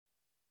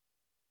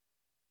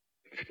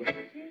I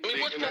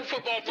mean, what's Pro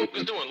Football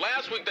Focus doing?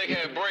 Last week they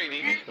had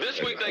Brady.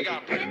 This week they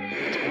got Brady.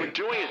 We're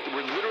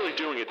literally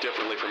doing it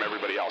differently from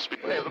everybody else.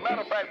 As a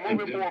matter of fact,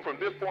 moving forward from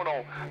this point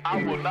on,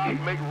 I will not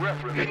make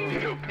reference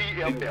to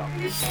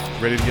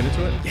PFL. Ready to get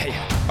into it?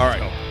 Yeah. All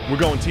right. We're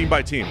going team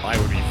by team. I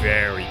would be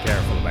very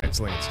careful about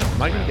slinging stuff.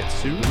 Am I going to get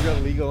sued? We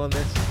got legal on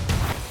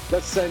this?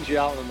 Let's send you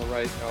out on the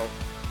right note.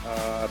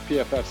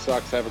 PFF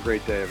sucks. Have a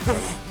great day,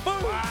 everybody.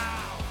 Wow.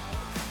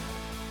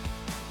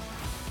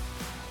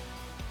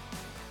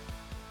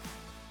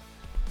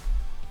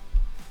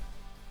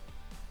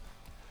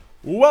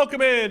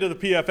 Welcome into the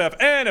PFF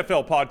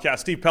NFL podcast.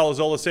 Steve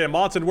Palazzolo, Sam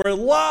Monson. We're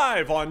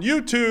live on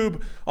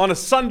YouTube on a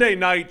Sunday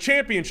night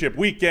championship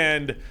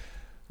weekend,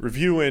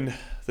 reviewing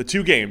the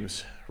two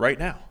games right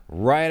now.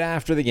 Right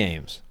after the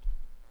games.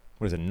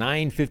 What is it,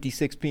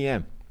 9:56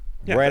 p.m.?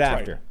 Yeah, right that's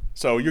after. Right.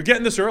 So you're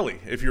getting this early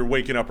if you're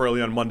waking up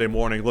early on Monday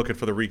morning looking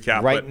for the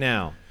recap.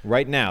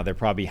 Right now, they're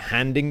probably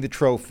handing the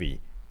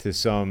trophy to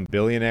some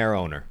billionaire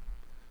owner.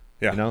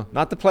 Yeah. You know,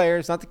 not the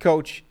players, not the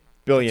coach,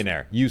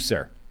 billionaire. You,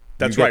 sir.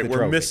 That's right.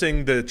 We're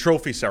missing the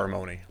trophy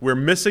ceremony. We're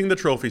missing the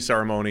trophy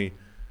ceremony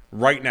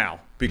right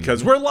now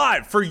because we're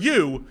live for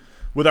you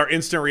with our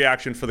instant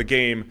reaction for the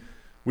game.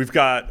 We've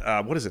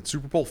got, what is it,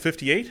 Super Bowl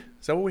 58?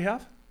 Is that what we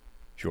have?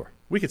 Sure.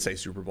 We could say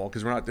Super Bowl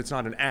because it's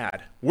not an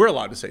ad. We're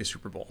allowed to say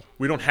Super Bowl.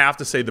 We don't have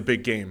to say the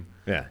big game.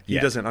 Yeah. He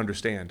doesn't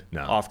understand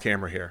off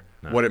camera here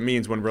what it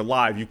means when we're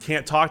live. You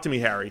can't talk to me,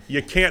 Harry.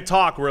 You can't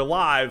talk. We're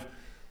live.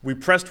 We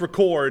pressed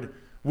record.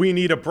 We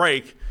need a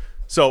break.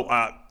 So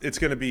it's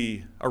going to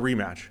be a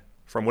rematch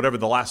from whatever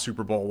the last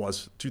Super Bowl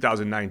was,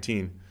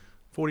 2019,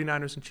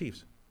 49ers and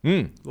Chiefs.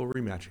 Little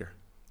rematch here.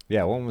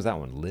 Yeah, when was that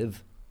one?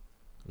 Live?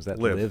 Was that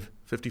Live?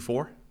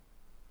 54?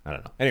 I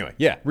don't know. Anyway,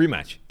 yeah,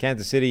 rematch.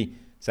 Kansas City,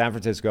 San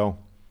Francisco.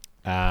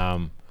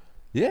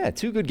 Yeah,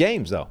 two good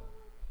games, though,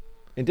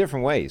 in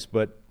different ways,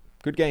 but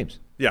good games.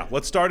 Yeah,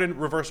 let's start in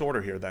reverse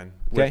order here then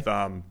with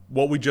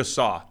what we just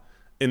saw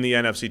in the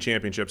NFC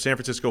Championship. San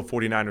Francisco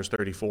 49ers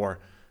 34,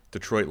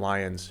 Detroit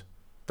Lions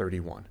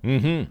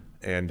 31.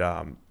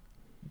 And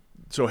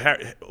so,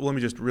 Harry, let me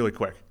just really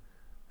quick.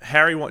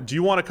 Harry, do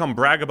you want to come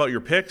brag about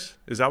your picks?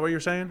 Is that what you're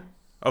saying?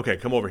 Okay,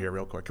 come over here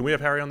real quick. Can we have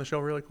Harry on the show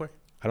really quick?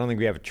 I don't think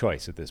we have a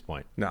choice at this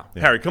point. No.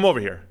 Yeah. Harry, come over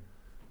here.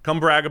 Come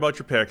brag about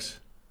your picks.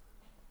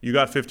 You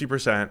got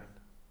 50%.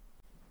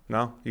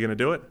 No? You going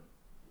to do it?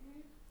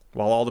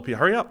 While all the people...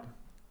 Hurry up.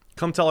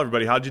 Come tell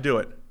everybody, how'd you do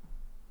it?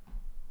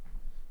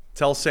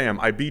 Tell Sam,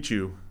 I beat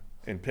you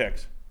in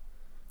picks.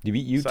 He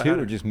beat you too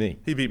or just me?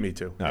 He beat me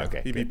too. Oh, okay.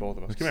 He beat both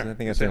of us. Come here. I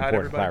think that's an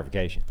important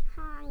clarification.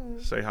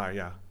 Say hi,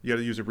 yeah. You got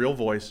to use a real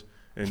voice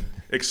and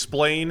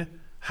explain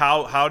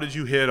how did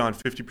you hit on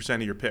 50%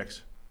 of your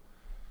picks?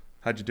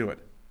 How'd you do it?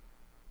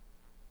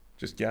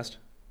 Just guessed?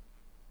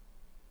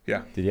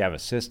 Yeah. Did you have a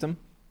system? Do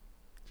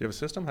you have a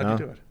system? How'd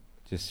you do it?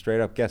 Just straight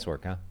up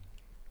guesswork, huh?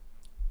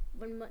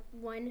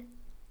 One.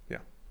 Yeah.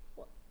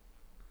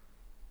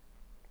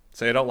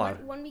 Say it out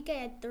loud. One week I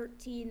had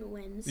 13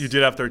 wins. You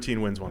did have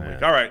 13 wins one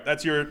week. All right,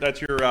 that's your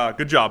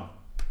good job.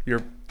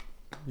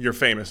 You're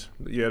famous.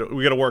 We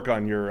got to work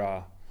on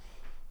your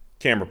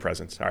camera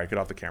presence. All right, get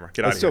off the camera.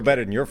 Get out of here. That's still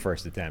better than your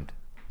first attempt,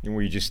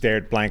 where you just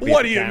stared blankly.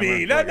 What do you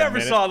mean? That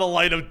never saw the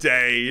light of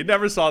day. It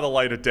never saw the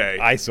light of day.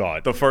 I saw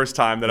it the first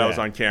time that I was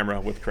on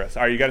camera with Chris.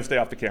 All right, you got to stay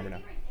off the camera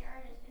now.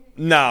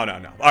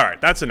 No. All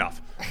right, that's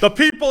enough. The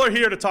people are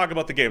here to talk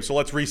about the game, so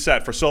let's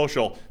reset for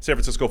social. San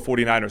Francisco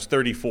 49ers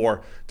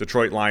 34,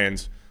 Detroit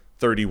Lions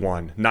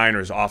 31.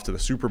 Niners off to the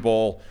Super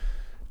Bowl.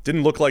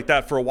 Didn't look like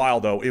that for a while,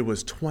 though. It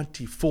was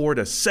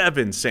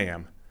 24-7,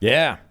 Sam.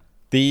 Yeah.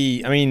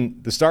 The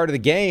start of the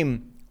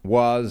game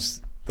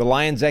was the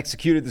Lions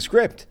executed the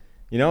script.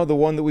 You know, the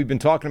one that we've been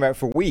talking about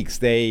for weeks.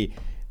 They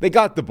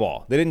got the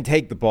ball. They didn't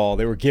take the ball.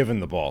 They were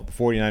given the ball. The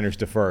 49ers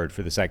deferred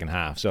for the second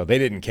half, so they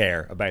didn't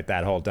care about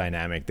that whole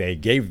dynamic. They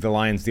gave the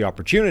Lions the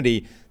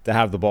opportunity to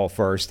have the ball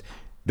first.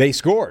 They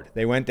scored.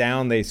 They went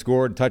down. They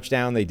scored a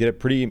touchdown. They did it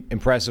pretty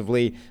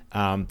impressively.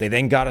 They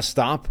then got a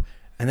stop,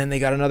 and then they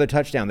got another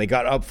touchdown. They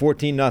got up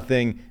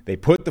 14-0. They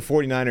put the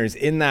 49ers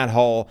in that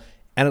hole,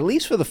 and at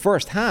least for the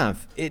first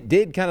half, it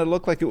did kind of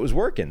look like it was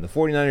working. The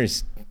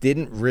 49ers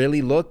didn't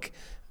really look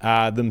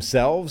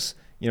themselves.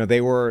 You know,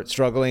 they were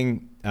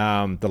struggling.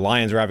 The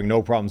Lions were having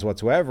no problems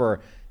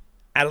whatsoever.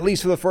 At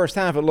least for the first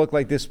half, it looked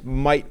like this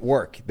might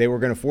work. They were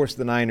going to force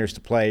the Niners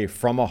to play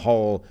from a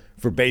hole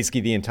for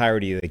basically the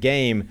entirety of the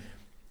game.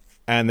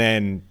 And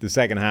then the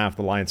second half,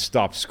 the Lions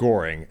stopped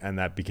scoring, and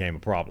that became a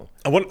problem.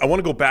 I want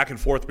to go back and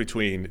forth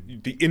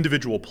between the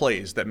individual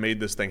plays that made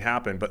this thing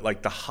happen, but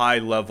like the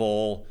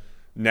high-level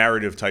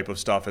narrative type of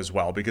stuff as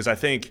well, because I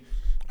think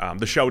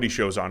the Shouty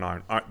shows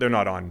they're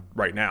not on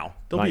right now.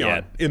 They'll not be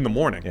yet. On in the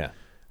morning. Yeah.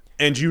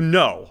 And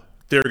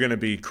they're going to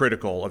be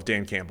critical of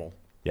Dan Campbell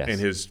and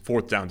his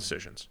fourth down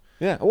decisions.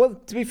 Yeah, well,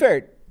 to be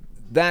fair,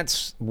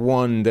 that's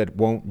one that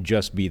won't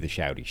just be the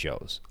Shouty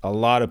shows. A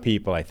lot of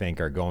people, I think,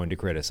 are going to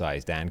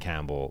criticize Dan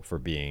Campbell for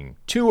being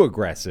too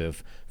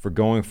aggressive, for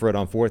going for it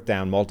on fourth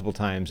down multiple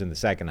times in the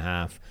second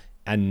half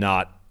and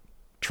not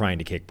trying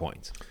to kick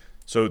points.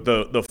 So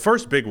the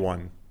first big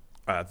one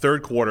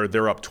Third quarter,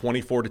 they're up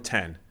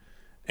 24-10,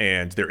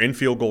 and they're in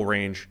field goal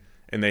range,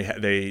 and they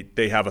have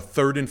a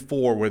 3rd and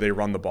 4 where they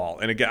run the ball.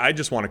 And again, I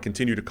just want to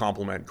continue to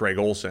compliment Greg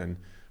Olsen.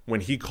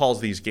 When he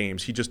calls these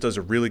games, he just does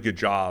a really good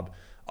job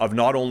of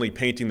not only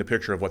painting the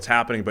picture of what's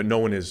happening, but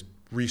knowing his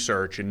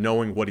research and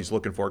knowing what he's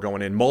looking for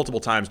going in. Multiple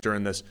times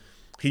during this,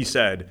 he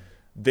said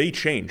they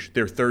changed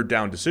their 3rd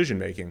down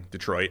decision-making,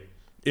 Detroit,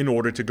 in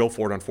order to go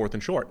for it on 4th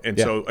and short. And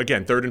so,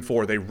 again, 3rd and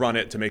 4, they run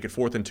it to make it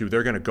 4th and 2.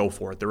 They're going to go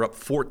for it. They're up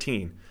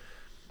 14.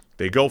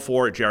 They go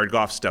for it. Jared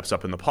Goff steps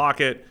up in the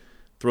pocket,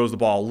 throws the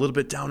ball a little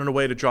bit down and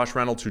away to Josh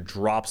Reynolds, who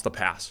drops the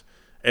pass.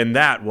 And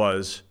that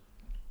was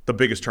the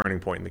biggest turning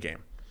point in the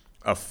game.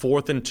 A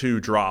 4th and 2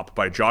 drop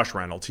by Josh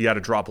Reynolds. He had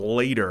a drop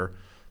later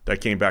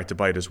that came back to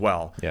bite as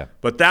well. Yeah.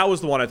 But that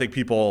was the one I think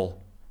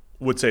people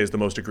would say is the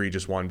most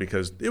egregious one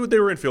because they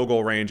were in field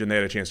goal range and they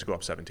had a chance to go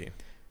up 17.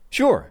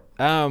 Sure.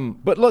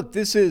 But look,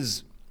 this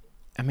is,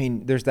 I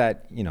mean, there's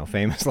that,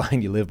 famous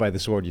line, you live by the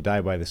sword, you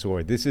die by the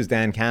sword. This is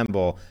Dan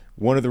Campbell.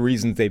 One of the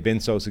reasons they've been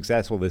so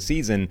successful this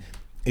season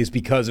is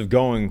because of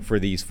going for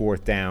these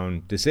 4th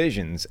down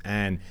decisions.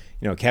 And,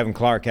 Kevin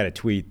Clark had a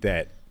tweet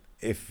that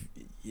if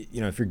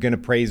you're going to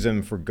praise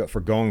him for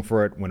going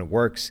for it when it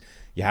works,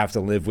 you have to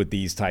live with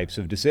these types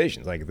of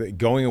decisions. Like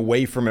going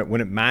away from it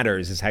when it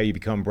matters is how you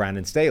become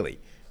Brandon Staley.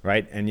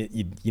 Right? And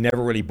you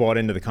never really bought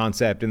into the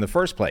concept in the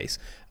first place.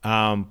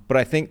 But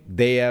I think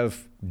they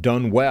have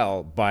done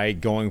well by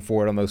going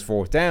for it on those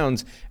 4th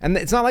downs. And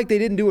it's not like they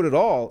didn't do it at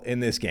all in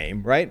this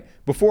game, right?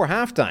 Before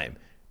halftime,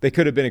 they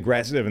could have been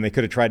aggressive and they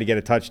could have tried to get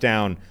a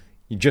touchdown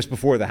just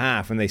before the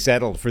half, and they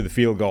settled for the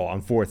field goal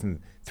on 4th and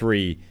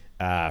 3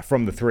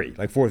 from the 3,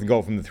 like 4th and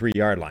goal from the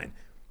 3-yard line.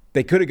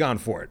 They could have gone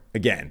for it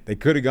again. They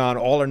could have gone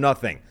all or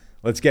nothing.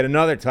 Let's get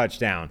another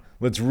touchdown.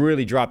 Let's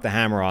really drop the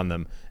hammer on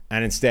them.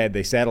 And instead,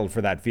 they settled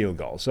for that field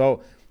goal.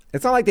 So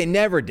it's not like they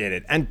never did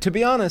it. And to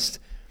be honest,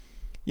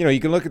 you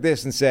can look at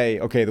this and say,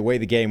 okay, the way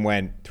the game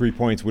went, 3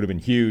 points would have been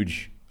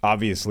huge,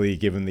 obviously,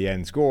 given the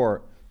end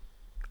score.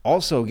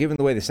 Also, given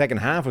the way the second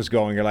half was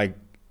going, you're like,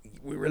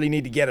 we really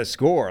need to get a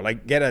score,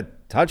 like get a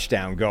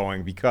touchdown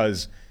going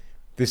because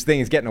this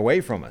thing is getting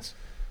away from us.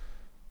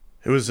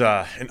 It was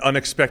an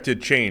unexpected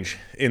change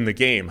in the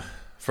game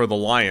for the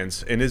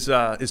Lions. And is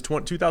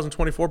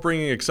 2024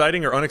 bringing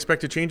exciting or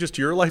unexpected changes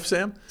to your life,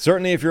 Sam?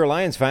 Certainly if you're a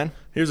Lions fan.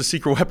 Here's a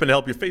secret weapon to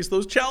help you face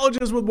those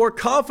challenges with more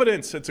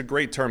confidence. It's a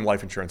great term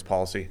life insurance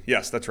policy.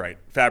 Yes, that's right.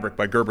 Fabric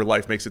by Gerber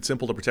Life makes it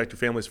simple to protect your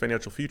family's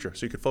financial future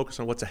so you can focus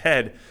on what's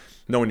ahead,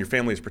 knowing your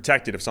family is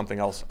protected if something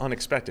else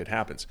unexpected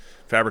happens.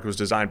 Fabric was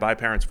designed by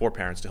parents for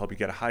parents to help you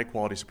get a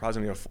high-quality,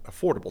 surprisingly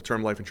affordable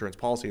term life insurance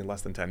policy in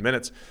less than 10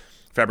 minutes.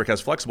 Fabric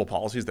has flexible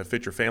policies that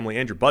fit your family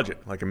and your budget,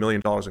 like $1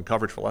 million in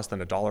coverage for less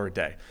than $1 a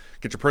day.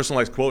 Get your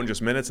personalized quote in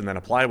just minutes and then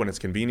apply when it's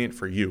convenient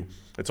for you.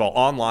 It's all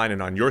online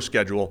and on your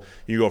schedule.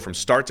 You go from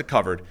start to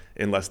covered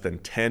in less than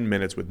 10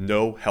 minutes with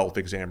no health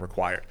exam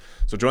required.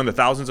 So join the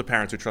thousands of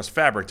parents who trust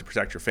Fabric to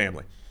protect your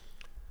family.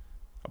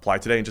 Apply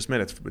today in just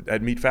minutes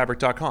at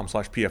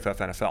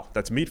meetfabric.com/PFFNFL.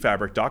 That's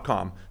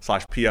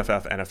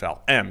meetfabric.com/PFFNFL.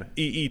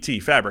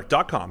 MEET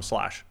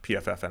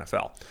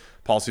fabric.com/PFFNFL.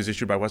 Policies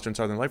issued by Western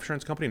Southern Life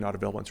Insurance Company, not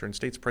available in certain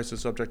states.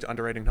 Prices subject to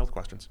underwriting and health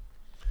questions.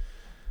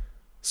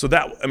 So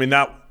that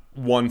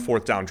 1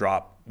 4th down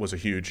drop was a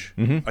huge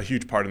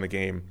part in the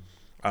game.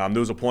 There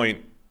was a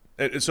point.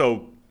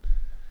 So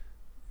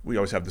we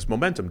always have this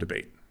momentum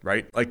debate,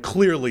 right? Like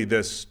clearly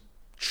this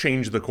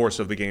changed the course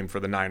of the game for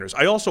the Niners.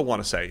 I also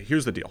want to say,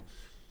 here's the deal.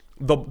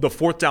 The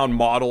 4th down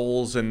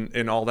models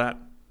and all that,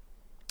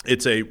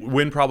 it's a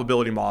win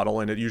probability model,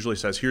 and it usually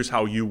says here's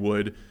how you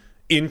would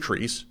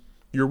increase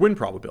your win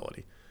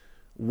probability.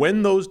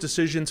 When those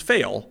decisions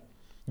fail,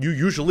 you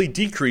usually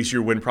decrease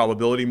your win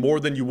probability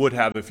more than you would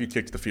have if you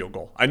kicked the field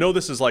goal. I know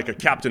this is like a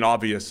Captain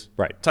Obvious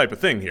type of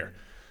thing here.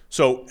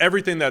 So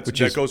everything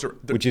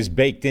which is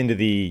baked into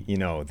the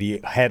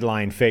the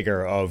headline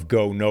figure of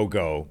go no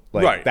go,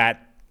 like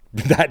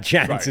that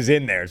chance is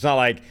in there. It's not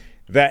like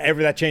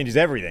that changes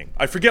everything.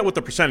 I forget what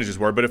the percentages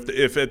were, but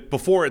if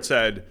before it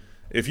said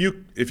if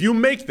you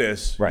make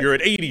this, you're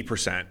at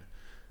 80%.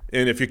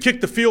 And if you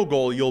kick the field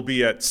goal, you'll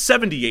be at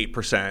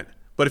 78%.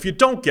 But if you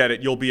don't get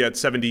it, you'll be at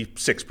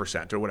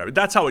 76% or whatever.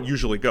 That's how it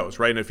usually goes,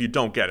 right? And if you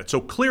don't get it. So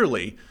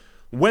clearly,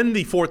 when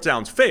the 4th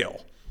downs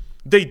fail,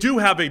 they do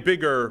have a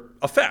bigger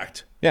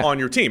effect on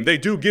your team. They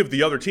do give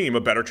the other team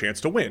a better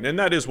chance to win. And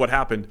that is what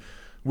happened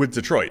with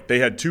Detroit. They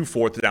had 2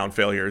 4th down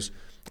failures.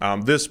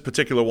 This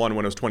particular one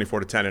when it was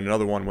 24-10, and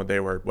another one when they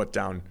were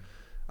down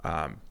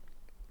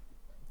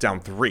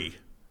 3.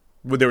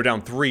 They were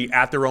down 3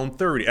 at their own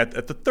 30,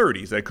 at the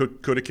 30s. They could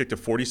have kicked a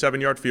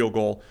 47-yard field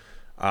goal.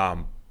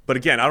 But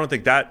again, I don't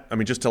think that,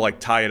 just to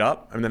tie it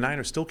up, the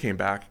Niners still came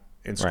back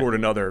and scored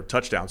another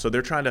touchdown. So the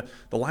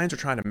Lions are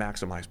trying to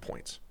maximize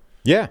points.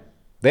 Yeah,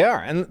 they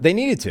are. And they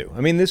needed to.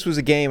 This was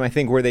a game, I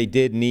think, where they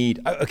did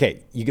need,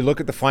 okay, you can look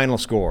at the final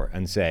score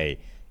and say,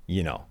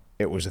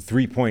 it was a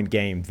 3-point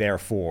game,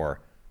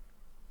 therefore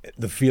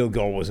the field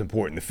goal was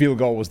important. The field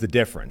goal was the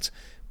difference.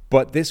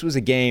 But this was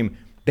a game,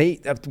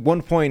 at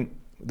one point,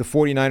 the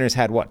 49ers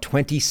had,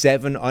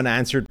 27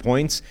 unanswered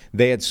points?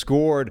 They had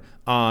scored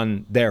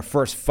on their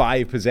first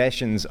 5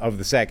 possessions of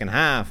the second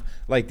half.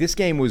 Like, this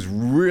game was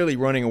really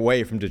running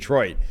away from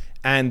Detroit.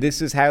 And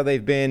this is how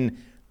they've been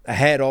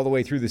ahead all the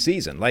way through the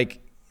season.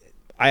 Like,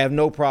 I have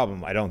no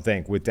problem, I don't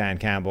think, with Dan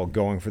Campbell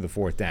going for the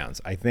 4th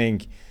downs. I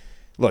think,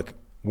 look,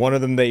 one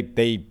of them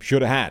they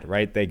should have had,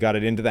 right? They got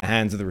it into the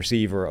hands of the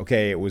receiver.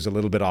 Okay, it was a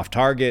little bit off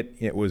target.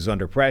 It was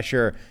under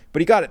pressure,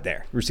 but he got it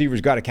there.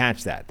 Receivers got to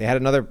catch that. They had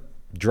another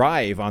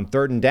drive on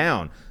 3rd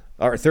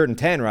and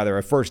 10,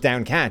 a first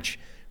down catch.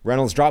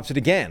 Reynolds drops it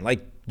again.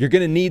 Like, you're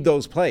going to need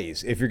those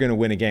plays if you're going to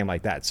win a game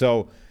like that.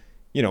 So,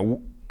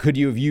 could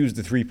you have used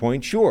the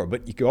 3-point? Sure,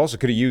 but you also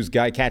could have used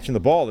guy catching the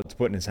ball that's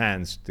put in his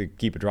hands to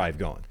keep a drive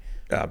going.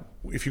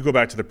 If you go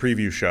back to the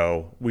preview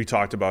show, we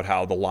talked about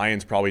how the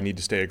Lions probably need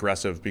to stay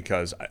aggressive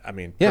because,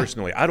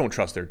 personally, I don't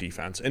trust their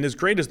defense. And as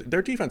great as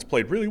their defense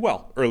played really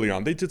well early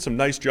on, they did a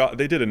nice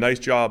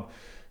job,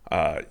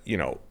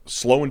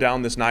 slowing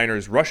down this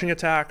Niners rushing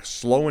attack,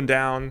 slowing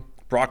down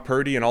Brock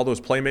Purdy and all those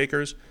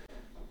playmakers.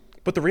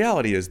 But the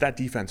reality is that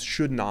defense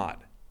should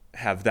not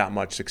have that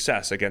much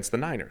success against the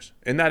Niners.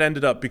 And that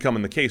ended up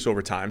becoming the case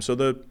over time. So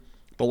the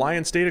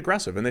Lions stayed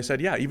aggressive, and they said,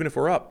 yeah, even if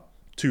we're up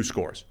 2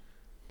 scores,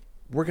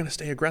 we're going to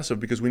stay aggressive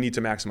because we need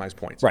to maximize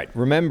points. Right.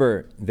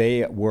 Remember,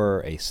 they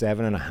were a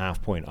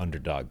 7.5-point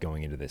underdog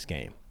going into this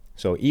game.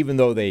 So even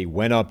though they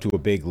went up to a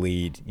big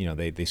lead,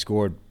 they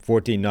scored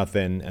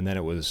 14-0, and then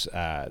it was,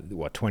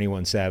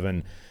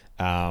 21-7.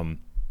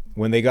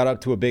 When they got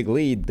up to a big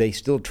lead, they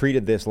still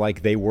treated this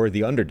like they were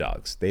the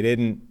underdogs. They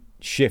didn't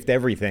shift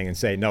everything and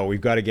say, no, we've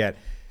got to get...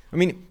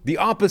 the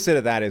opposite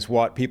of that is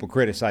what people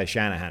criticize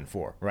Shanahan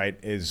for, right?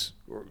 Is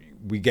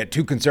we get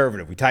too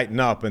conservative, we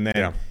tighten up, and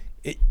then...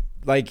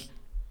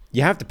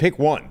 you have to pick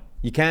one.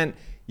 You can't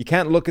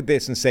look at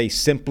this and say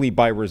simply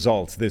by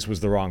results this was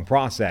the wrong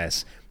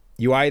process.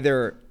 You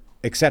either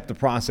accept the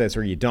process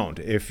or you don't.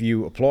 If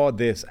you applaud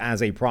this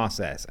as a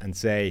process and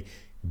say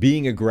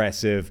being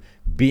aggressive,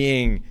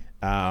 being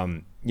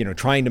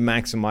trying to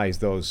maximize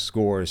those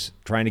scores,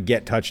 trying to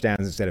get touchdowns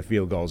instead of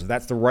field goals, if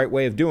that's the right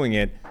way of doing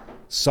it,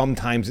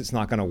 sometimes it's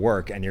not going to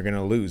work and you're going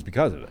to lose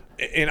because of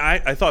it. And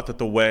I thought that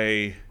the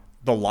way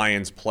the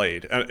Lions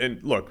played.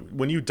 And look,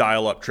 when you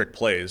dial up trick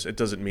plays, it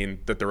doesn't mean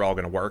that they're all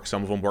going to work.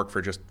 Some of them work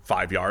for just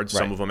 5 yards. Right.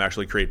 Some of them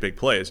actually create big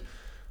plays.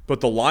 But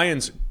the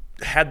Lions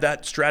had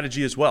that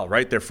strategy as well,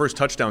 right? Their first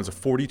touchdown is a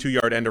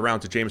 42-yard end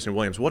around to Jameson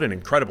Williams. What an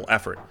incredible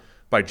effort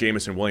by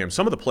Jameson Williams.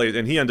 Some of the plays,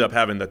 and he ended up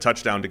having the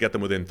touchdown to get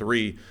them within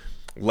 3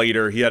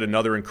 later. He had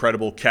another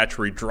incredible catch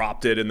where he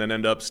dropped it and then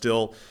ended up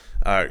still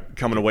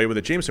coming away with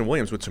it. Jameson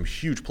Williams with some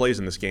huge plays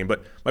in this game.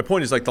 But my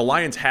point is, the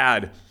Lions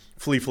had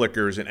flea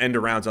flickers and end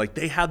arounds.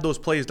 They had those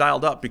plays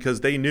dialed up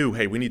because they knew,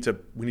 hey, we need to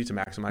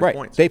maximize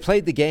points. They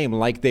played the game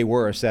like they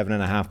were a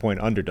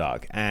 7.5-point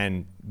underdog,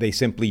 and they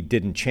simply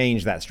didn't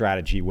change that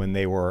strategy when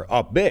they were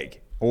up big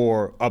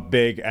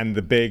and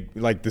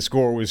the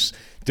score was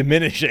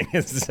diminishing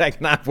as the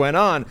second half went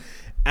on.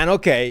 And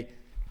okay,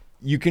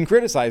 you can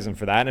criticize them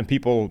for that, and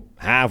people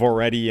have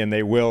already, and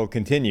they will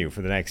continue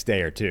for the next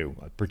day or two,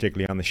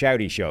 particularly on the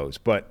shouty shows.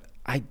 But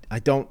I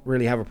don't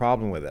really have a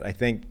problem with it. I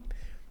think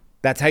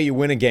that's how you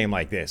win a game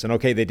like this. And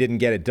okay, they didn't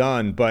get it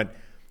done, but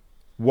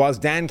was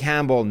Dan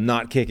Campbell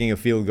not kicking a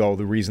field goal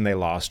the reason they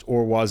lost?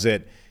 Or was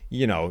it,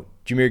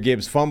 Jahmyr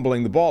Gibbs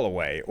fumbling the ball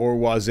away? Or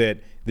was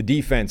it the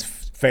defense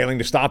failing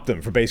to stop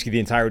them for basically the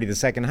entirety of the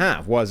second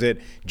half? Was it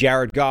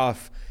Jared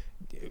Goff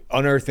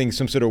unearthing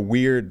some sort of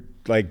weird,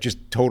 just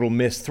total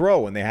missed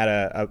throw and they had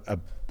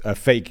a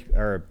fake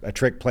or a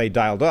trick play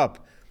dialed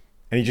up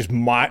and he just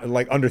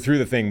underthrew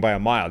the thing by a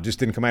mile, just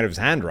didn't come out of his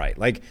hand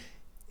right?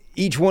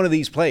 Each one of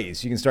these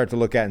plays you can start to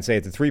look at and say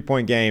it's a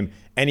 3-point game.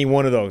 Any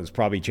one of those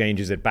probably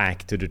changes it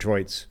back to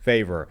Detroit's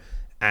favor.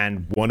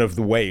 And one of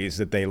the ways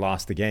that they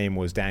lost the game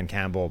was Dan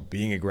Campbell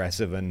being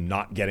aggressive and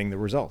not getting the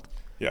result.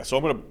 Yeah,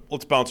 so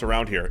let's bounce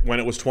around here. When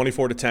it was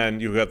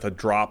 24-10, you got the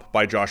drop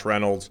by Josh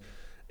Reynolds.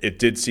 It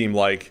did seem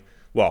like,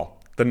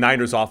 the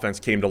Niners offense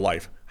came to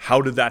life.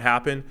 How did that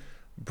happen?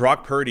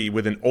 Brock Purdy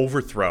with an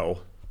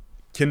overthrow,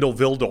 Kindle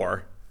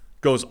Vildor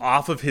goes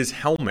off of his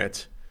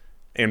helmet,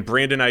 and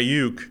Brandon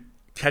Ayuk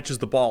catches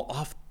the ball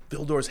off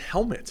Vildor's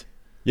helmet.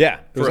 Yeah.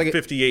 For a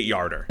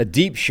 58-yarder. A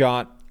deep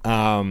shot.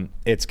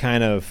 It's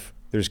kind of,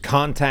 there's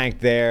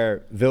contact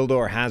there.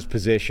 Vildor has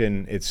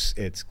position.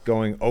 It's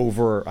going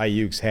over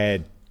Ayuk's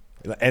head.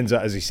 It ends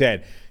up, as he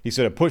said, he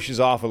sort of pushes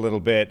off a little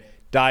bit,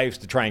 dives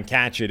to try and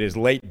catch it, is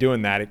late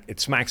doing that. It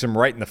smacks him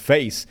right in the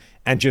face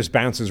and just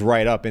bounces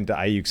right up into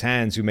Ayuk's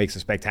hands, who makes a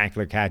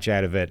spectacular catch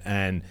out of it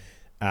and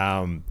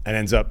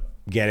ends up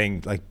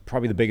getting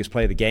probably the biggest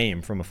play of the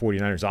game from a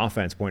 49ers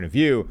offense point of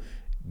view.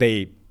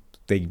 They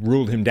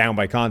ruled him down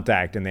by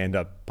contact, and they end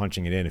up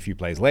punching it in a few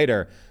plays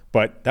later.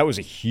 But that was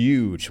a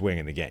huge swing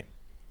in the game.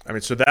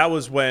 So that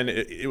was when,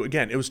 it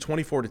was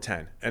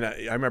 24-10. And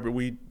I remember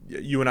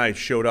you and I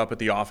showed up at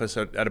the office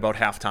at about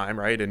halftime,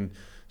 right, and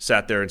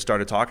sat there and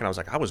started talking. I was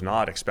like, I was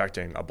not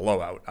expecting a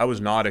blowout. I was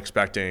not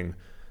expecting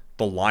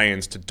the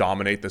Lions to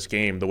dominate this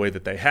game the way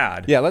that they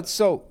had. Yeah,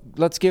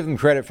 let's give them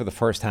credit for the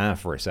first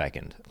half for a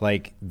second.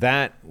 Like,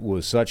 that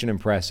was such an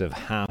impressive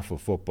half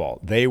of football.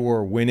 They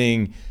were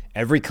winning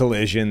every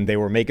collision. They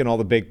were making all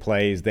the big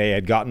plays. They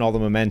had gotten all the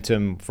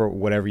momentum, for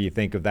whatever you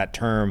think of that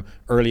term,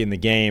 early in the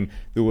game.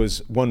 There was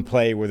one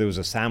play where there was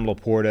a Sam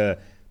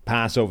Laporta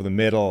pass over the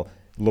middle.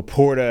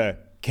 Laporta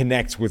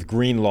connects with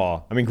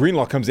Greenlaw. I mean,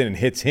 Greenlaw comes in and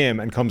hits him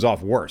and comes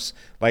off worse.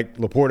 Like,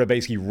 Laporta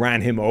basically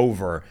ran him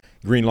over.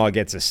 Greenlaw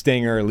gets a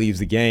stinger, leaves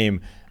the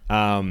game.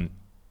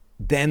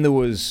 Then there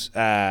was,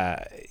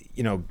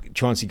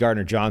 Chauncey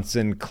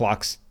Gardner-Johnson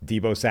clocks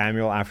Deebo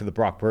Samuel after the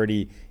Brock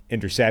Purdy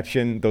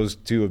interception. Those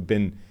two have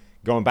been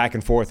going back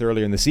and forth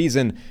earlier in the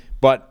season.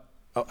 But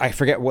I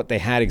forget what they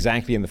had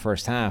exactly in the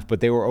first half, but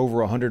they were over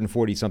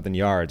 140-something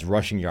yards,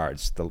 rushing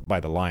yards by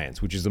the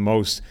Lions, which is the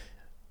most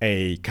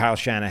a Kyle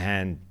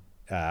Shanahan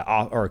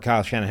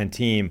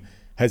team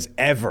has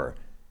ever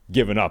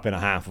given up in a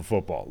half of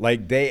football.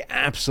 Like, they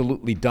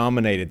absolutely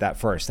dominated that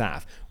first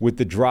half. With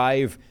the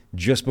drive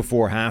just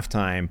before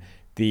halftime,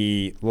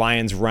 the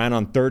Lions ran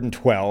on 3rd and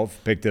 12,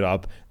 picked it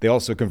up. They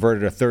also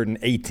converted a 3rd and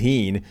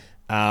 18.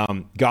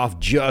 Goff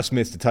just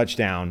missed a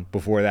touchdown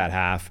before that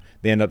half.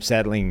 They end up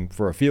settling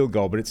for a field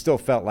goal, but it still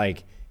felt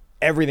like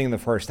everything in the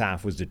first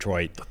half was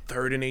Detroit. The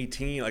 3rd and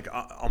 18, like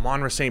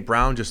Amon-Ra St.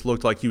 Brown just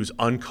looked like he was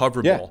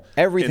uncoverable.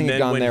 Yeah, everything had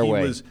gone their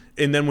way.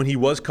 And then when he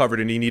was covered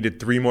and he needed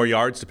 3 more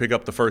yards to pick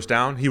up the first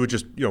down, he would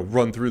just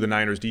run through the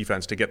Niners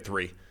defense to get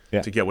 3,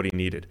 to get what he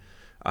needed.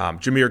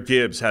 Jahmyr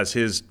Gibbs has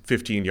his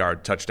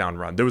 15-yard touchdown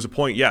run. There was a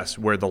point, yes,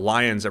 where the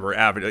Lions were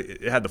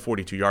it had the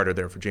 42-yarder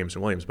there for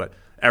Jameson Williams, but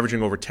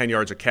averaging over 10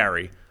 yards a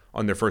carry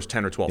on their first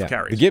 10 or 12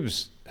 carries. The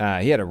Gibbs,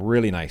 he had a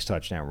really nice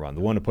touchdown run,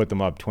 the one to put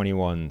them up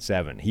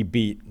 21-7.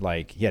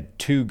 He had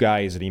 2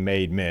 guys that he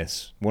made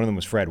miss. One of them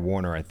was Fred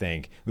Warner, I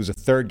think. There was a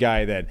third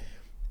guy that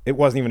it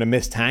wasn't even a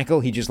missed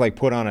tackle. He just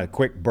put on a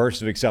quick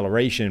burst of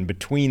acceleration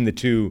between the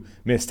 2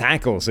 missed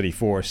tackles that he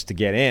forced to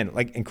get in.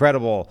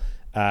 Incredible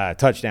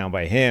touchdown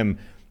by him.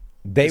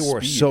 They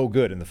were so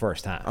good in the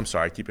first half. I'm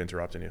sorry, I keep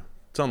interrupting you.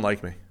 It's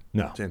unlike me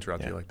to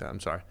interrupt you like that. I'm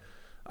sorry.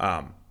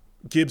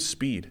 Gibbs'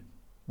 speed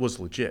was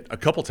legit a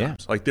couple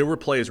times. Like, there were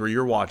plays where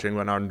you're watching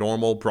on our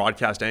normal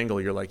broadcast angle,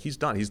 you're like, he's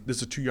done. This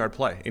is a 2-yard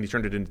play, and he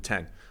turned it into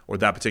 10. Or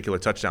that particular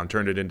touchdown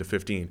turned it into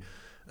 15.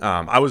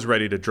 I was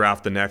ready to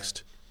draft the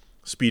next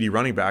speedy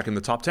running back in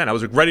the top 10. I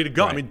was ready to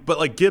go. Right. I mean,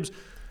 but Gibbs,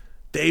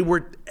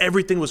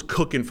 everything was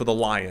cooking for the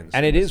Lions.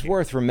 And it is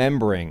worth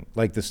remembering,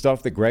 the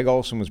stuff that Greg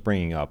Olsen was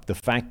bringing up, the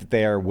fact that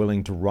they are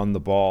willing to run the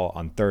ball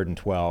on 3rd and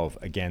 12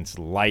 against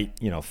light,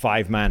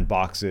 5-man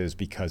boxes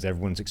because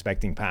everyone's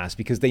expecting pass,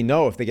 because they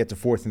know if they get to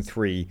 4th and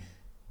 3,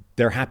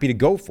 they're happy to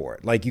go for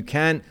it. You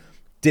can't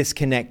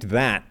disconnect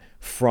that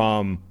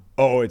from,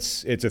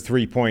 it's a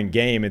 3-point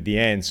game at the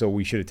end, so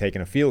we should have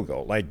taken a field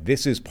goal.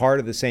 This is part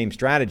of the same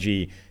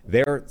strategy.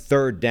 Their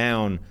 3rd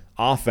down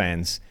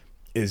offense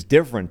is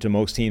different to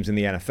most teams in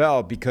the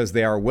NFL because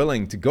they are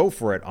willing to go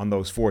for it on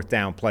those 4th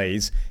down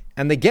plays,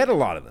 and they get a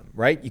lot of them,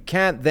 right? You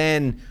can't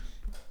then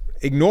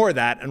ignore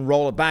that and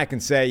roll it back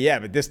and say, yeah,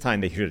 but this time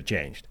they should have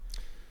changed.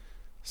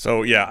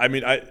 So, yeah, I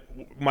mean,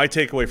 my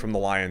takeaway from the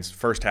Lions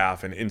first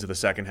half and into the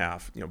second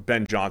half,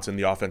 Ben Johnson,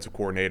 the offensive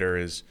coordinator,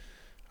 is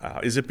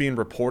it being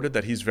reported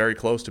that he's very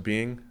close to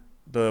being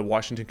the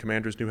Washington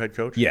Commanders' new head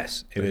coach?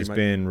 Yes, it has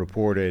been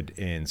reported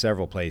in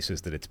several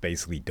places that it's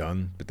basically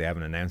done, but they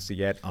haven't announced it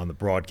yet. On the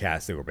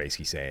broadcast, they were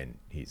basically saying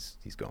he's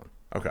gone.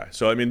 Okay,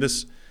 so I mean,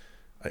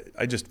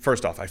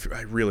 first off,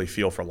 I really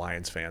feel for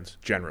Lions fans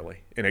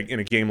generally in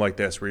a game like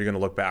this where you're going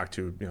to look back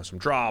to some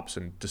drops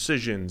and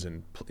decisions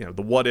and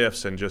the what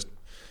ifs and just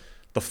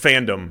the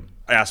fandom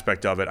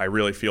aspect of it. I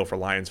really feel for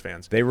Lions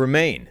fans. They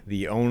remain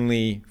the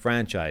only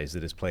franchise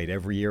that has played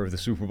every year of the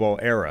Super Bowl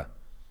era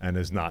and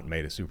has not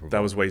made a Super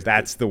Bowl.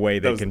 That's the way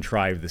they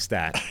contrived the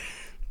stat.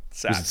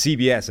 Sad. It was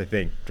CBS, I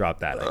think, dropped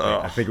that.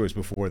 I think it was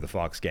before the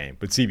Fox game.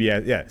 But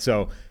CBS, yeah.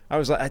 So I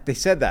was like, they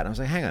said that. And I was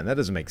like, hang on, that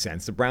doesn't make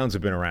sense. The Browns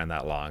have been around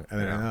that long.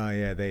 And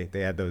then, they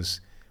had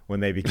those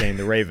when they became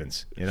the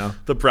Ravens,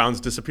 The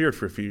Browns disappeared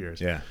for a few years.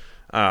 Yeah.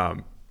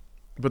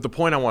 But the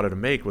point I wanted to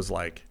make was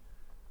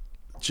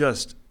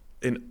just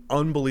an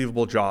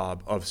unbelievable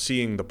job of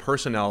seeing the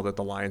personnel that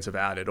the Lions have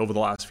added over the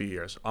last few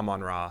years.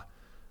 Amon-Ra,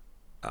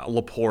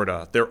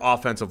 Laporta, their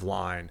offensive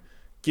line,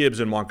 Gibbs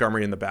and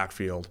Montgomery in the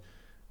backfield,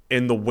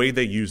 and the way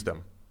they use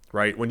them,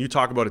 right? When you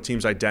talk about a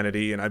team's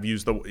identity, and I've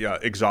used the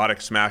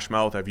exotic smash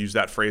mouth, I've used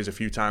that phrase a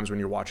few times when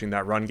you're watching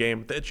that run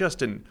game, it's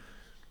just an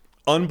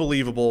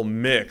unbelievable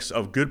mix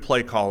of good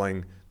play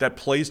calling that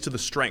plays to the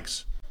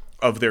strengths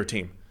of their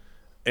team.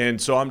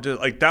 And so I'm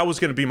just that was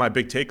going to be my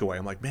big takeaway.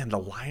 I'm like, man, the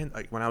Lions,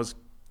 when I was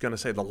going to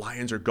say the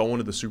Lions are going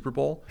to the Super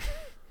Bowl,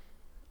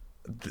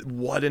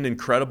 what an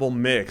incredible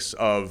mix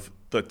of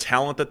the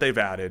talent that they've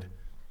added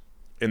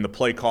in the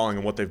play calling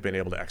and what they've been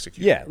able to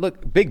execute. Yeah,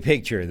 look, big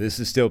picture, this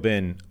has still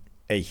been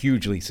a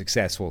hugely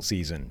successful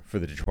season for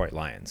the Detroit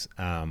Lions.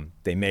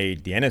 They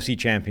made the NFC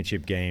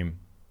Championship game.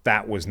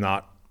 That was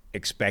not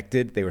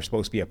expected. They were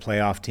supposed to be a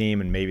playoff team,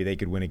 and maybe they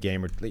could win a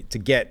game or to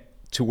get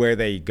to where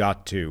they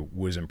got to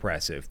was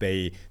impressive.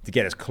 To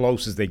get as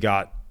close as they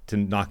got to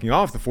knocking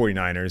off the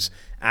 49ers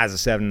as a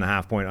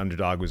 7.5-point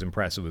underdog was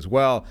impressive as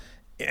well.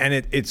 And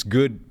it's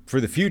good for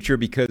the future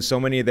because so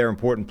many of their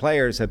important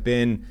players have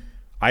been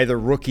either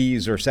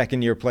rookies or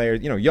second-year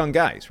players, young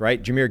guys,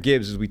 right? Jahmyr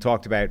Gibbs, as we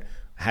talked about,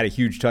 had a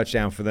huge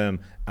touchdown for them.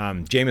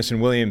 Jameson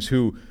Williams,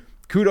 who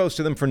kudos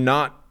to them for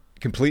not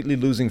completely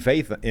losing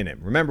faith in him.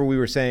 Remember, we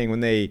were saying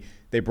when they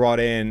brought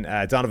in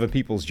Donovan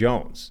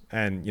Peoples-Jones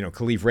and,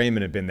 Khalif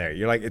Raymond had been there.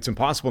 You're like, it's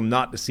impossible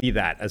not to see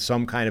that as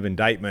some kind of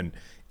indictment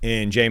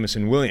in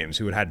Jameson Williams,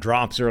 who had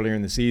drops earlier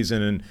in the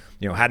season and,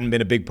 hadn't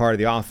been a big part of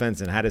the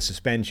offense and had a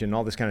suspension,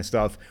 all this kind of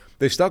stuff.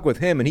 They stuck with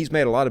him, and he's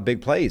made a lot of big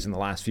plays in the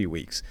last few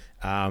weeks.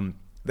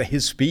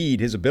 His speed,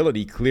 his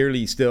ability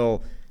clearly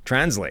still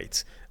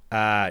translates.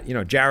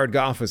 Jared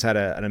Goff has had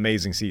an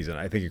amazing season.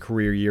 I think a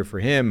career year for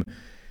him.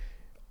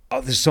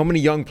 There's so many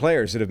young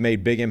players that have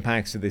made big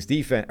impacts to this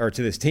defense or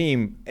to this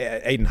team.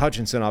 Aiden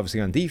Hutchinson, obviously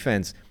on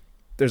defense.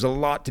 There's a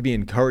lot to be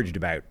encouraged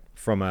about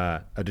from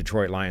a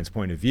Detroit Lions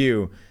point of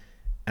view.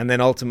 And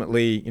then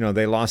ultimately,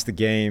 they lost the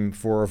game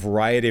for a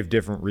variety of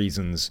different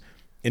reasons.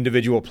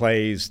 Individual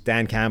plays,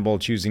 Dan Campbell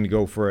choosing to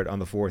go for it on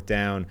the fourth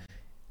down.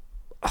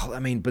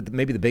 But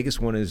maybe the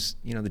biggest one is,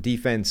 the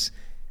defense,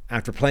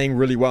 after playing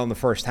really well in the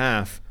first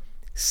half,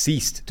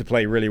 ceased to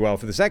play really well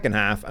for the second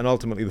half, and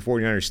ultimately the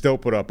 49ers still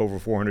put up over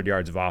 400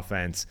 yards of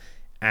offense,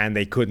 and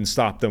they couldn't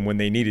stop them when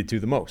they needed to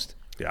the most.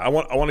 Yeah, I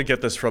want to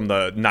get this from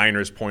the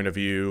Niners' point of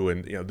view,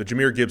 and the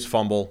Jahmyr Gibbs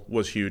fumble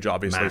was huge,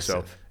 obviously.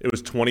 Massive. So it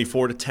was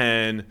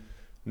 24-10.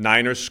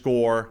 Niners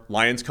score,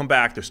 Lions come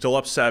back, they're still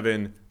up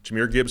 7.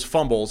 Jahmyr Gibbs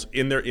fumbles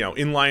in their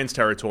in Lions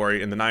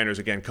territory, and the Niners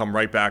again come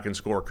right back and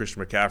score.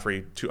 Christian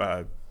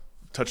McCaffrey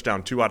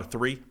touchdown 2 out of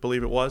 3, I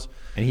believe it was.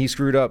 And he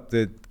screwed up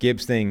the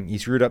Gibbs thing. He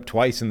screwed up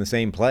twice in the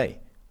same play.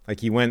 Like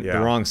he went the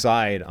wrong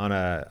side on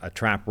a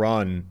trap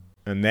run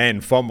and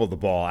then fumbled the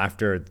ball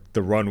after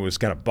the run was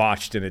kind of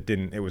botched and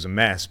it was a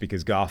mess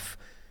because Goff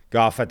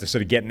had to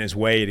sort of get in his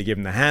way to give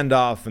him the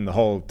handoff and the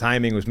whole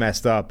timing was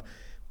messed up.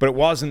 But it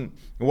wasn't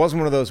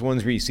one of those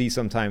ones where you see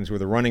sometimes where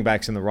the running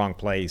back's in the wrong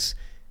place,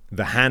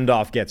 the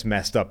handoff gets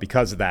messed up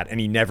because of that,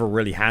 and he never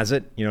really has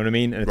it. You know what I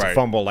mean? And it's a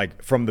fumble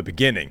like from the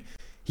beginning.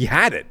 He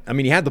had it.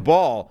 He had the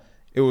ball.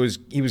 He was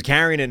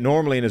carrying it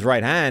normally in his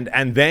right hand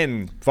and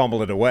then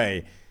fumbled it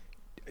away.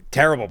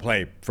 Terrible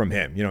play from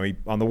him.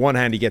 On the one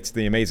hand, he gets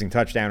the amazing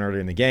touchdown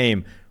earlier in the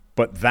game,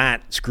 but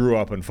that screw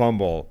up and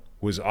fumble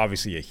was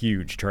obviously a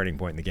huge turning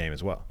point in the game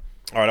as well.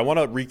 All right, I want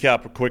to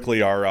recap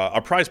quickly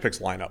our Prize Picks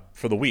lineup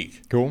for the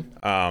week. Cool.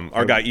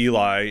 Our guy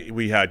Eli,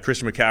 we had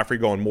Christian McCaffrey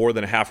going more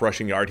than a half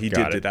rushing yard. He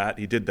did that.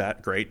 He did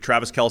that. Great.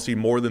 Travis Kelce,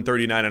 more than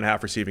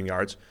 39.5 receiving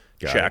yards.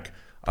 Check.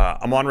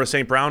 Amon-Ra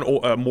St. Brown,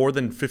 more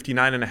than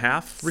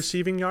 59.5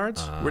 receiving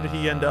yards. Where did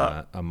he end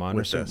up?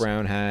 Amon-Ra St.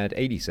 Brown had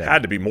 87.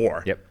 Had to be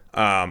more. Yep.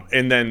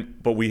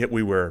 But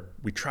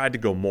we tried to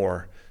go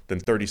more than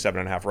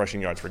 37.5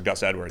 rushing yards for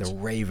Gus Edwards. The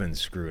Ravens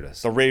screwed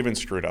us.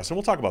 And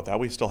we'll talk about that.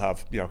 We still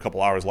have a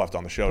couple hours left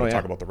on the show to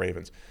talk about the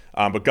Ravens.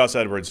 But Gus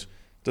Edwards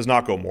does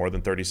not go more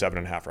than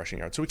 37.5 rushing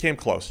yards. So we came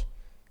close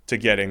to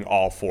getting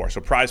all 4.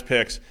 So Prize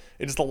Picks,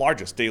 it is the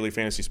largest daily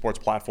fantasy sports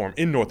platform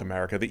in North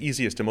America, the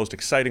easiest and most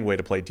exciting way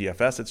to play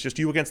DFS. It's just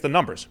you against the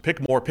numbers.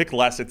 Pick more, pick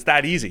less. It's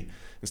that easy.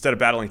 Instead of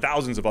battling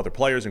thousands of other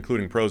players,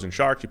 including pros and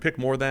sharks, you pick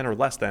more than or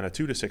less than a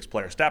 2 to 6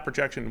 player stat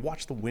projection and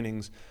watch the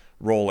winnings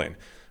roll in.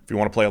 If you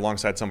want to play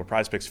alongside some of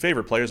Prize Picks'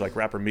 favorite players like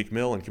rapper Meek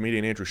Mill and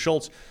comedian Andrew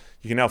Schultz,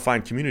 you can now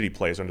find community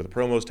plays under the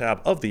promos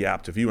tab of the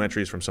app to view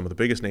entries from some of the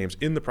biggest names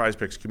in the Prize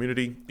Picks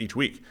community each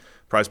week.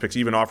 Prize Picks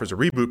even offers a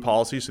reboot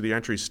policy so the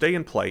entries stay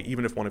in play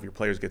even if one of your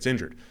players gets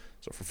injured.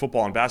 So for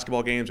football and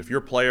basketball games, if you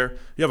have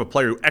a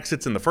player who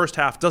exits in the first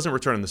half, doesn't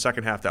return in the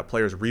second half, that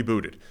player is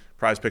rebooted.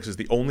 Prize Picks is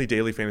the only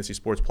daily fantasy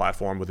sports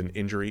platform with an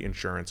injury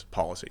insurance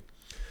policy.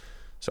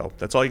 So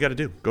that's all you got to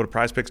do. Go to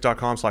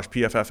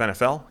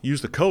prizepicks.com/PFFNFL.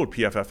 Use the code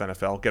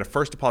PFFNFL. Get a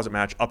first deposit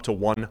match up to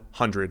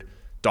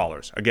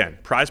 $100. Again,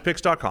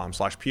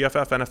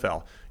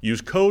 prizepicks.com/PFFNFL.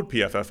 Use code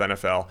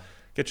PFFNFL.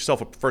 Get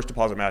yourself a first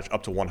deposit match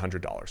up to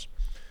 $100.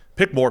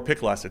 Pick more,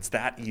 pick less. It's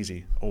that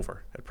easy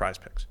over at Prize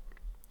Picks.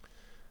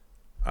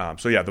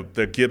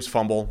 The Gibbs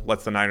fumble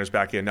lets the Niners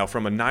back in. Now,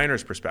 from a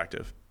Niners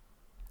perspective,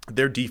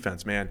 their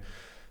defense, is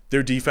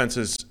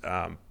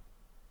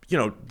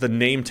the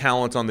name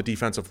talent on the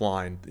defensive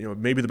line,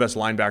 maybe the best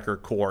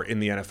linebacker core in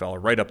the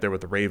NFL, right up there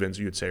with the Ravens,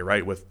 you'd say,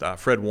 right, with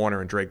Fred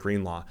Warner and Drake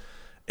Greenlaw.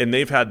 And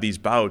they've had these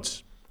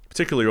bouts,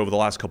 particularly over the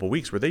last couple of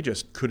weeks, where they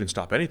just couldn't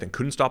stop anything,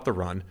 couldn't stop the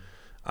run,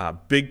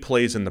 big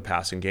plays in the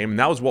passing game. And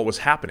that was what was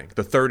happening.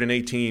 The 3rd and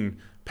 18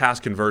 pass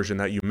conversion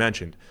that you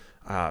mentioned,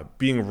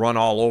 being run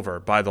all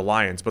over by the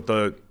Lions. But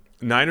the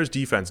Niners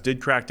defense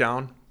did crack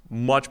down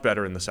much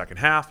better in the second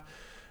half.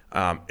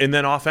 And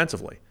then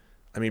offensively,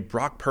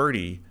 Brock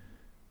Purdy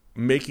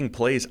making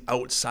plays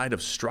outside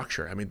of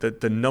structure.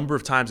 The number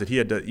of times that he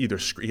had to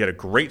he had a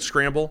great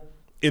scramble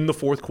in the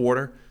fourth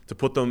quarter to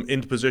put them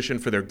into position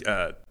for their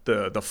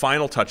the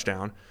final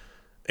touchdown,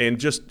 and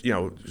just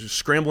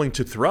scrambling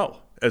to throw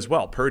as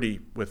well. Purdy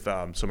with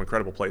some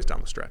incredible plays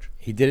down the stretch.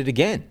 He did it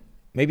again.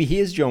 maybe he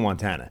is Joe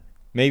Montana.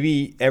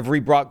 Maybe every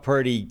Brock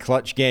Purdy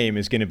clutch game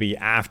is going to be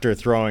after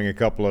throwing a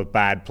couple of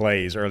bad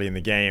plays early in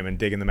the game and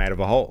digging them out of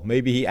a hole.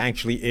 Maybe he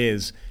actually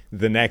is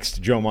the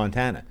next Joe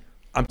Montana.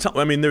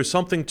 There's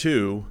something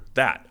to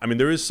that.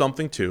 There is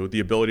something to the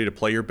ability to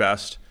play your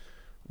best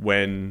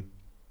when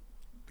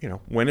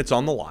it's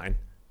on the line,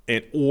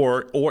 and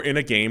or in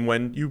a game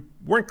when you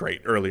weren't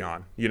great early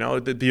on.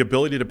 The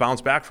ability to bounce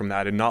back from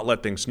that and not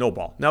let things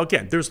snowball. Now,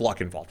 again, there's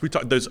luck involved.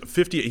 There's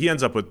 50. He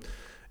ends up with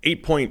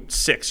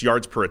 8.6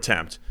 yards per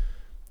attempt.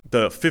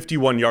 The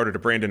 51-yarder to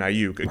Brandon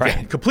Ayuk, again,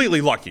 right. Completely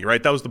lucky,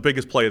 right? That was the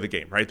biggest play of the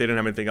game, right? They didn't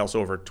have anything else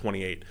over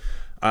 28.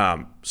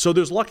 So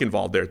there's luck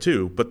involved there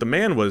too. But the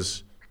man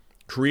was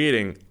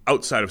creating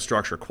outside of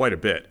structure quite a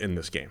bit in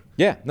this game.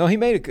 Yeah, no, he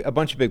made a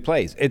bunch of big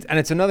plays.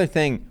 It's another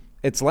thing.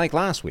 It's like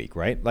last week,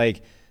 right?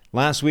 Like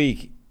last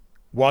week,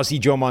 was he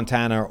Joe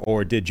Montana,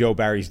 or did Joe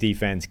Barry's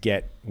defense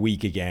get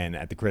weak again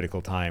at the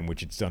critical time,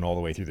 which it's done all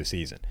the way through the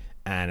season?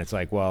 And it's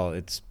like, well,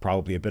 it's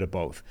probably a bit of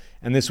both.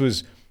 And this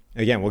was,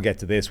 again, we'll get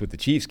to this with the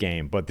Chiefs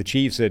game, but the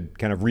Chiefs had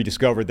kind of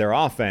rediscovered their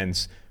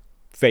offense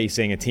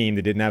facing a team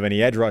that didn't have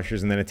any edge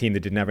rushers and then a team that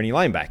didn't have any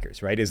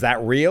linebackers, right? Is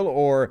that real,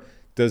 or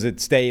does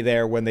it stay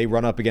there when they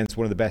run up against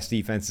one of the best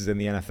defenses in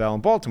the NFL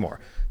in Baltimore?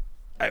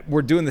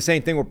 We're doing the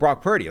same thing with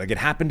Brock Purdy. Like, it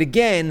happened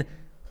again,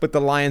 but the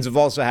Lions have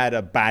also had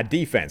a bad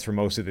defense for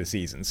most of the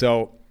season.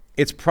 So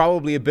it's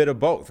probably a bit of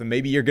both. And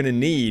maybe you're going to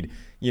need,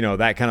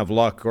 that kind of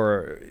luck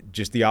or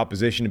just the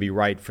opposition to be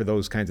right for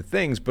those kinds of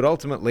things. But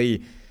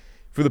ultimately,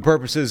 for the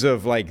purposes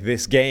of like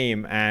this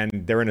game, and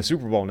they're in a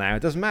Super Bowl now,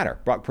 it doesn't matter.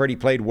 Brock Purdy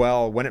played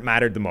well when it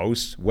mattered the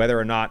most. Whether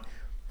or not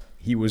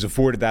he was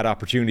afforded that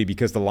opportunity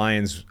because the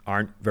Lions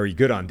aren't very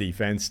good on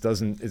defense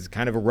is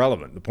kind of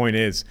irrelevant. The point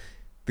is,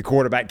 the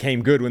quarterback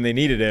came good when they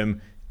needed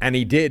him, and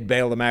he did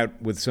bail them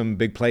out with some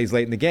big plays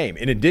late in the game,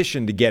 in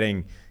addition to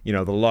getting,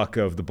 the luck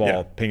of the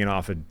ball pinging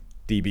off a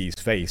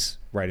DB's face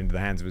right into the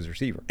hands of his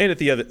receiver. And at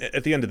the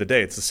end of the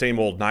day, it's the same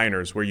old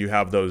Niners where you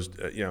have those,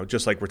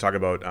 just like we're talking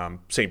about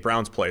St.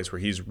 Brown's plays where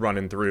he's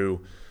running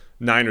through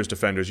Niners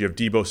defenders. You have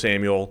Deebo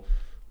Samuel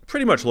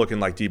pretty much looking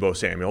like Deebo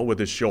Samuel with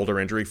his shoulder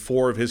injury.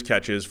 4 of his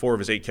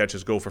 8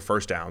 catches go for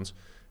first downs.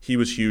 He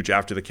was huge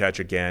after the catch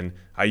again.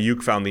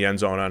 Ayuk found the end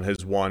zone on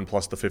his 1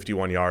 plus the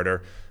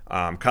 51-yarder.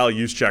 Kyle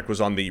Juszczyk was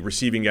on the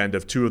receiving end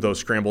of 2 of those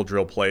scramble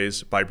drill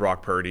plays by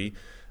Brock Purdy.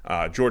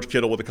 George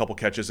Kittle with a couple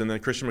catches, and then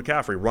Christian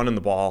McCaffrey running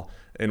the ball,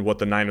 and what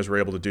the Niners were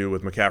able to do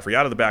with McCaffrey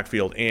out of the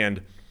backfield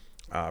and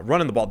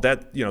running the ball.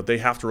 That they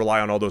have to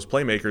rely on all those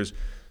playmakers.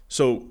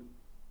 So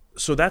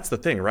that's the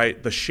thing,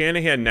 right? The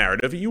Shanahan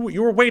narrative. You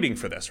were waiting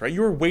for this, right?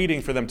 You were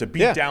waiting for them to be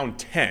down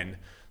 10.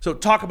 So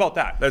talk about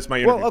that. That's my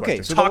interview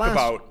question. So talk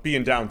about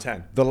being down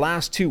 10. The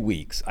last 2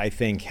 weeks, I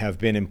think, have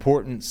been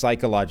important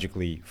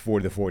psychologically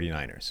for the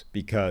 49ers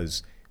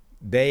because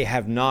they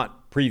have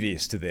not,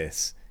 previous to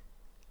this,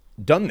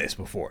 done this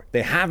before.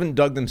 They haven't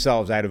dug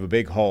themselves out of a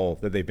big hole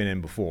that they've been in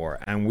before.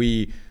 And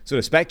we sort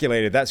of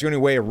speculated that's the only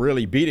way of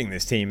really beating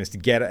this team is to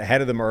get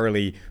ahead of them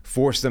early,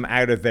 force them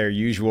out of their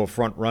usual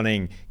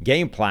front-running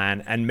game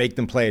plan, and make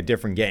them play a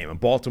different game. And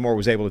Baltimore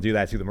was able to do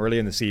that to them early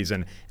in the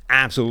season,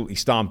 absolutely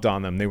stomped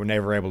on them. They were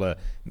never able to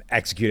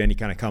execute any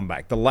kind of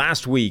comeback. The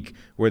last week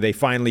where they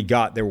finally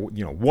got their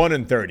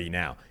 1-30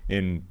 now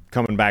in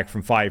coming back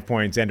from 5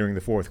 points, entering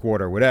the fourth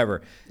quarter,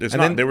 whatever.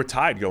 They were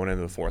tied going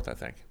into the fourth, I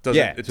think.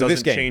 It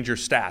doesn't change your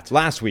stat.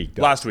 Last week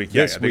does. Last week,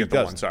 this week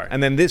does. Sorry.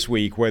 And then this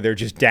week where they're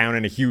just down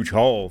in a huge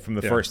hole from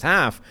the first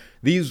half,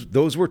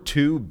 those were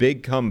 2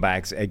 big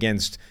comebacks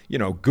against,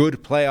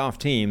 good playoff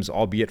teams,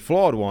 albeit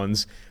flawed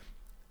ones.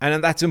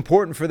 And that's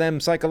important for them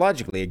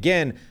psychologically.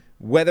 Again,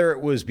 whether it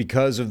was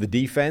because of the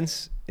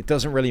defense, it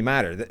doesn't really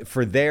matter.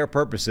 For their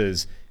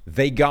purposes,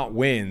 they got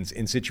wins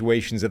in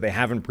situations that they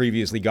haven't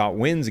previously got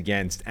wins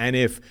against. And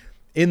if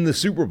in the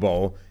Super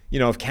Bowl,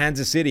 if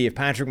Kansas City, if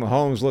Patrick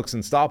Mahomes looks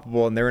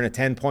unstoppable and they're in a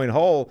 10-point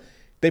hole,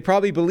 they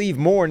probably believe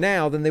more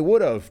now than they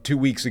would have 2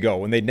 weeks ago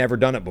when they'd never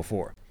done it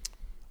before.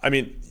 What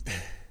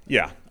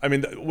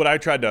I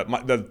tried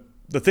to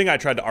the thing I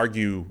tried to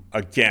argue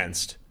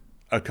against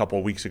a couple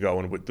of weeks ago,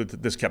 and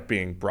this kept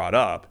being brought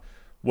up,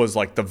 was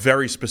like the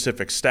very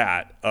specific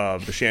stat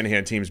of the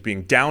Shanahan teams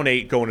being down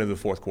 8 going into the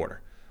fourth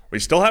quarter. We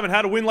still haven't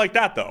had a win like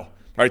that though,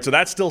 right? So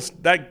that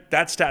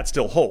stat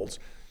still holds.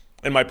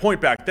 And my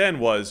point back then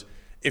was,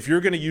 if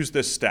you're going to use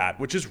this stat,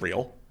 which is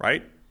real,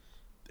 right,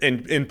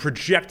 and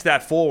project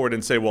that forward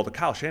and say, well, the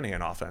Kyle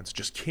Shanahan offense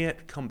just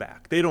can't come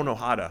back. They don't know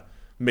how to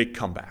make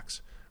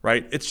comebacks,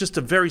 right? It's just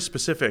a very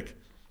specific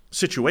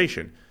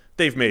situation.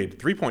 They've made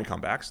 3-point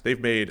comebacks. They've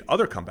made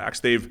other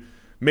comebacks. They've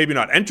maybe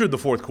not entered the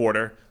fourth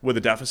quarter with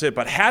a deficit,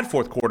 but had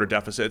fourth quarter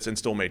deficits and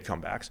still made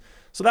comebacks.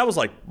 So that was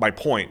like my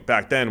point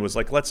back then, was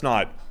like, let's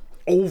not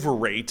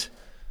overrate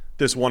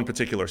this one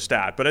particular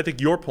stat. But I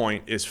think your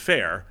point is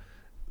fair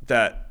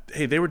that,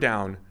 hey, they were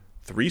down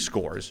 3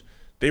 scores.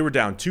 They were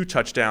down 2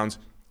 touchdowns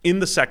in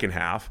the second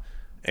half.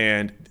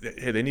 And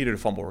hey, they needed a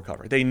fumble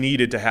recovery. They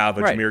needed to have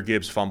a Jahmyr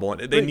Gibbs fumble.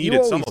 And they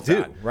needed some of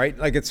that. Right?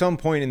 Like at some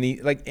point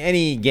in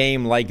any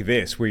game like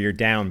this where you're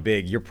down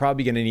big, you're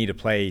probably going to need a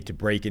play to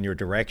break in your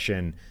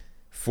direction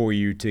for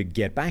you to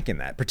get back in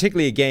that,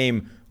 particularly a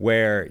game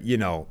where,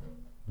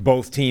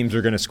 both teams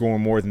are going to score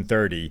more than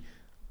 30.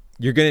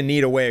 You're going to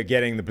need a way of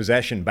getting the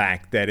possession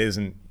back that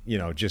isn't,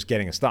 just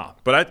getting a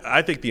stop. But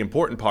I think the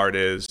important part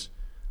is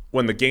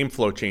when the game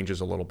flow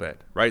changes a little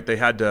bit, right? They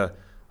had to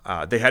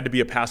be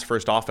a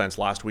pass-first offense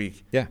last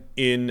week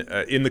in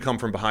the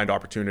come-from-behind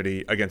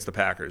opportunity against the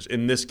Packers.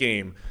 In this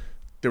game,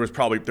 there's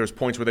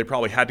points where they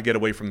probably had to get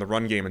away from the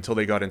run game until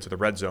they got into the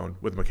red zone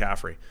with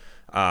McCaffrey.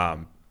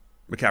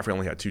 McCaffrey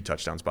only had 2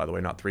 touchdowns, by the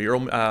way, not 3.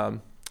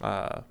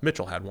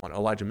 Mitchell had 1,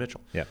 Elijah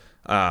Mitchell. Yeah.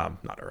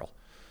 Not Earl.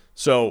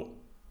 So,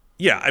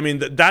 yeah, I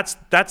mean, that's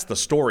the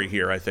story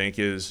here, I think,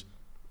 is,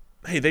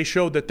 hey, they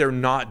showed that they're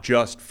not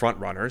just front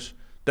runners,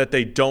 that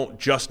they don't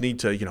just need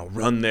to,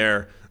 run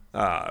their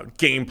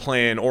game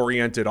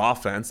plan-oriented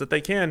offense, that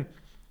they can,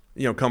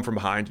 come from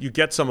behind. You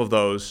get some of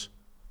those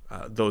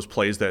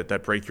plays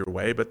that break your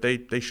way, but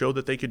they showed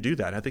that they could do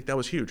that. And I think that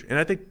was huge. And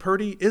I think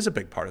Purdy is a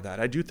big part of that.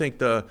 I do think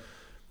the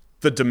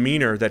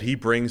demeanor that he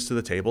brings to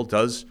the table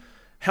does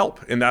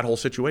help in that whole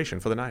situation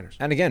for the Niners.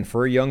 And again,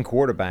 for a young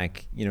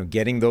quarterback,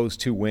 getting those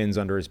 2 wins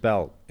under his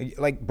belt,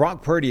 like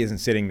Brock Purdy isn't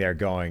sitting there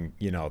going,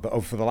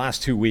 for the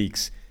last 2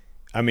 weeks,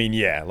 I mean,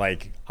 yeah,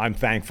 like I'm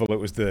thankful it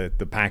was the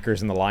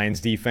Packers and the Lions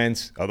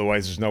defense.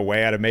 Otherwise, there's no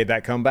way I'd have made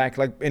that comeback.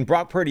 Like in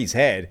Brock Purdy's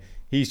head,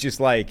 he's just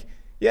like,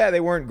 yeah, they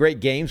weren't great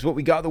games, but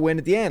we got the win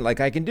at the end. Like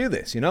I can do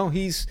this,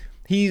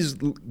 He's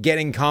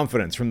getting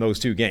confidence from those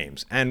 2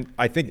 games. And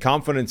I think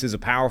confidence is a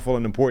powerful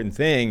and important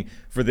thing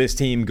for this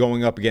team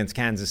going up against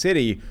Kansas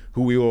City,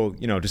 who we will,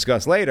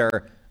 discuss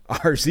later,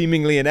 are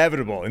seemingly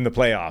inevitable in the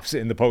playoffs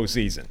in the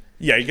postseason.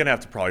 Yeah, you're going to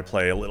have to probably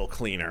play a little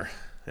cleaner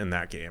in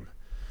that game.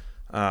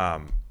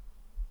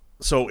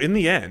 So in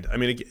the end, I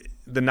mean,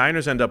 the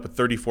Niners end up with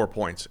 34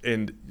 points.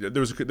 And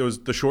there was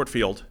the short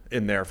field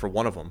in there for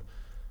one of them.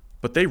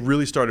 But they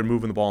really started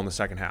moving the ball in the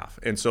second half.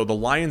 And so the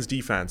Lions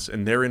defense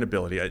and their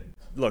inability,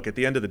 look, at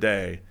the end of the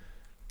day,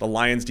 the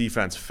Lions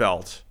defense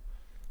felt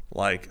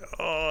like,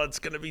 it's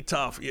going to be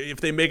tough. If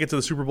they make it to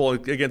the Super Bowl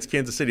against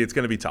Kansas City, it's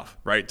going to be tough,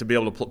 right, to be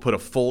able to put a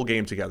full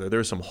game together.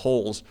 There's some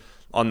holes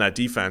on that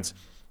defense.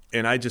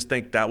 And I just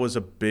think that was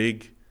a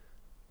big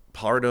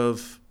part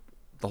of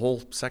the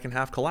whole second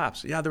half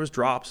collapse. Yeah, there was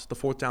drops, the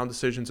 4th down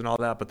decisions and all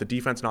that, but the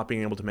defense not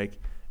being able to make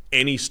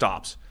any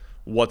stops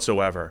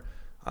whatsoever.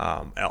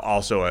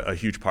 Also a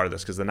huge part of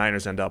this because the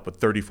Niners end up with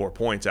 34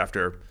 points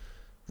after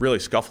really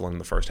scuffling in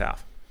the first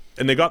half.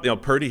 And they got,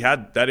 Purdy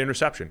had that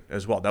interception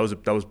as well. That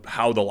was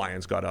how the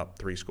Lions got up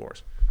 3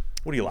 scores.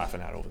 What are you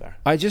laughing at over there?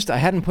 I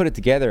hadn't put it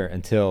together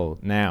until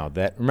now.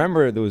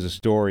 Remember there was a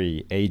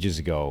story ages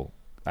ago,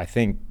 I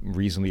think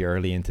reasonably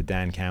early into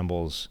Dan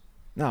Campbell's,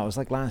 it was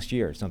like last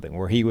year or something,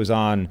 where he was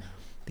on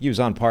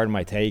Pardon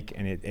My Take,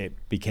 and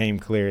it became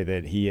clear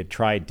that he had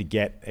tried to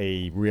get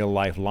a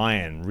real-life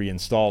lion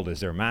reinstalled as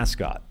their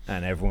mascot,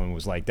 and everyone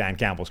was like, Dan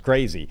Campbell's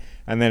crazy.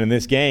 And then in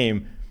this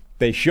game,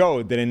 they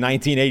showed that in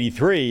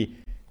 1983,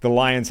 the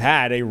Lions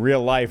had a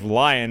real-life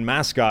lion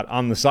mascot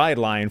on the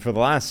sideline for the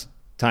last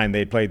time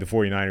they'd played the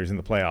 49ers in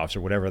the playoffs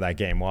or whatever that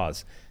game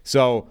was.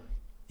 So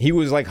he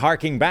was like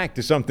harking back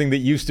to something that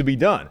used to be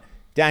done.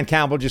 Dan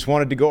Campbell just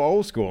wanted to go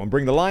old school and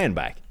bring the lion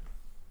back.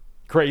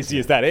 Crazy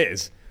as that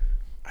is.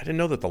 I didn't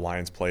know that the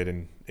Lions played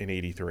in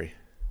 83.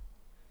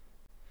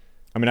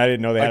 I mean, I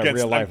didn't know they had a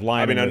real-life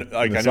lion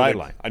on the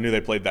sideline. I knew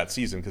they played that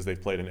season because they've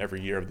played in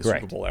every year of the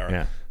Correct. Super Bowl era.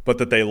 Yeah. But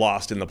that they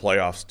lost in the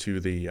playoffs to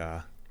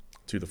the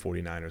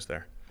 49ers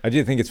there. I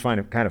do think it's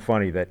kind of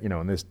funny that,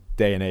 in this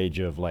day and age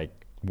of, like,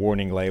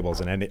 warning labels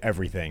and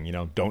everything,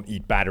 don't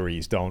eat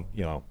batteries, don't,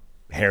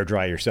 hair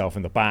dry yourself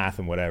in the bath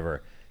and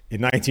whatever. In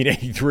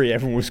 1983,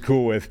 everyone was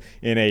cool with,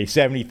 in a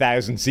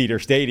 70,000-seater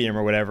stadium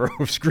or whatever,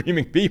 of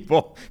screaming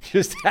people,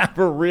 just have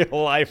a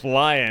real-life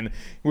lion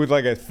with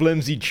like a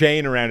flimsy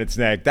chain around its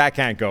neck. That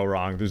can't go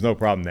wrong. There's no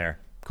problem there.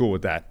 Cool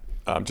with that.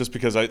 Just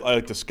because I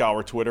like to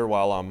scour Twitter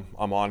while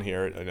I'm on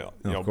here.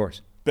 Of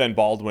course. Ben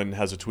Baldwin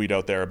has a tweet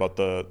out there about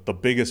the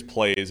biggest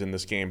plays in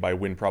this game by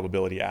win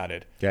probability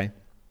added. Okay.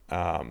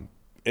 And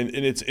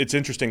it's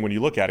interesting when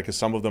you look at it because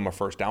some of them are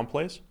first down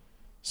plays.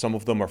 Some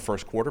of them are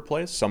first quarter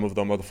plays. Some of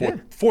them are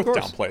the fourth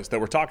down plays that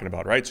we're talking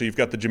about, right? So you've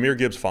got the Jahmyr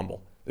Gibbs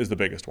fumble is the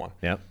biggest one.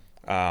 Yep.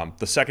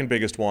 The second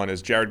biggest one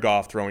is Jared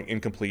Goff throwing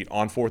incomplete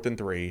on 4th and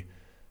 3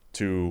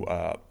 to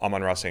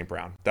Amon-Ra St.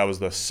 Brown. That was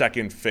the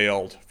second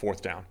failed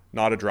 4th down.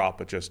 Not a drop,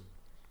 but just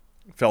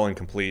fell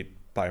incomplete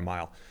by a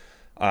mile.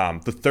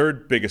 The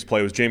third biggest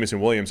play was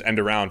Jameson Williams end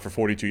around for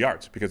 42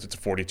 yards because it's a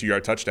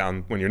 42-yard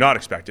touchdown when you're not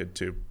expected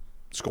to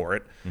score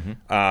it.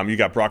 Mm-hmm. You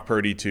got Brock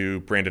Purdy to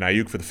Brandon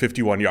Ayuk for the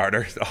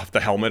 51-yarder off the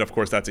helmet. Of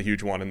course, that's a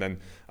huge one. And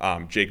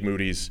then Jake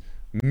Moody's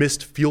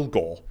missed field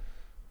goal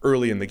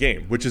early in the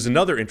game, which is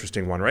another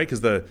interesting one, right?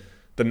 Because the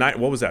night,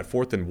 what was that,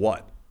 4th and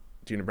what?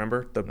 Do you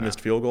remember the missed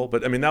field goal?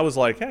 But, I mean, that was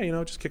like, hey,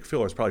 just kick a field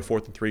goal. It's probably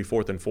 4th and 3,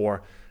 4th and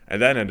 4.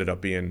 And that ended up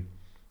being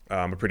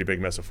a pretty big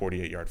miss, a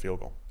 48-yard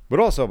field goal. But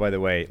also, by the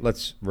way,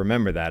 let's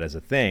remember that as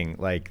a thing,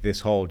 like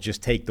this whole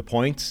just take the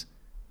points.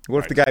 What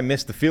if the guy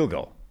missed the field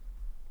goal?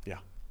 Yeah.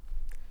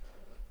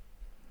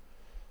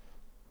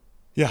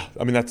 Yeah,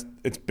 I mean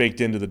it's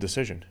baked into the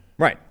decision.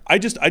 Right. I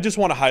just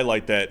want to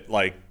highlight that,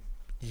 like,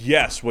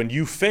 yes, when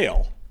you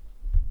fail,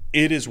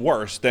 it is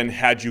worse than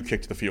had you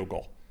kicked the field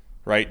goal,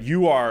 right?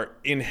 You are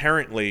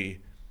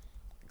inherently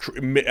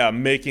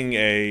making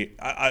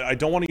I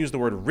don't want to use the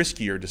word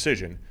riskier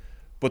decision,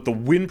 but the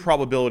win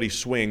probability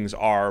swings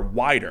are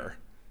wider,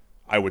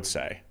 I would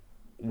say,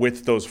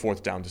 with those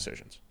fourth down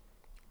decisions.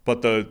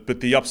 But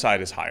the upside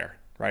is higher,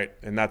 right?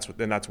 And that's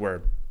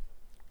where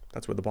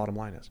the bottom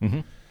line is. Mm-hmm.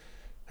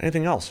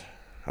 Anything else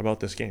about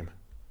this game?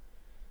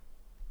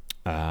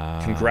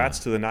 Congrats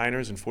to the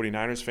Niners and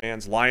 49ers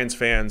fans. Lions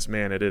fans,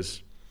 man, it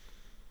is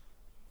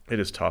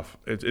tough.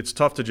 It's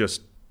tough to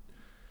just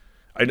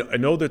 – I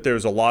know that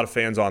there's a lot of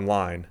fans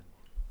online.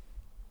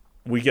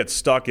 We get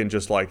stuck in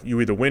just like you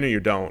either win or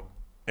you don't,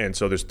 and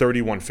so there's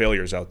 31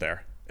 failures out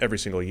there every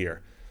single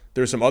year.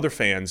 There's some other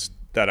fans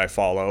that I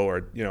follow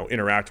or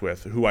interact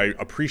with who I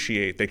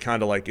appreciate. They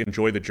kind of like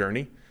enjoy the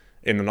journey,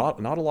 and not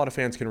a lot of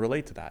fans can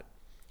relate to that.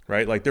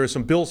 Right, like there are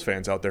some Bills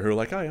fans out there who are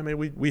like, oh, I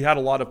mean, we had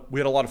a lot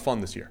of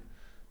fun this year,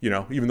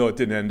 even though it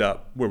didn't end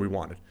up where we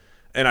wanted.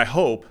 And I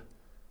hope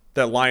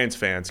that Lions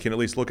fans can at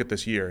least look at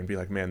this year and be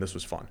like, man, this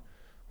was fun.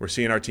 We're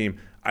seeing our team.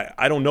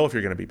 I don't know if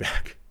you're going to be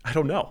back. I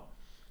don't know.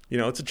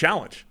 It's a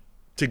challenge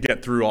to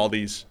get through all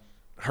these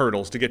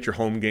hurdles, to get your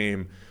home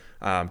game,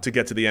 to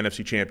get to the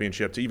NFC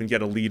Championship, to even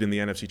get a lead in the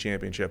NFC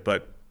Championship.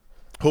 But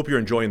hope you're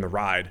enjoying the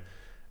ride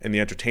and the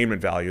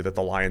entertainment value that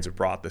the Lions have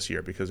brought this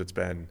year, because it's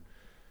been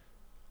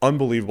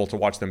unbelievable to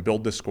watch them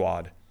build this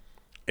squad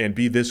and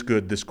be this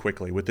good this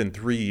quickly within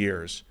 3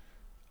 years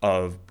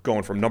of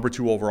going from number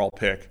 2 overall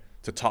pick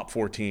to top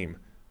 4 team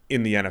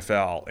in the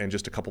NFL and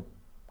just a couple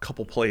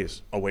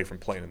plays away from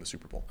playing in the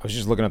Super Bowl. I was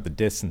just looking up the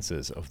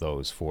distances of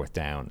those fourth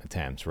down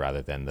attempts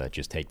rather than the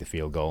just take the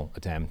field goal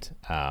attempt.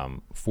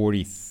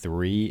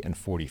 43 and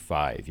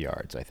 45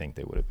 yards, I think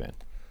they would have been.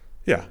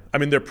 Yeah, I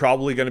mean, they're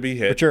probably going to be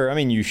hit. But sure, I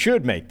mean, you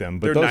should make them,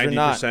 but they're those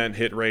 90% are not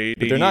hit rate.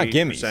 But they're not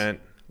gimmies.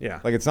 Yeah,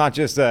 like it's not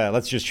just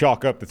let's just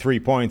chalk up the 3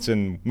 points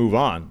and move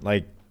on.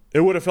 Like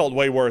it would have felt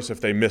way worse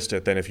if they missed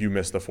it than if you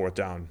missed the fourth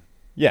down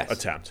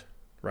attempt,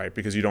 right?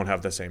 Because you don't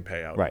have the same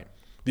payout. Right.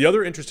 The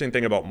other interesting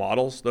thing about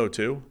models, though,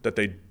 too, that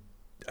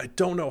I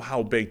don't know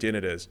how baked in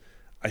it is.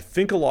 I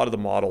think a lot of the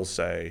models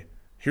say,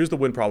 here's the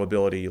win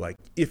probability, like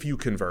if you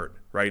convert,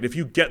 right? If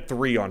you get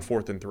 3 on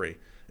 4th and 3.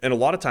 And a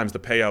lot of times the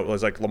payout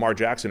was like Lamar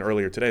Jackson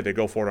earlier today. They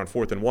go for it on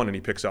 4th and 1 and he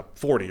picks up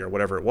 40 or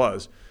whatever it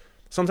was.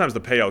 Sometimes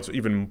the payout's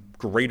even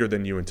greater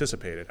than you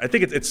anticipated. I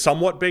think it's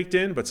somewhat baked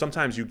in, but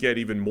sometimes you get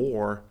even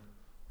more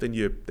than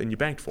you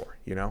banked for,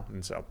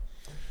 And so,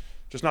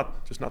 just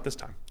not this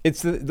time.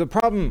 It's the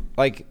problem.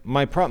 Like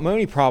my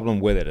only problem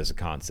with it as a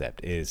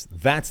concept is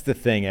that's the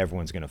thing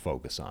everyone's going to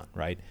focus on,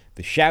 right?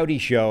 The shouty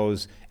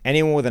shows,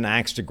 anyone with an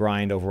axe to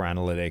grind over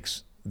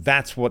analytics.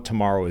 That's what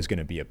tomorrow is going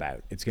to be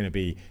about. It's going to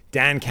be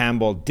Dan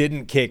Campbell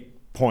didn't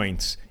kick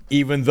points.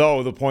 Even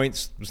though the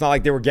points, it's not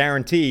like they were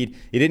guaranteed.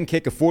 He didn't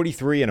kick a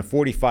 43 and a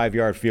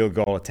 45-yard field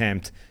goal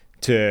attempt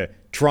to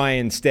try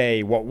and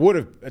stay what would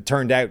have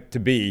turned out to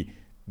be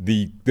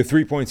the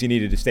 3 points he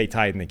needed to stay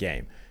tied in the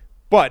game.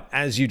 But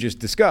as you just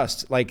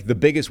discussed, like the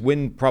biggest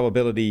win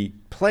probability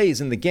plays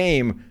in the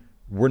game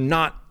were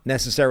not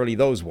necessarily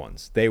those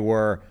ones. They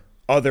were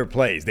other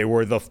plays. They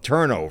were the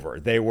turnover.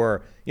 They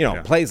were,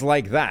 plays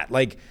like that.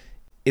 Like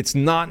it's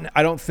not,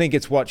 I don't think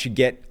it's what should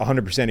get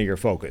 100% of your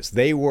focus.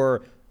 They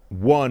were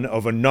one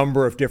of a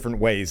number of different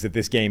ways that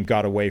this game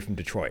got away from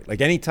Detroit.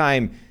 Like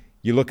anytime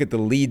you look at the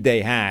lead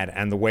they had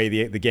and the way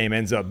the game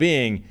ends up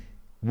being,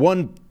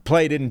 one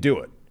play didn't do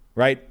it,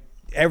 right?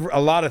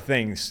 A lot of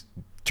things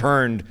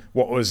turned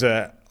what was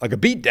like a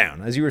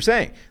beatdown, as you were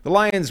saying. The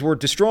Lions were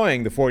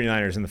destroying the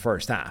 49ers in the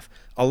first half.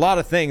 A lot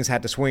of things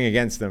had to swing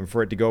against them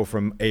for it to go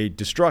from a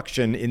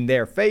destruction in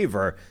their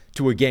favor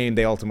to a game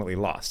they ultimately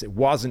lost. It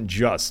wasn't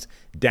just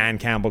Dan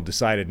Campbell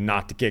decided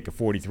not to kick a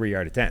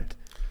 43-yard attempt.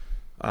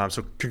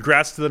 So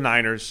congrats to the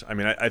Niners. I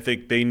mean, I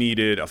think they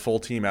needed a full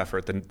team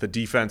effort. The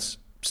defense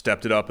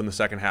stepped it up in the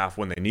second half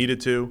when they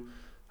needed to.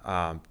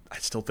 I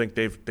still think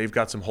they've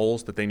got some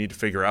holes that they need to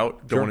figure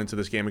out going into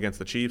this game against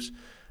the Chiefs.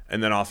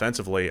 And then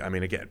offensively, I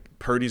mean, again,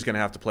 Purdy's going to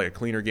have to play a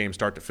cleaner game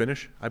start to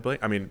finish, I believe.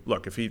 I mean,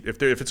 look, if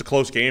it's a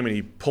close game and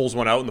he pulls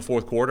one out in the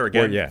fourth quarter,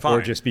 again, fine.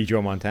 Or just be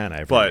Joe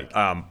Montana. But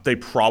they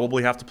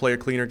probably have to play a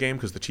cleaner game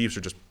because the Chiefs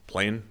are just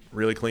playing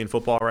really clean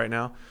football right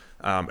now.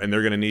 And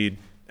they're going to need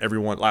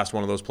last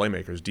one of those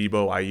playmakers,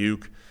 Debo,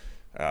 Ayuk,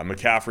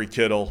 McCaffrey,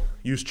 Kittle,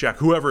 Juszczyk,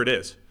 whoever it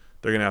is.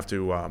 They're going to have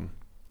to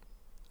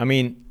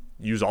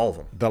use all of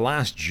them. The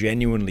last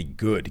genuinely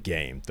good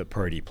game that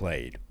Purdy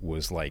played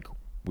was like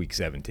Week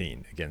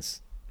 17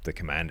 against the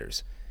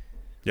Commanders.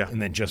 Yeah.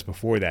 And then just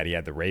before that, he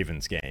had the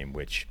Ravens game,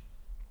 which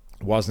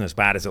wasn't as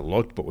bad as it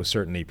looked, but was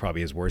certainly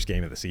probably his worst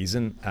game of the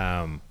season.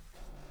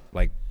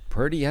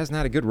 Purdy hasn't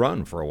had a good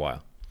run for a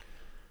while.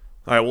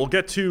 All right, we'll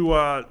get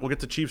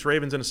to Chiefs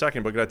Ravens in a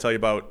second, but I got to tell you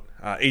about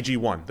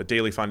AG1, the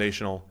daily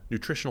foundational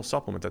nutritional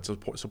supplement that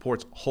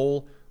supports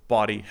whole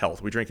body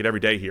health. We drink it every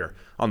day here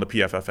on the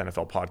PFF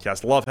NFL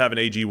podcast. Love having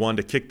AG1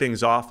 to kick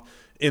things off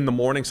in the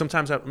morning.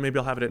 Sometimes maybe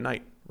I'll have it at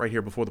night, right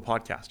here before the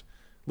podcast.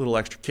 Little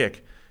extra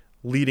kick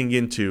leading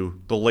into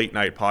the late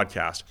night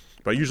podcast.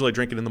 But usually I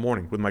drink it in the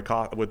morning with my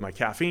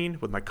caffeine,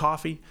 with my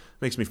coffee.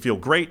 Makes me feel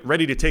great,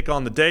 ready to take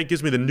on the day.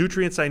 Gives me the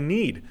nutrients I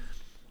need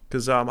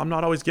because I'm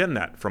not always getting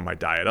that from my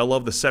diet. I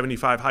love the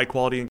 75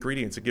 high-quality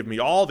ingredients that give me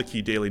all the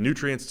key daily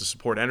nutrients to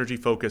support energy,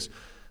 focus,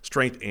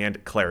 strength,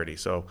 and clarity.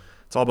 So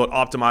it's all about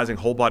optimizing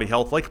whole body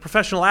health like a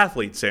professional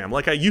athlete, Sam,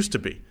 like I used to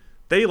be.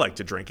 They like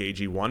to drink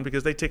AG1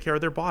 because they take care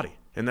of their body.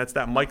 And that's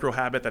that micro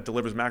habit that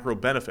delivers macro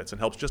benefits and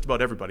helps just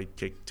about everybody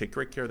take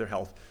great care of their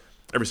health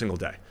every single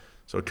day.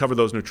 So cover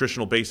those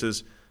nutritional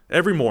bases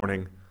every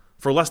morning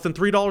for less than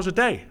 $3 a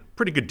day.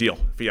 Pretty good deal,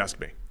 if you ask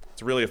me.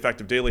 It's a really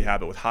effective daily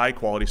habit with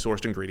high-quality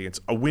sourced ingredients,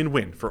 a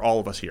win-win for all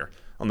of us here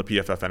on the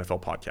PFF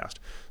NFL podcast.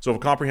 So for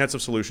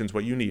comprehensive solutions,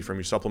 what you need from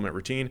your supplement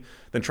routine,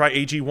 then try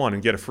AG1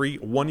 and get a free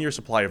 1-year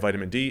supply of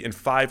vitamin D and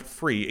 5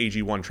 free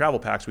AG1 travel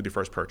packs with your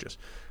first purchase.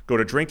 Go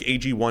to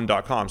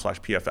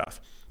drinkag1.com/PFF.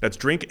 That's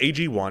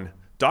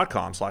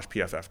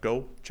drinkag1.com/PFF.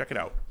 Go check it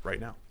out right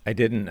now.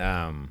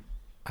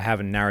 I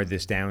haven't narrowed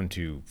this down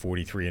to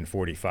 43 and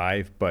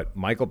 45, but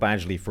Michael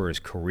Badgley for his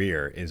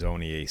career is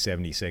only a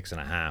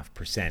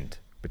 76.5%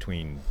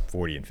 between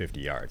 40 and 50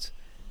 yards.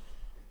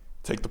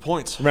 Take the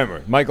points.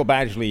 Remember, Michael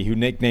Badgley, who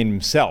nicknamed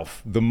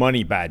himself the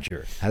Money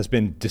Badger, has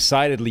been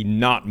decidedly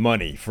not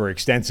money for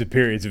extensive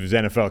periods of his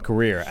NFL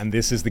career, and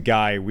this is the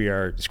guy we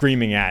are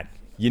screaming at.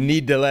 You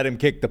need to let him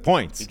kick the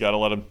points. You got to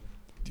let him.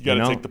 You got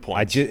to take the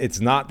points. It's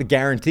not the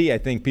guarantee I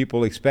think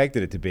people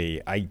expected it to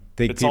be. I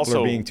think people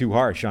are being too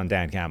harsh on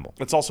Dan Campbell.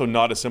 It's also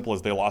not as simple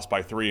as they lost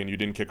by 3 and you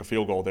didn't kick a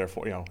field goal,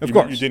 therefore, Of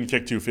course. You didn't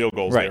kick 2 field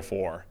goals, right.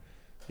 Therefore,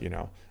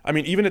 I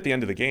mean, even at the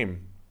end of the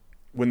game,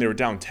 when they were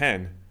down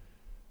 10,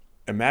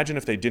 imagine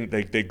if they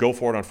go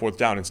for it on 4th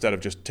down instead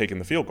of just taking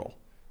the field goal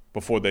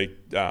before they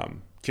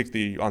kicked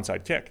the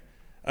onside kick.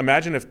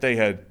 Imagine if they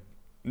had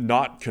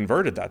not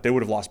converted that, they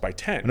would have lost by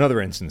 10.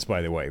 Another instance,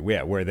 by the way,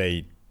 where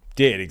they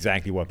did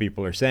exactly what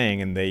people are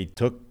saying, and they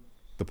took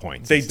the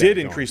points. They did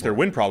increase their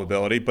win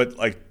probability, but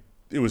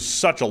it was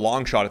such a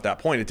long shot at that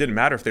point. It didn't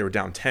matter if they were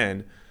down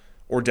 10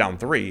 or down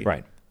 3.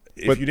 Right.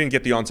 If you didn't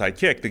get the onside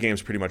kick, the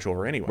game's pretty much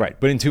over anyway. Right.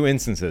 But in 2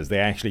 instances, they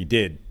actually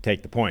did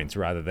take the points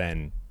rather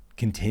than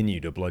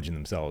continue to bludgeon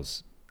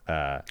themselves.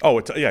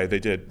 They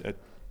did.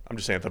 I'm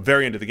just saying, at the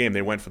very end of the game,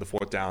 they went for the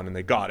 4th down and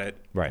they got it,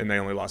 right. And they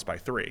only lost by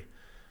 3.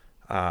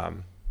 All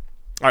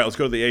right, let's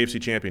go to the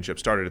AFC Championship.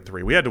 Started at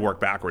 3. We had to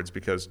work backwards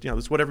because this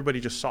is what everybody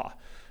just saw.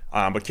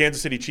 But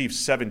Kansas City Chiefs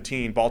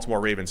 17, Baltimore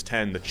Ravens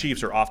 10. The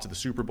Chiefs are off to the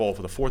Super Bowl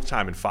for the 4th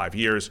time in 5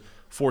 years,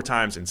 4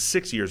 times in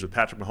 6 years with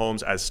Patrick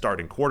Mahomes as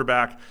starting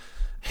quarterback.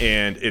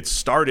 And it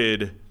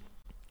started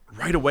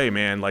right away,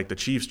 man. Like the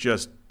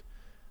Chiefs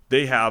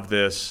they have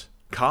this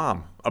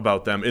calm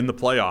about them in the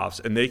playoffs,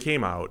 and they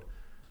came out.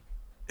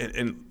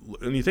 And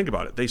when you think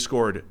about it, they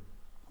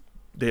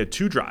had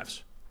 2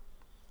 drives.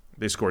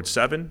 They scored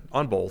 7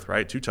 on both,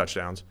 right? 2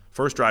 touchdowns.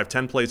 First drive,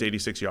 10 plays,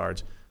 86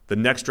 yards. The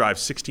next drive,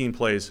 16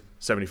 plays,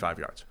 75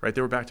 yards, right?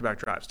 They were back-to-back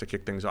drives to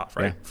kick things off,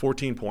 right? Yeah.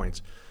 14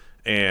 points.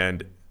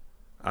 And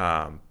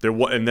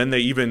then they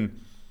even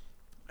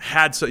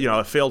had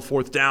a failed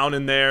 4th down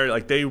in there.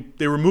 Like they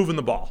were moving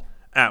the ball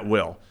at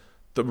will.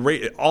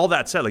 All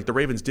that said, the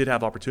Ravens did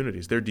have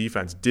opportunities. Their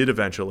defense did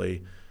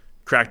eventually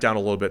crack down a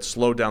little bit,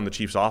 slow down the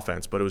Chiefs'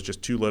 offense, but it was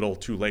just too little,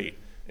 too late.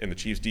 And the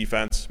Chiefs'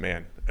 defense,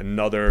 man,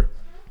 another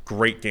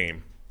great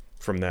game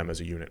from them as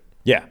a unit.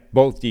 Yeah,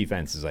 both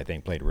defenses, I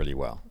think, played really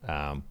well.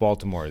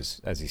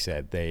 Baltimore's, as you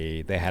said,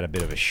 they had a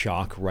bit of a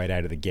shock right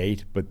out of the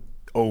gate, but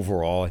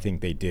overall, I think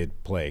they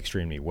did play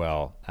extremely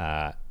well.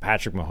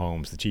 Patrick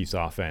Mahomes, the Chiefs'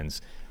 offense,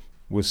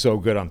 was so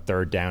good on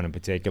 3rd down in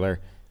particular.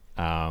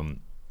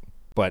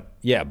 But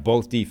yeah,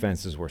 both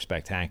defenses were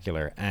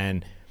spectacular.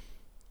 And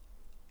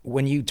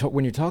when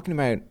you're talking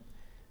about,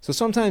 so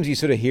sometimes you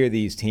sort of hear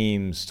these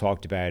teams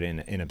talked about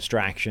in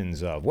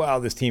abstractions of, well,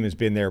 this team has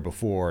been there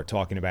before,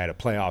 talking about a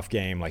playoff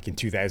game like in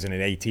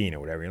 2018 or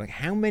whatever. You're like,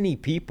 how many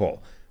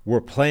people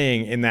were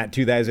playing in that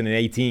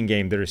 2018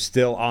 game that are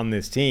still on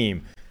this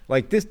team?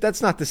 Like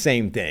that's not the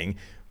same thing.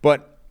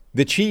 But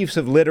the Chiefs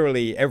have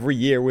literally every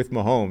year with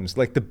Mahomes,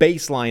 like the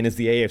baseline is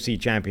the AFC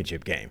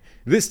Championship game.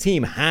 This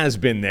team has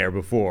been there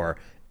before,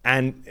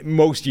 and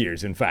most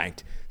years, in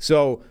fact.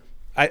 So,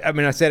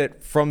 I said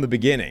it from the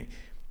beginning.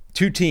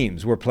 2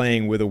 teams were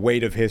playing with a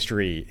weight of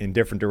history in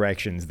different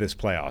directions this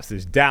playoffs.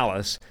 There's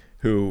Dallas,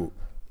 who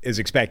is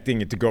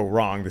expecting it to go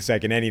wrong the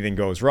second anything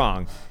goes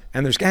wrong.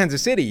 And there's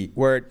Kansas City,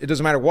 where it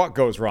doesn't matter what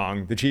goes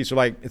wrong. The Chiefs are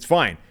like, it's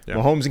fine. Yeah.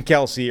 Mahomes and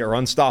Kelsey are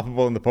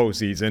unstoppable in the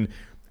postseason.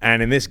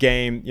 And in this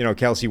game,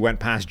 Kelsey went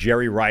past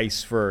Jerry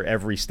Rice for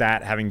every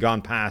stat, having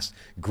gone past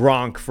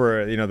Gronk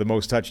for, the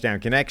most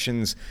touchdown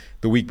connections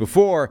the week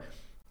before.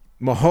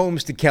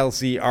 Mahomes to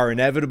Kelsey are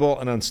inevitable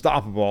and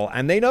unstoppable,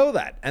 and they know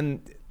that.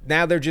 And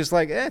now they're just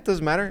like, it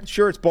doesn't matter.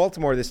 Sure, it's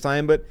Baltimore this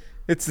time, but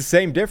it's the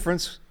same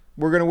difference.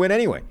 We're going to win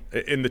anyway.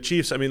 In the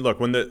Chiefs, look,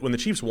 when the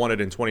Chiefs won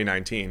it in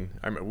 2019,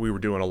 we were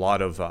doing a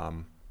lot of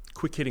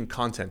quick-hitting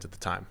content at the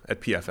time at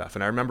PFF.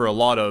 And I remember a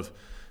lot of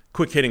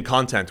quick hitting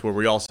content where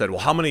we all said, well,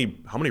 how many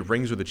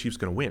rings are the Chiefs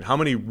going to win? How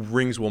many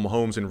rings will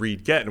Mahomes and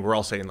Reed get? And we're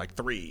all saying like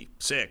 3,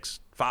 6,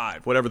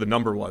 5, whatever the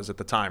number was at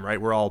the time,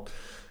 right? We're all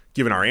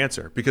giving our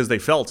answer because they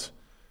felt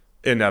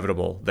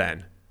inevitable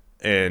then.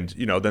 And,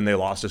 then they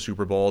lost a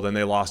Super Bowl, then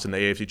they lost in the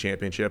AFC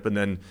Championship, and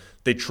then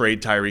they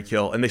trade Tyreek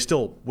Hill, and they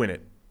still win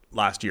it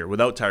last year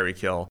without Tyreek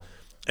Hill.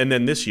 And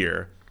then this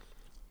year,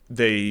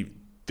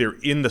 they're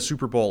in the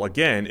Super Bowl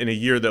again in a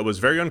year that was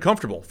very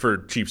uncomfortable for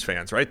Chiefs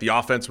fans, right? The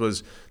offense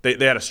was they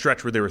had a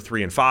stretch where they were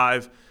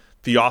 3-5.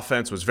 The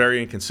offense was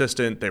very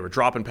inconsistent. They were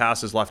dropping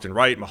passes left and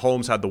right.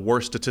 Mahomes had the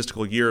worst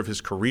statistical year of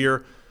his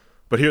career,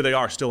 but here they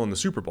are still in the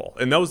Super Bowl.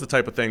 And those are the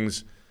types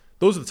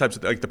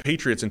of like the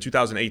Patriots in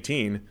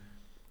 2018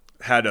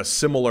 had a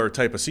similar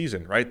type of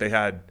season, right?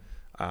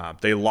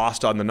 They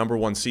lost on the number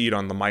 1 seed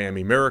on the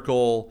Miami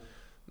Miracle.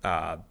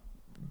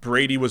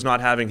 Brady was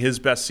not having his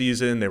best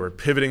season. They were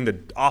pivoting the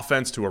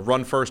offense to a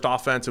run-first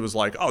offense. It was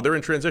like, oh, they're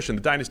in transition.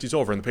 The dynasty's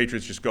over, and the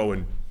Patriots just go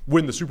and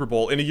win the Super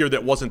Bowl in a year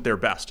that wasn't their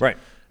best. Right.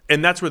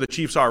 And that's where the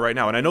Chiefs are right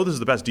now. And I know this is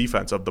the best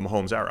defense of the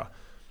Mahomes era,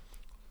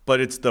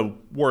 but it's the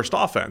worst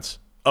offense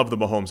of the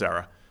Mahomes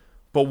era.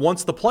 But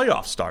once the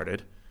playoffs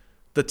started,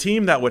 the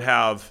team that would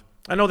have,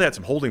 I know they had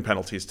some holding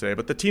penalties today,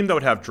 but the team that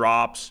would have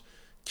drops,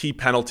 key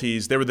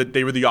penalties, they were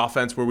the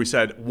offense where we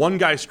said one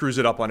guy screws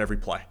it up on every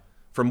play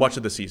for much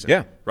of the season.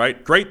 Yeah.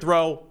 Right? Great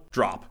throw,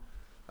 drop.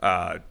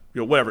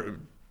 Whatever.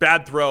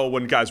 Bad throw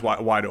when guy's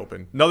wide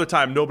open. Another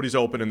time nobody's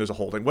open and there's a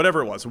holding.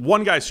 Whatever it was.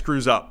 One guy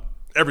screws up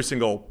every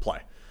single play.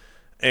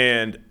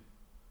 And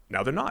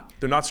now they're not.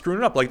 They're not screwing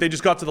it up. Like they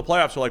just got to the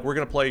playoffs. They're like, we're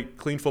going to play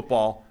clean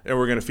football and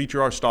we're going to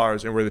feature our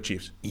stars and we're the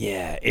Chiefs.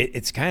 Yeah,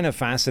 it's kind of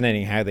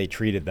fascinating how they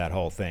treated that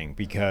whole thing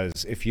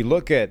because if you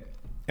look at,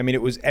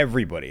 it was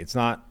everybody. It's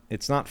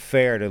not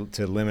fair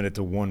to limit it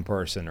to one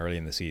person early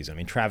in the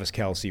season. Travis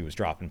Kelce was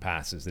dropping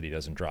passes that he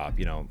doesn't drop.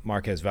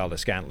 Marquez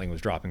Valdes-Scantling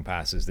was dropping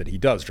passes that he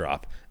does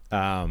drop.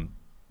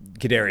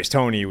 Kadarius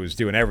Toney was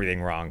doing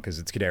everything wrong because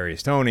it's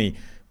Kadarius Toney.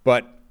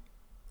 But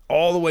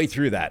all the way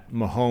through that,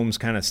 Mahomes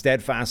kind of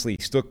steadfastly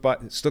stood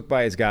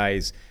by his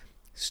guys,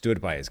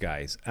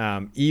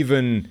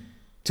 even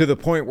to the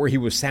point where he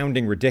was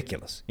sounding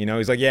ridiculous.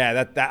 He's like,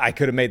 yeah, that I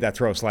could have made that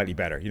throw slightly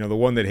better. The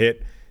one that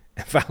hit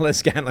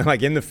Valdes-Scantling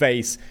like in the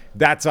face,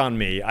 that's on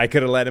me. I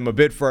could have let him a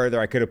bit further.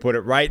 I could have put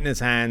it right in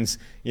his hands,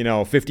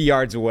 50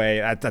 yards away.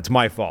 That's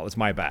my fault. It's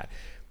my bad.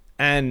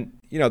 And,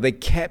 they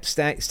kept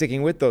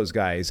sticking with those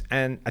guys.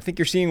 And I think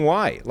you're seeing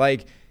why.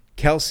 Like,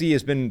 Kelce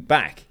has been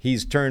back.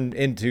 He's turned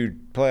into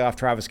playoff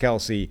Travis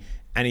Kelce,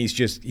 and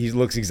he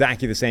looks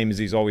exactly the same as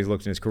he's always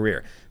looked in his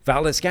career.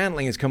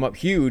 Valdes-Scantling has come up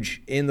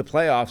huge in the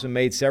playoffs and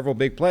made several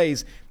big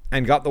plays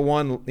and got the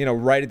one,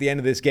 right at the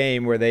end of this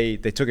game where they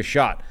took a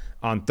shot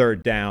on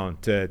third down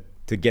to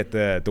get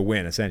the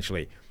win,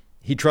 essentially.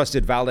 He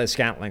trusted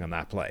Valdes-Scantling on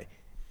that play,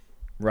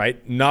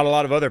 right? Not a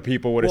lot of other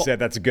people would have said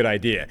that's a good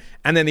idea.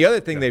 And then the other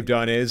thing they've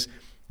done is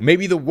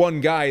maybe the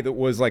one guy that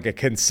was like a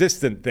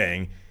consistent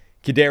thing,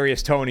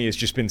 Kadarius Toney, has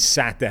just been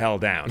sat the hell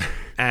down.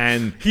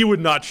 And he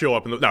would not show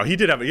up. He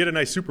had a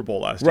nice Super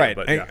Bowl last year. Right,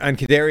 but and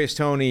Kadarius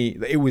Toney,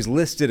 it was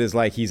listed as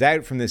like he's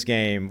out from this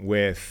game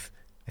with,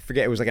 I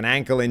forget, it was like an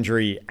ankle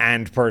injury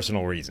and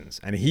personal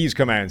reasons. And he's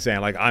come out and saying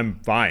like, I'm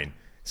fine.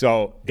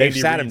 So they've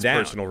sat him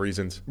down. Personal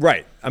reasons.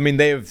 Right.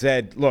 They have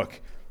said,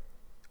 look,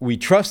 we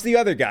trust the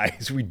other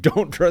guys. We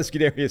don't trust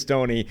Kadarius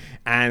Toney,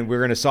 and we're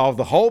going to solve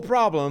the whole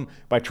problem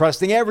by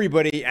trusting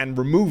everybody and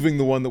removing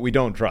the one that we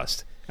don't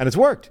trust. And it's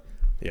worked.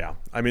 Yeah.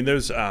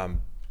 There's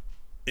and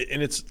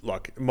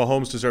look,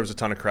 Mahomes deserves a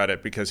ton of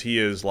credit because he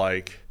is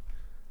like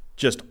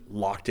just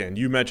locked in.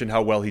 You mentioned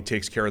how well he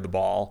takes care of the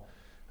ball,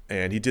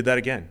 and he did that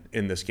again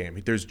in this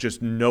game. There's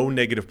just no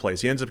negative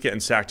plays. He ends up getting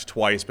sacked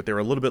twice, but they were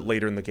a little bit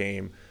later in the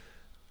game.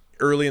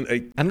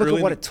 And look at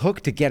what it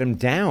took to get him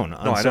down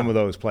on some of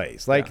those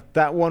plays.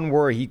 That one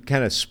where he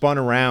kind of spun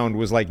around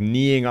was like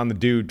kneeing on the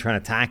dude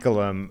trying to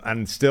tackle him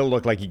and still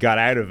looked like he got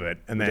out of it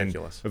and then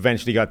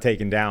eventually got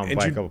taken down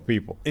by a couple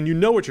people. And you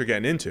know what you're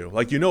getting into.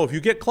 Like, if you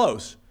get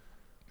close,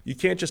 you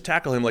can't just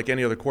tackle him like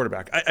any other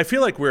quarterback. I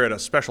feel like we're at a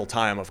special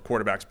time of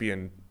quarterbacks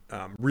being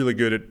really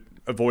good at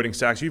avoiding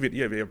sacks. You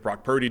have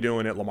Brock Purdy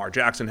doing it. Lamar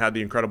Jackson had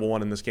the incredible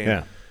one in this game.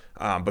 Yeah.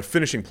 But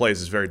finishing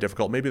plays is very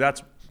difficult.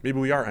 Maybe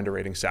we are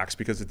underrating sacks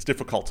because it's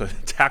difficult to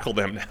tackle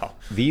them now.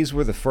 These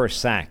were the first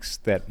sacks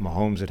that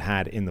Mahomes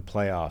had in the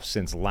playoffs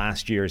since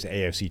last year's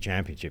AFC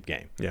Championship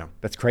game. Yeah.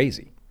 That's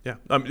crazy. Yeah.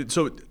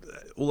 So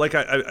like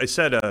I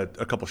said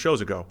a couple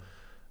shows ago,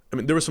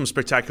 there were some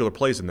spectacular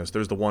plays in this.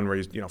 There's the one where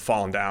he's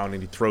falling down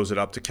and he throws it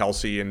up to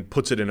Kelce and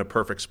puts it in a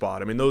perfect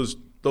spot.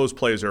 Those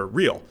plays are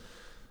real.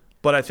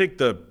 But I think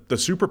the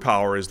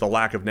superpower is the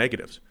lack of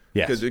negatives.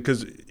 Yes.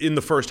 Because in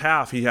the first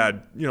half, he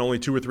had only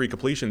 2 or 3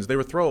 completions. They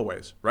were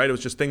throwaways, right? It was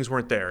just things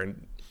weren't there.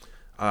 And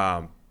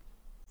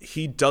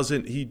he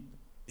doesn't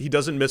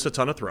miss a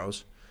ton of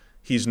throws.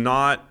 He's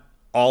not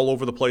all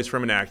over the place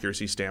from an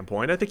accuracy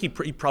standpoint. I think he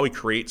probably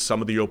creates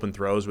some of the open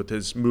throws with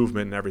his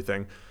movement and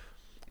everything.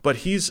 But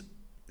he's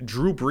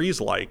Drew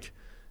Brees-like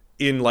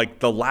in like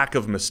the lack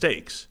of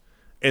mistakes.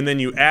 And then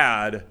you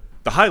add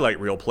the highlight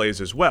reel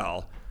plays as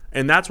well.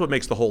 And that's what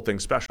makes the whole thing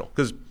special.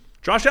 Because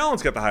Josh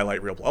Allen's got the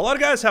highlight reel play. A lot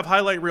of guys have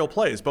highlight reel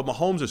plays, but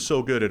Mahomes is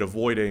so good at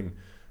avoiding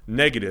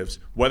negatives,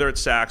 whether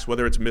it's sacks,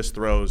 whether it's missed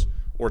throws,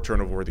 or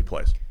turnover-worthy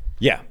plays.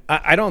 Yeah,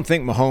 I don't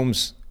think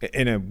Mahomes,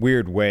 in a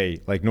weird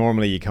way, like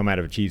normally you come out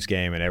of a Chiefs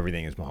game and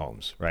everything is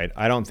Mahomes, right?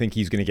 I don't think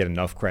he's going to get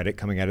enough credit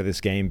coming out of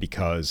this game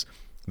because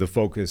the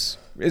focus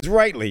is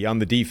rightly on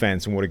the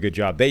defense and what a good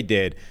job they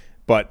did.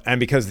 And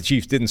because the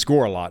Chiefs didn't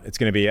score a lot, it's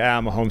going to be,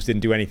 Mahomes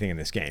didn't do anything in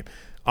this game.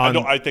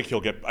 I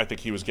think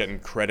he was getting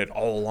credit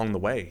all along the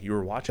way. You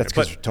were watching. That's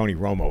because Tony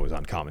Romo was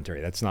on commentary.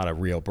 That's not a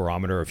real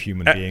barometer of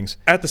human beings.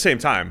 At the same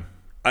time,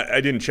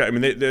 I didn't check. I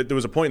mean, there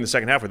was a point in the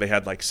second half where they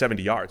had like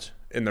 70 yards,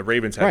 and the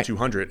Ravens had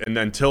 200, and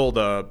then until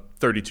the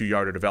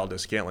 32-yarder to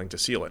Valdes-Scantling to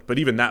seal it. But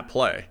even that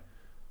play,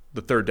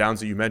 the third downs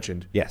that you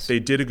mentioned, yes, they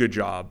did a good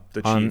job.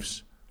 The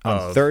Chiefs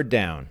on third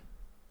down,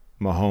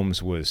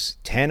 Mahomes was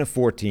 10 of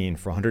 14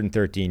 for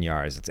 113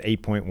 yards. That's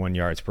 8.1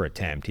 yards per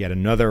attempt. He had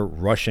another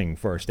rushing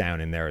first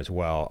down in there as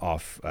well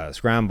off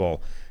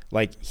scramble.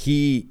 Like,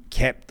 he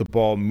kept the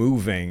ball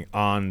moving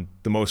on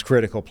the most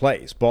critical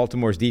plays.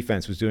 Baltimore's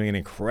defense was doing an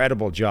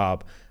incredible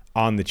job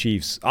on the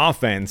Chiefs'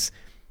 offense,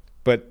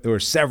 but there were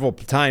several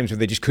times where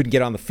they just couldn't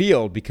get on the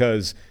field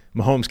because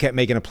Mahomes kept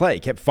making a play,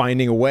 kept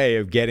finding a way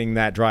of getting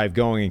that drive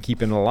going and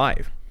keeping it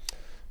alive.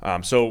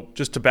 So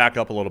just to back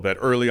up a little bit,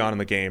 early on in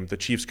the game, the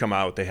Chiefs come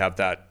out. They have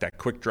that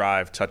quick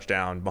drive,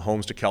 touchdown,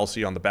 Mahomes to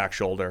Kelce on the back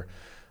shoulder.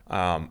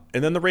 And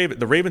then the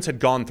Ravens had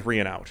gone 3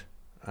 and out.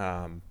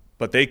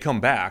 But they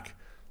come back.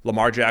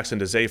 Lamar Jackson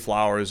to Zay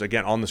Flowers,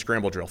 again, on the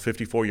scramble drill,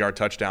 54-yard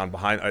touchdown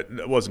behind.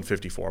 It wasn't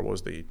 54.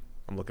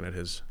 I'm looking at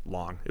his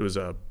long. It was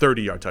a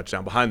 30-yard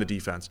touchdown behind the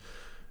defense.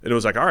 And it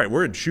was like, all right,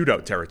 we're in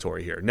shootout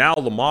territory here. Now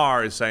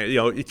Lamar is saying,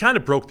 it kind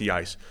of broke the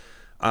ice.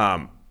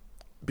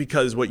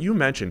 Because what you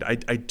mentioned, I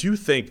do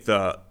think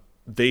the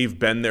they've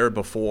been there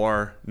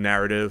before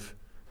narrative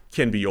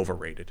can be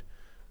overrated.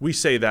 We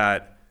say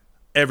that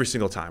every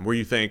single time where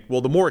you think,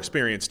 well, the more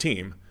experienced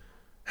team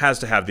has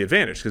to have the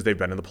advantage because they've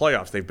been in the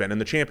playoffs, they've been in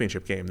the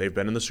championship game, they've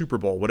been in the Super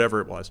Bowl,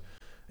 whatever it was.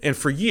 And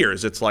for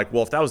years, it's like,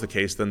 well, if that was the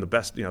case, then the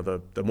best,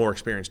 the more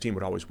experienced team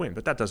would always win.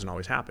 But that doesn't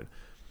always happen.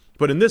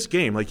 But in this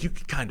game, like, you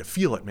can kind of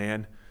feel it,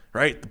 man.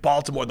 Right? The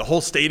Baltimore, the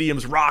whole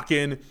stadium's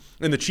rocking,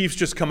 and the Chiefs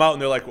just come out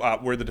and they're like,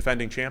 we're the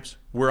defending champs.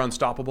 We're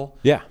unstoppable.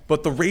 Yeah.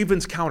 But the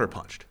Ravens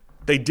counterpunched.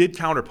 They did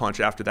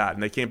counterpunch after that,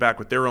 and they came back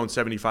with their own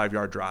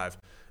 75-yard drive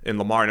in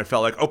Lamar, and it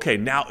felt like, okay,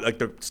 now like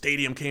the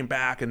stadium came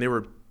back and they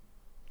were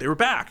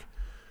back.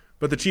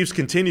 But the Chiefs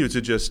continued to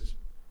just,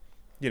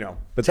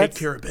 take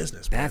care of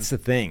business. Man. That's the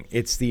thing.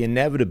 It's the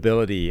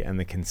inevitability and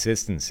the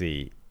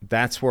consistency.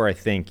 That's where I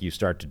think you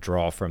start to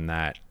draw from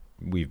that.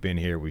 We've been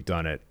here, we've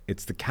done it.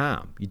 It's the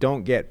calm. You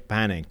don't get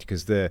panicked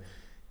because the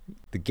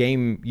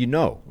game,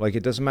 like,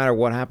 it doesn't matter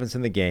what happens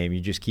in the game.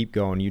 You just keep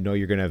going.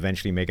 You're going to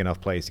eventually make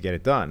enough plays to get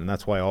it done. And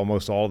that's why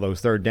almost all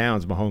those third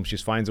downs, Mahomes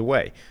just finds a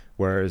way.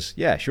 Whereas,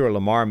 yeah, sure,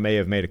 Lamar may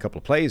have made a couple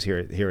of plays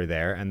here or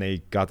there, and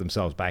they got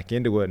themselves back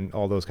into it and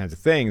all those kinds of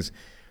things.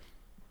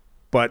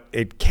 But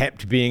it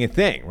kept being a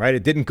thing, right?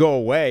 It didn't go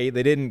away.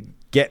 They didn't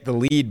get the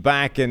lead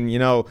back and,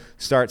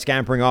 start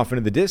scampering off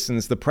into the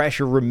distance. The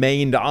pressure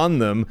remained on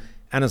them.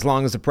 And as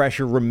long as the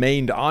pressure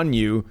remained on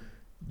you,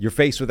 you're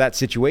faced with that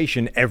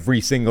situation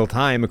every single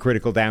time a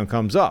critical down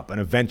comes up.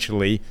 And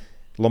eventually,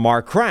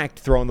 Lamar cracked,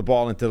 throwing the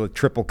ball into the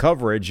triple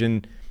coverage,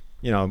 and,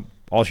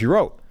 all she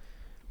wrote.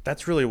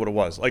 That's really what it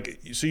was.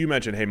 Like, so you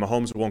mentioned, hey,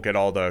 Mahomes won't get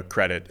all the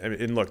credit.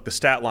 And look, the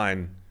stat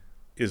line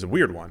is a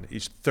weird one.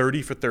 He's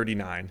 30 for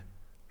 39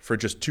 for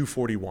just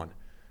 241.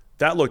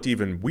 That looked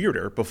even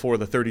weirder before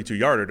the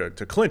 32-yarder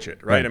to clinch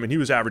it, right? I mean, he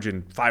was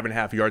averaging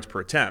 5.5 yards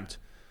per attempt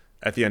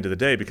at the end of the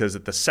day, because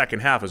at the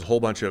second half is a whole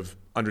bunch of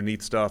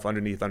underneath stuff,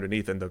 underneath,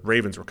 and the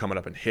Ravens were coming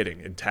up and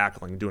hitting and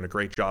tackling and doing a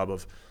great job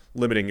of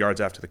limiting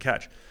yards after the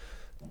catch.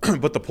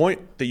 But the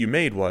point that you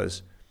made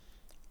was,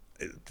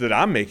 that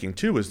I'm making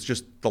too, is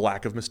just the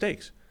lack of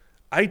mistakes.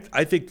 I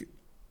think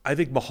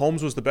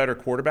Mahomes was the better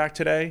quarterback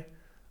today,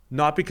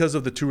 not because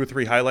of the 2 or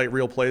 3 highlight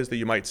reel plays that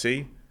you might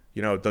see.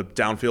 The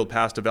downfield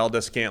pass to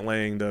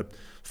Valdes-Scantling, the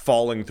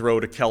falling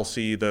throw to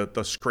Kelce,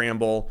 the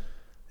scramble.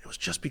 It was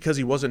just because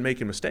he wasn't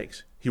making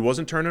mistakes. He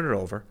wasn't turning it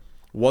over,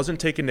 wasn't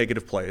taking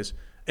negative plays,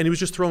 and he was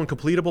just throwing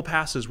completable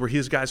passes where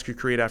his guys could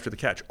create after the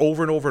catch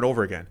over and over and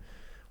over again.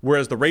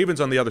 Whereas the Ravens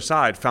on the other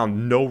side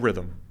found no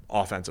rhythm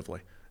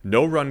offensively,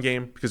 no run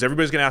game, because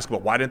everybody's going to ask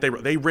about why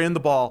didn't they ran the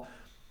ball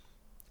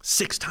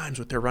 6 times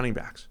with their running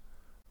backs.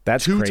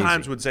 That's 2 crazy.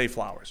 times with Zay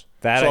Flowers.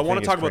 So I want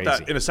to talk about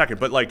that in a second.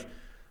 But, like,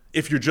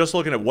 if you're just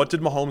looking at what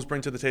did Mahomes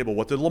bring to the table,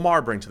 what did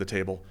Lamar bring to the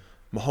table,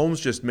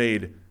 Mahomes just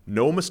made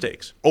no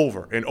mistakes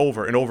over and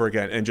over and over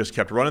again and just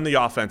kept running the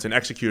offense and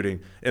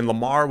executing. And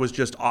Lamar was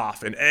just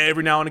off. And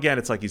every now and again,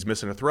 it's like he's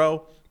missing a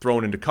throw,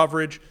 thrown into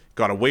coverage,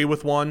 got away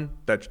with one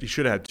that he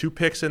should have had 2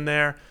 picks in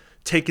there,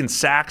 taking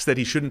sacks that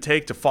he shouldn't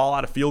take to fall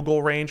out of field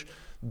goal range.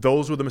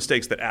 Those were the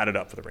mistakes that added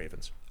up for the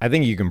Ravens. I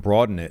think you can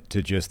broaden it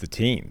to just the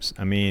teams.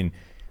 I mean,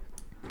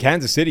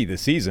 Kansas City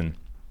this season,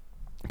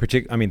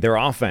 their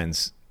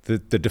offense the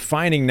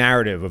defining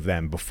narrative of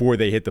them before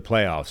they hit the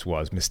playoffs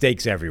was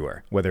mistakes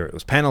everywhere, whether it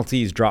was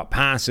penalties, drop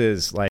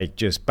passes, like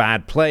just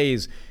bad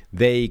plays.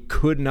 They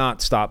could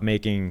not stop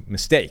making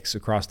mistakes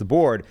across the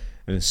board.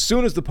 And as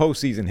soon as the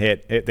postseason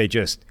hit, they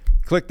just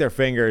clicked their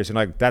fingers and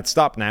like, that's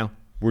stopped now.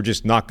 We're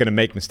just not going to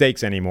make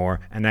mistakes anymore.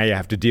 And now you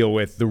have to deal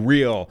with the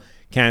real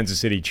Kansas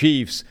City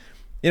Chiefs.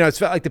 It's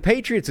felt like the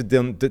Patriots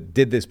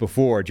did this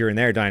before during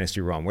their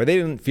dynasty run, where they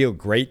didn't feel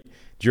great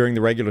during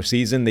the regular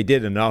season. They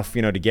did enough,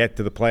 to get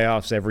to the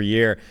playoffs every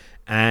year.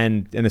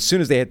 And as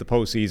soon as they hit the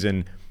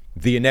postseason,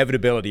 the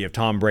inevitability of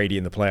Tom Brady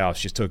in the playoffs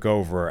just took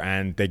over,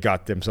 and they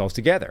got themselves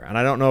together. And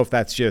I don't know if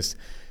that's just,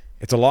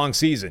 it's a long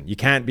season. You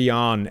can't be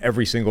on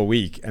every single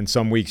week, and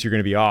some weeks you're going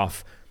to be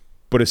off.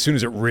 But as soon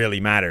as it really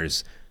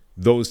matters,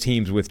 those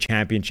teams with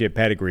championship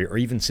pedigree, or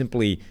even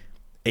simply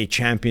a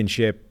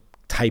championship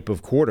type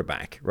of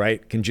quarterback,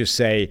 right, can just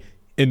say,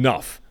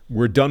 enough.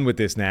 We're done with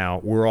this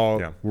now. We're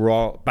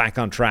all back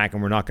on track,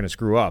 and we're not going to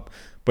screw up.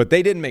 But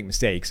they didn't make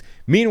mistakes.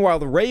 Meanwhile,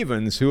 the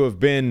Ravens, who have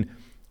been,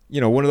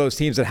 one of those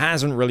teams that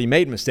hasn't really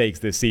made mistakes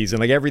this season,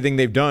 like everything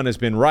they've done has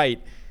been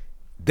right,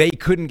 they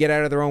couldn't get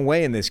out of their own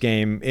way in this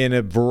game in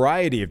a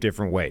variety of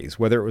different ways,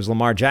 whether it was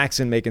Lamar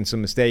Jackson making some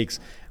mistakes.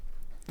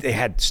 They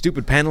had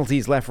stupid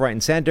penalties left, right,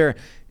 and center.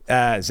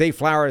 Zay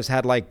Flowers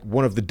had like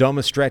one of the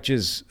dumbest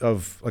stretches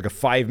of like a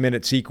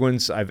 5-minute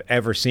sequence I've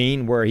ever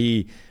seen, where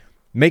he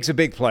makes a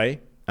big play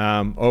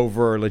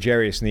over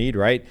L'Jarius Sneed,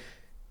 right?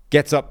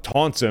 Gets up,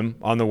 taunts him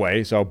on the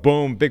way. So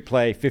boom, big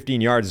play,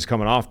 15 yards is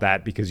coming off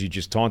that because you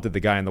just taunted the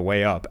guy on the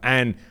way up.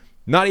 And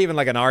not even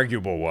like an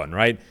arguable one,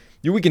 right?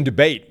 We can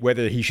debate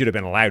whether he should have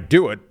been allowed to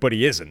do it, but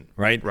he isn't,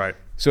 right? Right.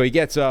 So he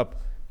gets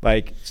up,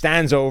 like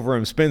stands over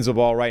him, spins the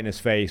ball right in his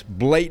face,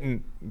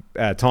 blatant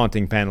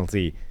taunting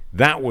penalty.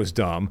 That was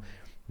dumb.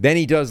 Then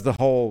he does the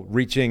whole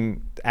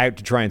reaching out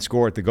to try and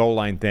score at the goal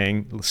line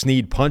thing.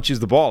 Sneed punches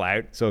the ball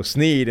out. So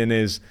Sneed in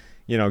his,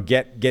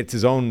 gets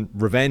his own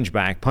revenge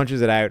back,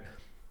 punches it out.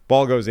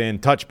 Ball goes in,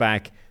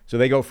 touchback. So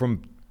they go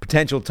from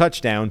potential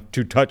touchdown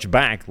to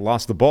touchback,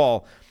 lost the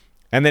ball.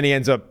 And then he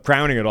ends up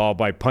crowning it all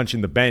by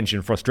punching the bench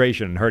in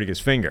frustration and hurting his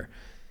finger.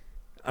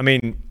 I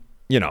mean,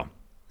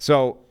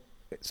 so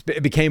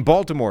it became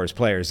Baltimore's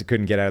players that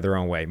couldn't get out of their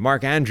own way.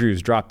 Mark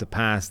Andrews dropped a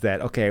pass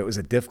that, okay, it was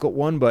a difficult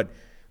one, but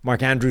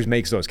Mark Andrews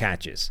makes those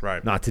catches.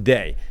 Right. Not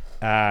today.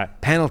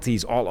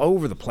 Penalties all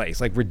over the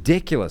place, like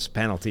ridiculous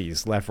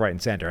penalties left, right,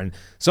 and center. And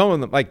some of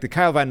them, like the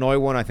Kyle Van Noy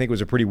one, I think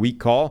was a pretty weak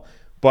call,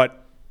 but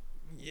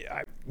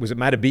was it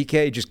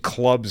Matabike just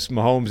clubs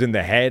Mahomes in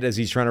the head as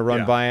he's trying to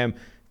run by him?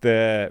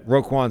 The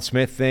Roquan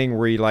Smith thing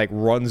where he like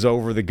runs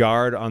over the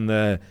guard on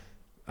the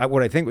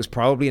what I think was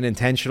probably an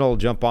intentional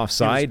jump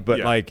offside, but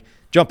like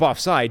jump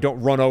offside, don't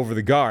run over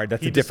the guard.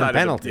 That's a different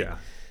penalty.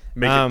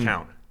 Make it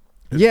count.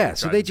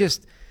 So they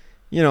just,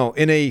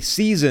 in a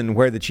season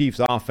where the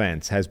Chiefs'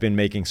 offense has been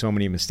making so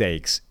many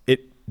mistakes,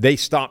 they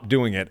stopped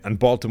doing it, and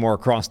Baltimore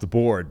across the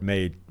board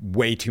made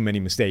way too many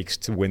mistakes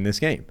to win this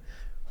game.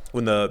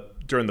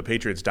 During the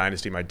Patriots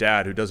dynasty, my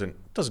dad, who doesn't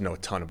know a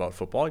ton about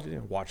football, he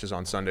watches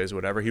on Sundays or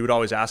whatever, he would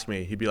always ask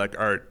me, he'd be like,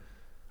 are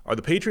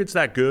the Patriots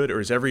that good, or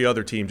is every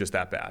other team just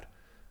that bad?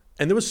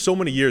 And there was so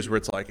many years where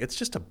it's like, it's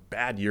just a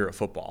bad year of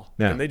football,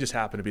 and they just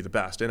happen to be the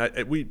best.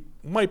 And we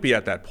might be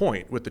at that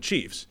point with the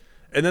Chiefs.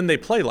 And then they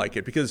play like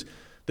it, because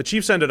the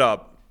Chiefs ended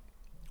up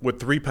with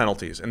 3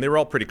 penalties, and they were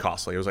all pretty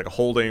costly. It was like a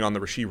holding on the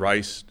Rashee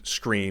Rice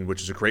screen,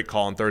 which is a great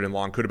call on 3rd and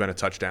long, could have been a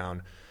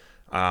touchdown.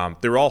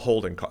 They were all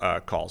holding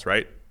calls,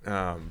 right?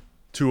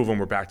 2 of them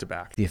were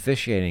back-to-back. The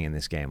officiating in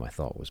this game I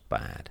thought was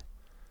bad.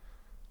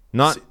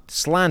 Not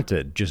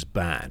slanted, just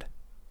bad.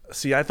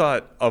 See, I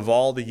thought of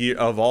all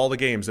the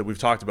games that we've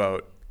talked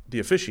about, the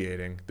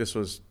officiating, this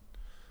was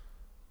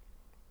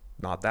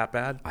not that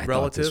bad. I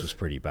thought this was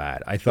pretty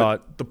bad. I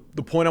thought the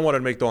point I wanted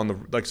to make though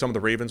on some of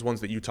the Ravens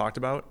ones that you talked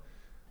about,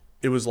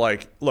 it was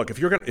like, look, if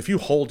you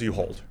hold, you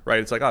hold, right?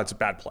 It's like, oh, it's a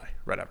bad play,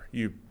 whatever.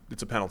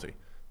 It's a penalty.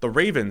 The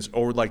Ravens,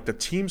 or like the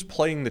teams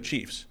playing the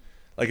Chiefs,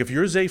 like if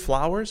you're Zay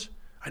Flowers,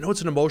 I know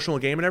it's an emotional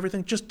game and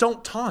everything, just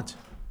don't taunt.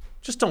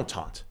 Just don't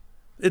taunt.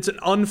 It's an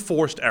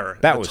unforced error.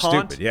 That was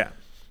stupid, yeah.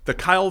 The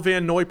Kyle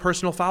Van Noy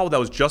personal foul, that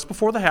was just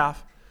before the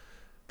half.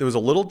 There was a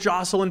little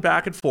jostling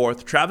back and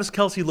forth. Travis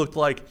Kelce looked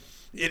like,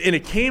 and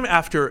it came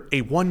after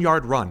a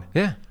 1-yard run.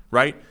 Yeah.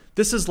 Right?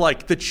 This is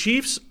like, the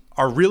Chiefs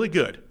are really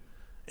good.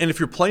 And if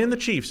you're playing the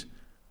Chiefs,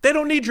 they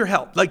don't need your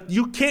help. Like,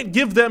 you can't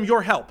give them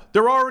your help.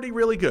 They're already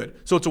really good.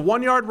 So it's a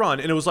 1-yard run,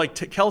 and it was like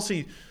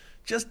Kelce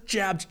just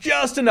jabbed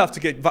just enough to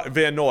get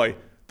Van Noy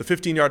the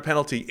 15-yard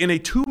penalty in a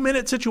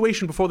 2-minute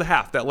situation before the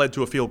half that led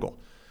to a field goal.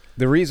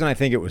 The reason I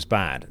think it was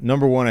bad,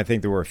 number one, I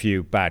think there were a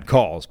few bad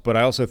calls, but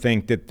I also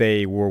think that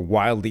they were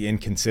wildly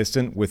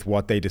inconsistent with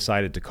what they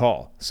decided to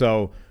call.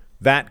 So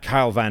that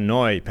Kyle Van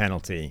Noy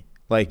penalty,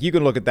 like you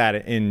can look at that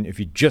if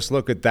you just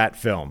look at that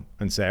film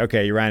and say,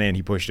 okay, he ran in,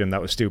 he pushed him,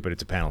 that was stupid,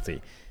 it's a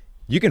penalty.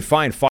 You can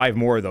find 5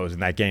 more of those in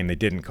that game they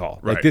didn't call.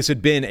 Right. Like this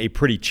had been a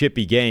pretty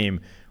chippy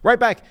game. Right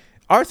back,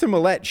 Arthur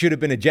Millette should have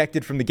been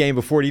ejected from the game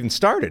before it even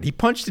started. He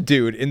punched a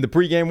dude in the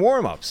pregame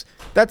warm-ups.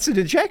 That's an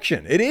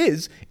ejection. It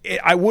is.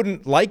 I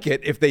wouldn't like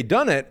it if they'd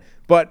done it,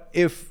 but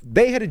if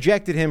they had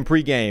ejected him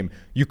pregame,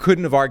 you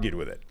couldn't have argued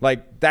with it.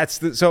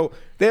 So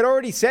they had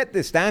already set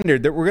the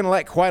standard that we're going to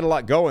let quite a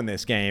lot go in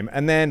this game,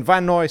 and then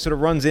Van Noy sort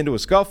of runs into a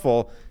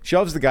scuffle,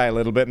 shoves the guy a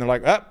little bit, and they're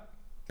like,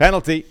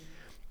 penalty.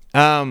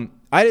 I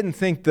didn't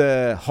think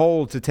the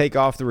hold to take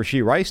off the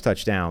Rashee Rice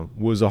touchdown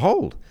was a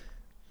hold.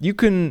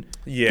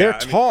 They're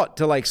taught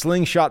to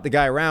slingshot the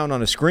guy around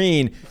on a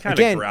screen.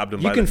 Again,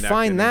 you can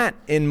find that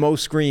in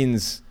most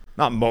screens.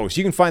 Not most.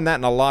 You can find that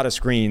in a lot of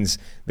screens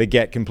that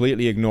get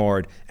completely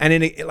ignored.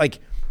 And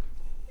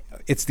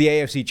it's the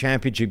AFC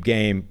Championship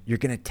game. You're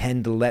going to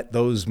tend to let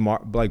those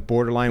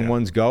borderline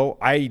ones go.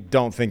 I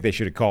don't think they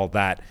should have called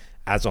that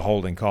as a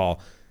holding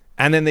call.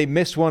 And then they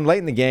missed one late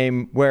in the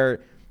game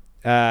where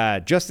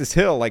Justice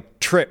Hill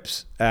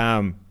trips,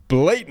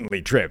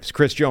 blatantly trips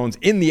Chris Jones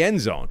in the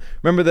end zone.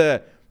 Remember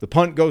the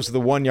punt goes to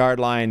the 1 yard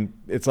line.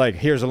 It's like,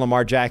 here's a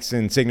Lamar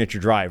Jackson signature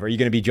drive. Are you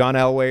going to be John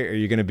Elway or are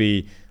you going to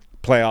be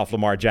playoff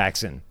Lamar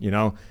Jackson?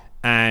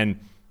 And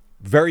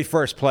very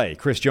first play,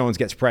 Chris Jones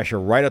gets pressure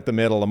right up the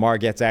middle. Lamar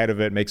gets out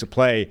of it, makes a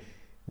play.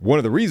 One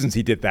of the reasons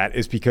he did that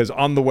is because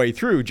on the way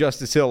through,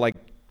 Justice Hill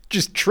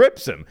just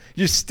trips him,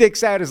 just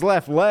sticks out his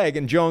left leg,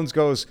 and Jones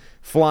goes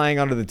flying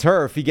onto the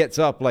turf. He gets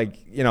up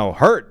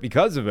hurt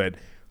because of it.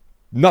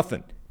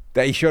 Nothing.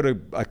 He showed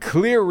a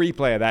clear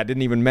replay of that,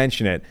 didn't even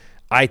mention it.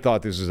 I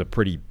thought this was a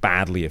pretty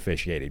badly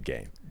officiated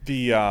game.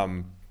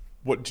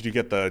 What did you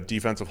get the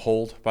defensive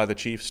hold by the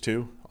Chiefs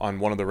too on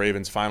one of the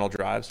Ravens' final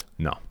drives?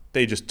 No.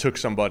 They just took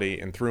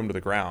somebody and threw him to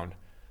the ground.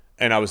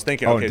 And I was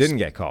thinking, it didn't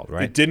get called,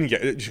 right? It didn't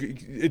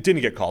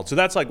get called. So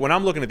that's when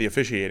I'm looking at the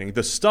officiating,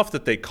 the stuff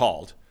that they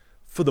called,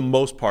 for the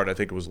most part, I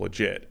think it was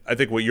legit. I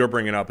think what you're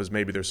bringing up is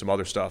maybe there's some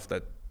other stuff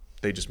that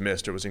they just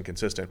missed or was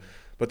inconsistent.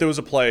 But there was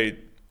a play,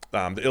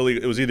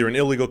 it was either an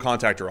illegal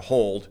contact or a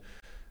hold.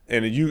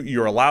 And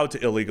you're allowed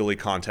to illegally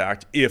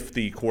contact if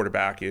the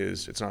quarterback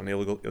it's not an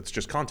illegal, it's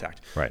just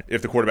contact. Right.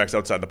 If the quarterback's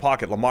outside the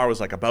pocket. Lamar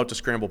was about to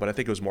scramble, but I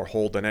think it was more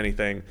hold than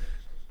anything.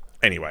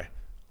 Anyway,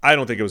 I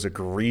don't think it was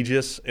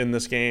egregious in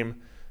this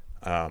game,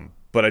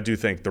 but I do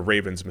think the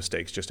Ravens'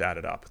 mistakes just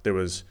added up. There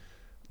was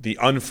the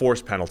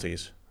unforced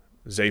penalties,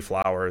 Zay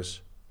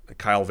Flowers,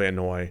 Kyle Van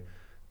Noy.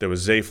 There was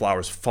Zay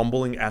Flowers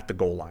fumbling at the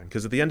goal line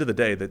because at the end of the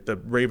day,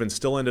 the Ravens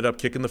still ended up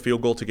kicking the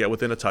field goal to get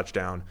within a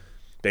touchdown.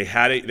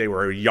 They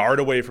were a yard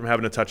away from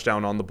having a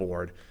touchdown on the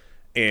board,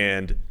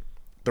 and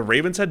the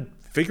Ravens had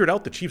figured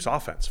out the Chiefs'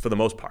 offense for the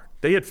most part.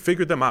 They had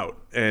figured them out.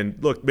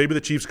 And look, maybe the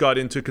Chiefs got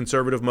into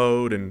conservative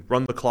mode and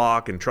run the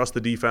clock and trust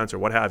the defense or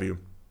what have you.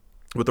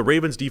 But the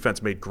Ravens'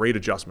 defense made great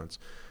adjustments.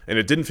 And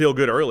it didn't feel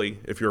good early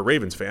if you're a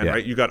Ravens fan,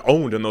 right? You got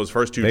owned in those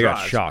first two drives.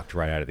 They got shocked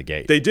right out of the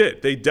gate. They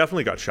did. They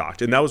definitely got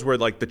shocked. And that was where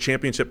the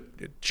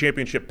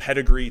championship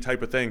pedigree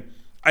type of thing,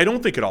 I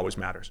don't think it always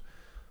matters.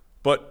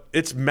 But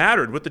it's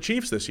mattered with the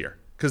Chiefs this year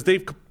because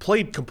they've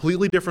played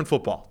completely different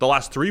football. The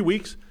last 3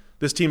 weeks,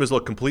 this team has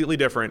looked completely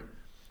different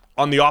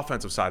on the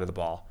offensive side of the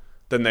ball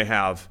than they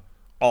have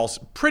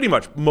pretty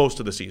much most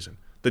of the season.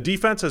 The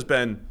defense has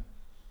been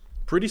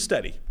pretty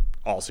steady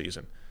all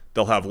season.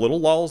 They'll have little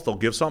lulls. They'll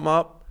give something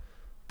up.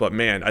 But,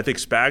 man, I think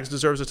Spags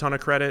deserves a ton of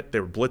credit.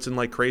 They were blitzing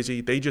like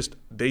crazy.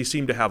 They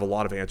seem to have a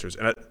lot of answers.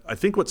 And I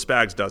think what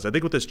Spags does, I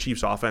think what this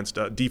Chiefs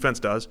defense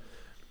does,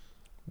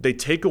 they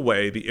take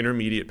away the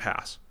intermediate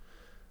pass.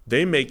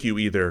 They make you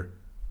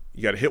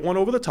you got to hit one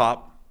over the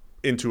top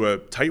into a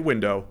tight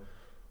window,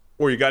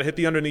 or you got to hit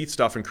the underneath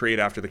stuff and create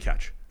after the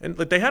catch. And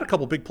they had a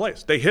couple big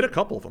plays. They hit a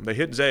couple of them. They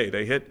hit Zay.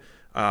 They hit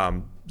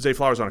Zay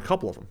Flowers on a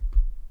couple of them.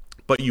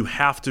 But you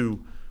have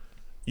to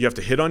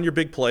hit on your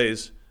big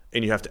plays,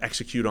 and you have to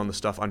execute on the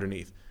stuff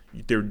underneath.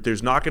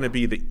 There's not going to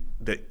be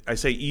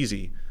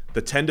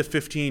the 10 to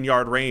 15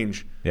 yard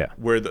range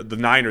where the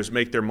Niners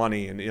make their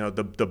money and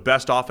the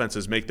best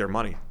offenses make their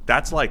money.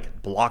 That's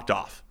blocked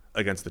off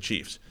against the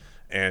Chiefs.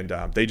 And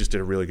they just did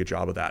a really good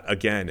job of that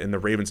again. And the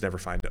Ravens never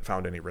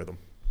found any rhythm.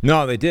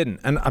 No, they didn't.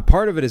 And a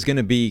part of it is going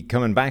to be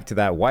coming back to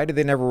that. Why did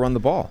they never run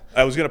the ball?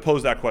 I was going to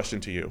pose that question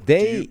to you.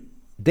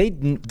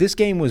 This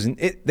game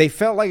they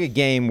felt like a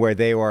game where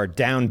they were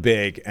down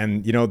big,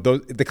 and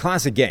the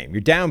classic game.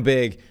 You're down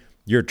big.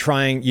 You're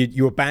trying.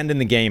 You abandon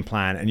the game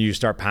plan and you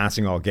start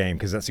passing all game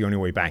because that's the only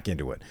way back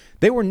into it.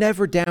 They were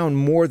never down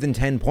more than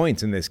 10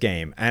 points in this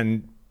game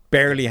and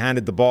barely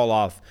handed the ball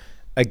off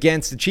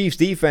against the Chiefs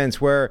defense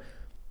where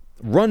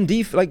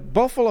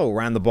Buffalo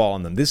ran the ball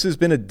on them. This has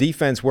been a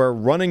defense where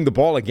running the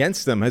ball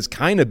against them has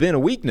kind of been a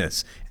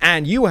weakness.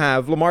 And you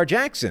have Lamar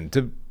Jackson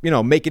to,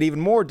 make it even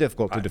more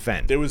difficult to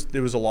defend. There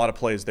was a lot of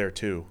plays there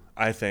too,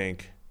 I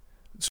think.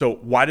 So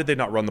why did they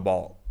not run the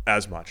ball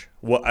as much?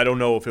 Well, I don't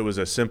know if it was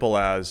as simple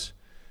as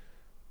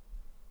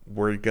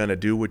we're going to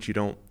do what you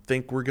don't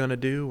think we're going to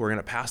do. We're going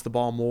to pass the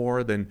ball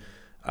more than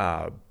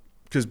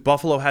because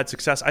Buffalo had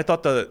success. I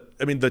thought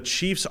the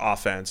Chiefs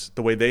offense,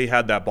 the way they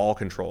had that ball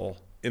control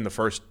in their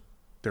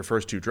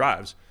first two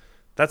drives,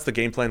 That's the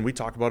game plan we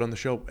talk about on the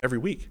show every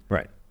week.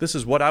 Right. This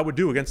is what I would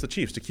do against the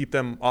Chiefs to keep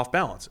them off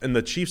balance. And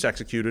the Chiefs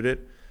executed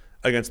it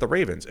against the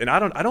Ravens. And I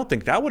don't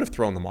think that would have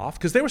thrown them off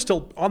because they were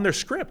still on their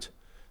script.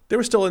 They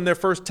were still in their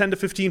first 10 to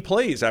 15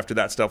 plays after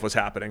that stuff was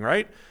happening,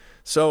 right?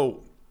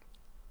 So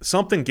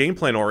something game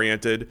plan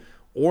oriented,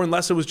 or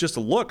unless it was just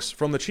looks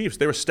from the Chiefs.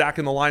 They were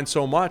stacking the line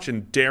so much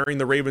and daring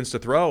the Ravens to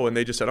throw, and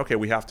they just said, okay,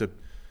 we got to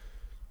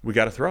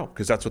throw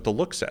because that's what the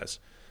look says.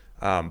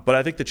 But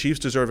I think the Chiefs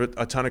deserve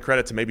a ton of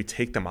credit to maybe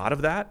take them out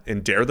of that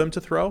and dare them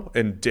to throw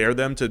and dare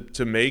them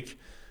to make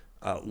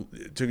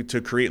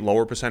to create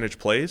lower percentage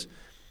plays.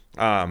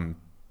 And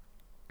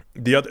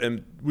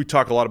we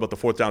talk a lot about the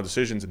fourth down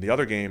decisions in the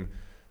other game.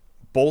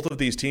 Both of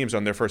these teams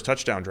on their first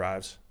touchdown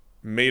drives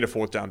made a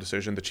fourth down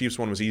decision. The Chiefs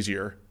one was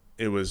easier.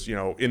 It was,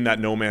 in that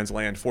no man's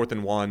land, 4th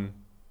and 1,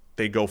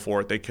 they go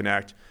for it, they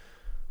connect.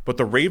 But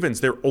the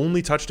Ravens, their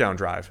only touchdown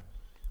drive,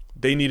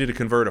 they needed to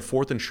convert a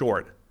 4th and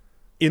short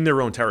in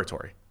their own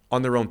territory,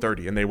 on their own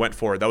 30, and they went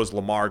for it. That was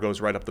Lamar goes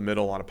right up the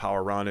middle on a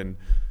power run and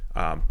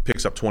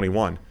picks up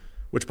 21,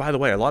 which, by the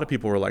way, a lot of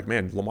people were like,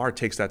 man, Lamar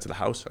takes that to the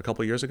house a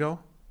couple of years ago.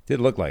 Did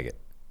look like it.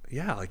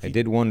 Yeah. I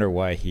did wonder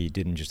why he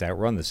didn't just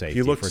outrun the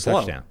safety for a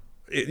touchdown.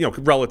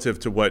 Relative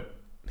to what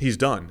he's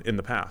done in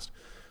the past.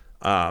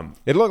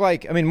 It looked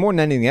like, more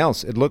than anything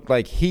else, it looked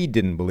like he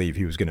didn't believe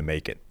he was going to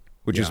make it,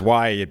 which is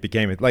why it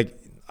became like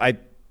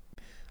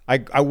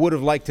I would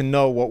have liked to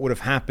know what would have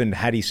happened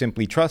had he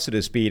simply trusted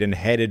his speed and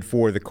headed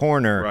for the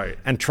corner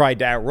and tried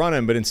to outrun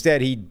him, but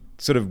instead he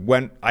sort of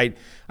went. I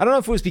don't know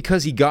if it was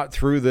because he got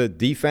through the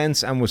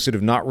defense and was sort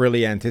of not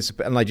really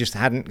anticipating, like just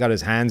hadn't got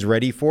his hands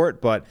ready for it,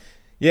 but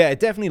yeah, it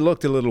definitely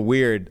looked a little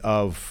weird.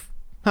 I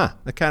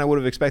kind of would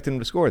have expected him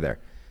to score there.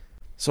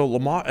 So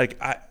Lamar,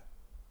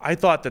 I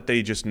thought that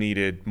they just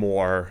needed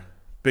more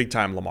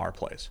big-time Lamar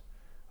plays.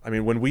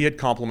 When we had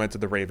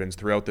complimented the Ravens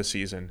throughout the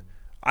season,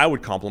 I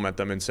would compliment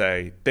them and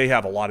say they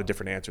have a lot of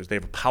different answers. They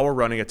have a power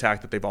running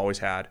attack that they've always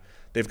had.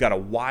 They've got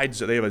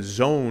they have a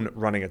zone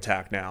running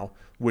attack now,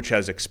 which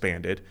has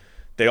expanded.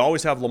 They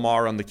always have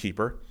Lamar on the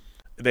keeper.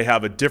 They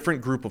have a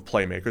different group of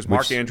playmakers.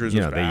 Mark Andrews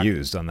was back. They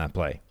used on that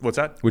play. What's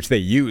that? Which they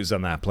used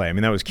on that play.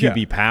 That was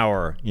QB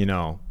power,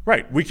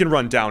 Right. We can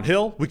run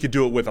downhill. We could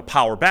do it with a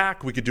power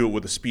back. We could do it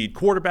with a speed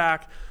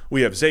quarterback.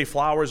 We have Zay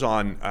Flowers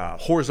on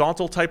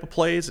horizontal type of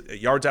plays,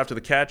 yards after the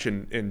catch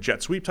and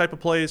jet sweep type of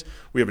plays.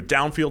 We have a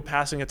downfield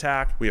passing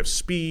attack. We have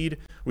speed.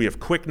 We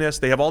have quickness.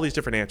 They have all these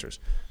different answers.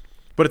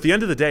 But at the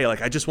end of the day,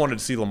 I just wanted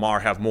to see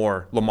Lamar have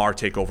more Lamar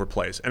takeover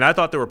plays. And I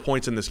thought there were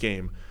points in this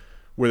game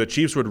where the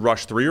Chiefs would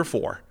rush 3 or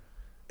 4.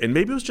 And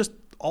maybe it was just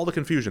all the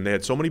confusion. They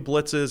had so many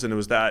blitzes, and it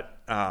was that,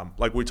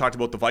 like we talked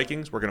about the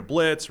Vikings, we're going to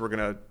blitz, we're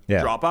going to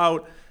drop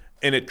out.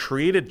 And it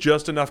created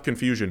just enough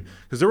confusion.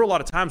 Because there were a lot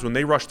of times when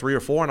they rushed 3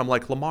 or 4, and I'm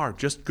like, Lamar,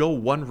 just go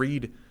one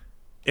read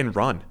and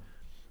run.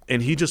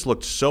 And he just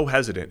looked so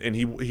hesitant. And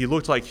he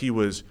looked like he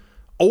was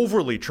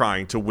overly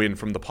trying to win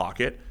from the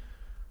pocket.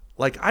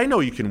 I know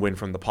you can win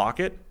from the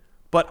pocket,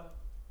 but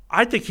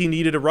I think he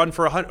needed a rush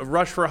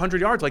for 100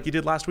 yards like he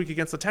did last week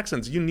against the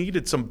Texans. You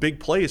needed some big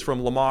plays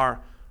from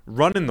Lamar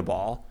running the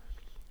ball,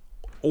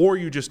 or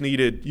you just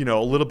needed, a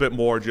little bit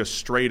more just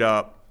straight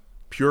up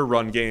pure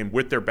run game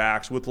with their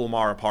backs, with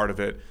Lamar a part of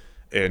it,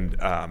 and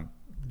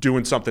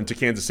doing something to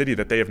Kansas City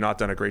that they have not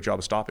done a great job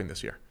of stopping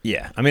this year.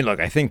 Yeah. Look,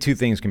 I think two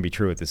things can be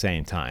true at the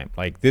same time.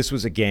 This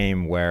was a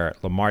game where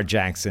Lamar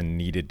Jackson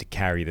needed to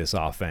carry this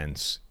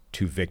offense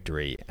to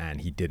victory,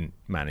 and he didn't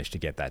manage to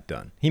get that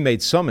done. He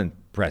made some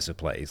impressive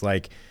plays.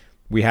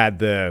 We had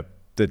the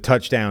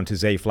touchdown to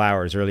Zay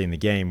Flowers early in the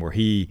game where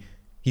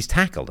he's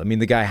tackled.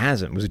 The guy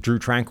has him. Was it Drew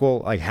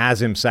Tranquill?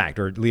 Has him sacked,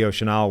 or Leo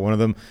Chenal, one of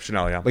them?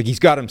 Chenal, yeah. He's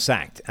got him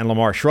sacked, and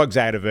Lamar shrugs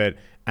out of it,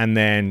 and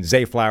then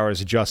Zay Flowers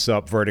adjusts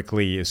up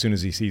vertically as soon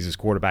as he sees his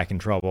quarterback in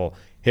trouble,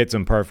 hits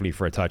him perfectly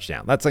for a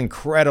touchdown. That's an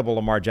incredible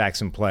Lamar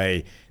Jackson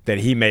play that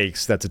he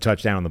makes that's a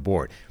touchdown on the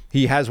board.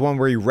 He has one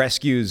where he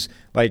rescues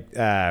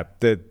the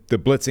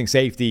blitzing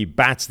safety,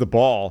 bats the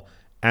ball,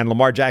 and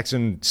Lamar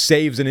Jackson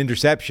saves an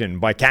interception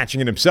by catching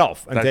it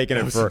himself and taking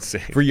it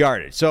for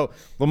yardage. So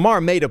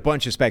Lamar made a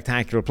bunch of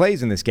spectacular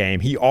plays in this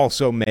game. He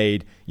also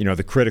made,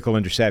 the critical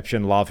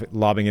interception,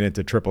 lobbing it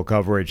into triple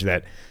coverage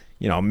that,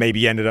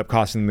 maybe ended up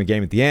costing them the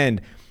game at the end.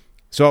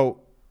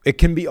 So it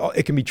can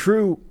be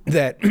true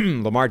that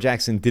Lamar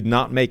Jackson did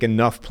not make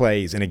enough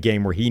plays in a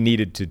game where he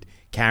needed to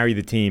carry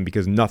the team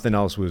because nothing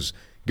else was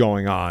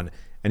going on.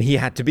 And he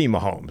had to be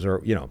Mahomes, or,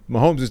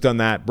 Mahomes has done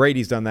that.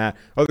 Brady's done that.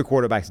 Other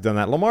quarterbacks have done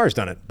that. Lamar's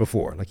done it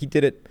before. He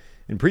did it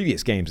in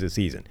previous games this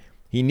season.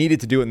 He needed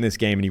to do it in this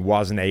game, and he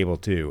wasn't able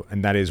to,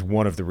 and that is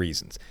one of the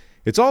reasons.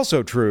 It's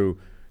also true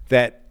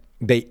that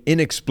they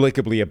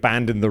inexplicably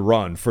abandoned the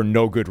run for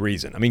no good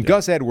reason.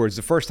 Gus Edwards,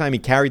 the first time he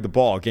carried the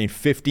ball, gained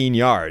 15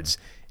 yards,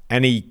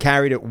 and he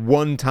carried it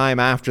one time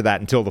after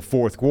that until the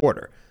fourth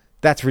quarter.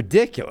 That's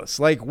ridiculous.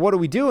 What are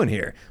we doing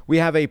here? We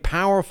have a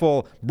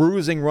powerful,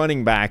 bruising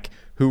running back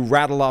who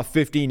rattled off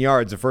 15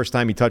 yards the first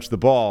time he touched the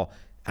ball,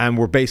 and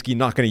we're basically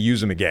not going to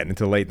use him again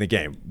until late in the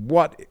game.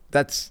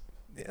 That's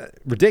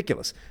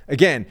ridiculous.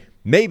 Again,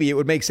 maybe it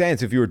would make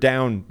sense if you were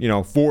down,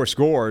 4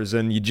 scores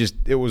and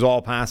it was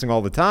all passing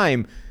all the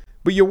time,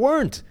 but you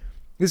weren't.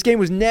 This game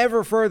was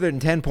never further than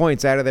 10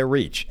 points out of their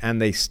reach,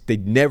 and they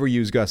never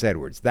used Gus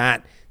Edwards.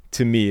 That,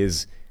 to me,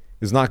 is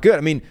not good.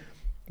 I mean,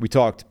 we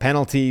talked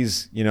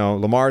penalties,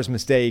 Lamar's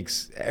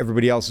mistakes,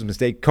 everybody else's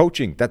mistake.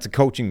 Coaching, that's a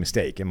coaching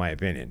mistake, in my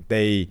opinion.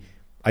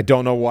 I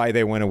don't know why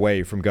they went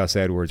away from Gus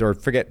Edwards, or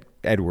forget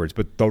Edwards,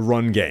 but the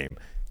run game.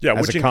 Yeah,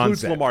 as which a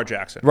includes concept. Lamar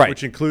Jackson. Right.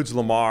 Which includes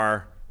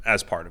Lamar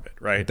as part of it,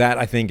 right? That,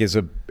 I think, is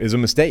a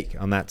mistake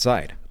on that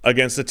side.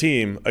 Against the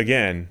team,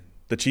 again,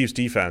 the Chiefs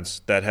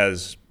defense that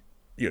has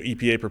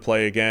EPA per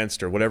play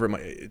against or whatever,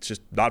 it's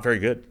just not very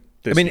good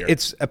this year.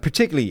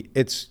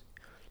 It's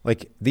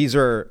like these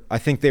are, I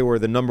think they were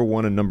the number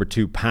 1 and number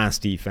 2 pass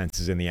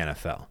defenses in the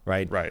NFL,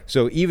 right? Right.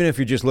 So even if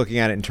you're just looking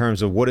at it in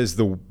terms of what is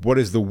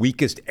the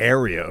weakest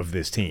area of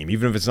this team,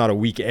 even if it's not a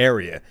weak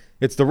area,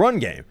 it's the run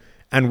game.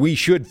 And we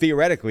should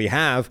theoretically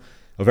have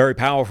a very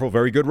powerful,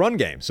 very good run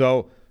game.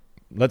 So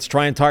let's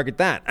try and target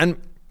that. And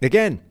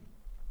again,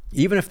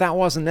 even if that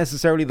wasn't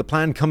necessarily the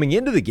plan coming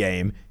into the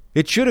game,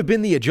 it should have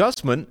been the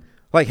adjustment.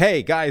 Like,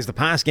 hey, guys, the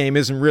pass game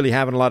isn't really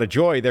having a lot of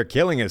joy. They're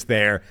killing us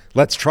there.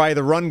 Let's try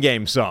the run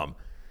game some.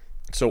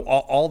 So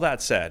all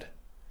that said,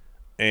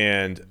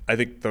 and I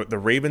think the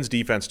Ravens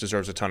defense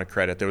deserves a ton of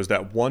credit. There was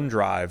that one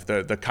drive,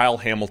 the Kyle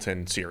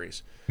Hamilton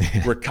series,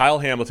 where Kyle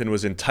Hamilton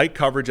was in tight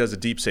coverage as a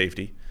deep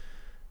safety.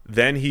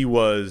 Then he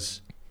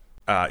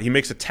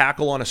makes a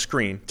tackle on a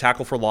screen,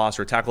 tackle for loss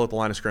or tackle at the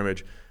line of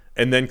scrimmage,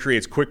 and then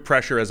creates quick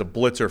pressure as a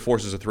blitzer,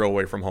 forces a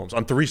throwaway from Holmes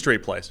on 3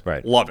 straight plays.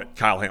 Right. Love it.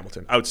 Kyle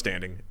Hamilton,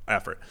 outstanding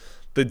effort.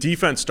 The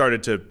defense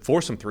started to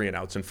force some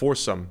 3-and-outs and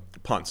force some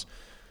punts.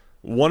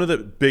 One of the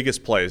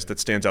biggest plays that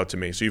stands out to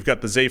me, so you've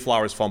got the Zay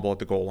Flowers fumble at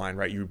the goal line,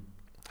 right? You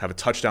have a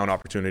touchdown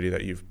opportunity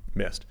that you've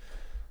missed.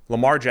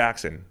 Lamar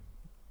Jackson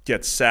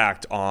gets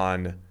sacked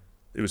on,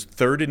 it was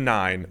 3rd and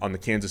 9 on the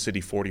Kansas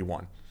City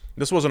 41.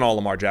 This wasn't all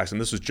Lamar Jackson.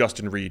 This was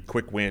Justin Reed,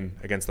 quick win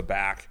against the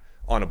back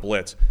on a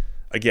blitz.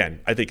 Again,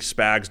 I think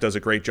Spags does a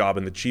great job,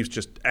 and the Chiefs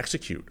just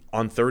execute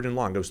on 3rd and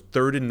long. It was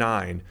 3rd and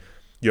 9.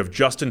 You have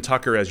Justin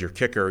Tucker as your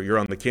kicker. You're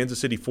on the Kansas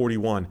City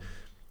 41.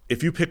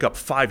 If you pick up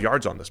 5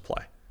 yards on this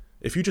play,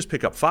 if you just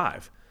pick up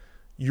 5,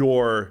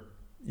 you're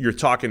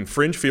talking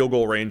fringe field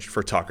goal range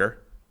for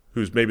Tucker,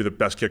 who's maybe the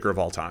best kicker of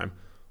all time,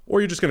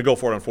 or you're just going to go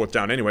for it on 4th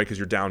down anyway because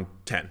you're down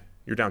 10.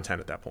 You're down 10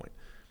 at that point.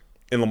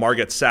 And Lamar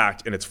gets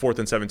sacked, and it's 4th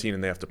and 17,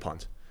 and they have to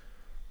punt.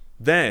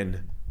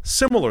 Then,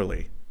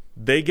 similarly,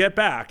 they get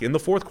back in the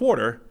 4th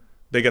quarter.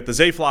 They get the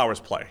Zay Flowers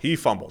play. He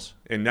fumbles,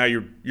 and now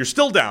you're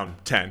still down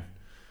 10.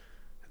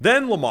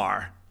 Then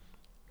Lamar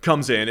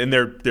comes in, and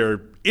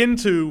they're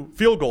into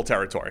field goal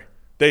territory.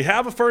 They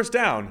have a 1st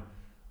down,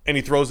 and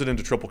he throws it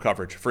into triple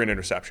coverage for an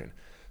interception.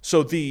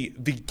 So the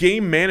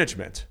game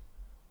management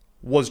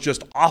was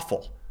just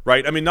awful,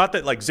 right? I mean, not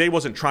that like Zay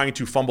wasn't trying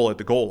to fumble at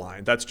the goal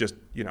line. That's just,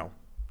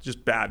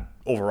 just bad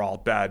overall,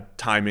 bad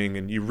timing,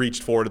 and you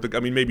reached forward.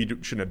 Maybe you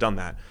shouldn't have done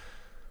that.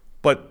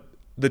 But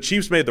the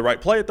Chiefs made the right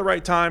play at the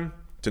right time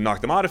to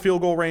knock them out of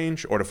field goal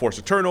range or to force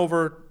a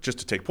turnover, just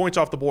to take points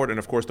off the board. And,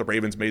 of course, the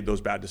Ravens made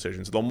those bad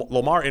decisions. The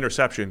Lamar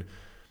interception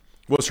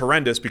was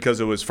horrendous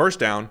because it was 1st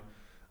down,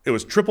 it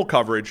was triple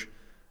coverage,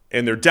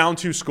 and they're down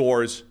 2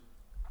 scores,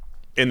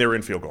 and they're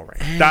in field goal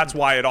range. That's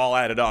why it all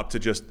added up to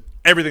just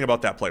everything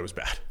about that play was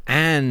bad.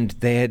 And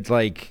they had,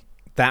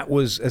 that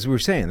was, as we were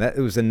saying, that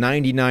it was a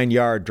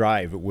 99-yard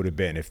drive it would have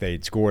been if they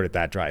had scored at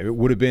that drive. It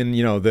would have been,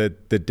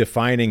 the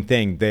defining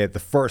thing.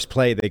 The first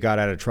play they got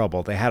out of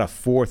trouble. They had a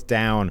 4th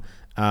down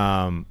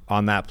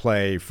on that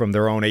play from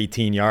their own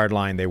 18-yard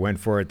line. They went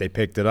for it. They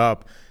picked it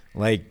up.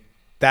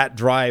 That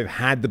drive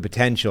had the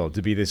potential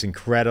to be this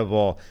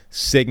incredible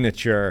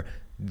signature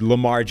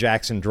Lamar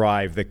Jackson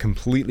drive that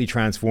completely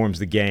transforms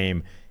the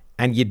game.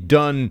 And you'd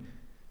done,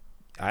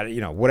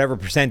 whatever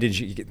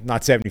percentage,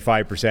 not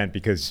 75%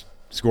 because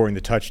scoring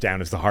the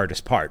touchdown is the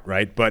hardest part,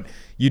 right? But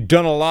you'd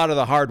done a lot of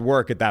the hard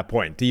work at that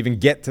point to even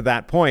get to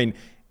that point.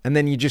 And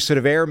then you just sort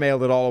of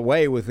airmailed it all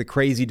away with a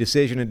crazy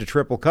decision into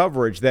triple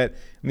coverage that,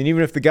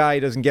 even if the guy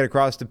doesn't get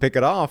across to pick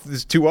it off,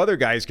 there's 2 other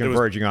guys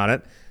converging on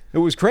it. It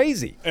was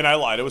crazy. And I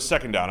lied. It was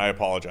 2nd down. I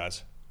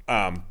apologize.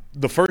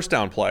 The 1st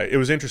down play, it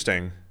was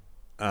interesting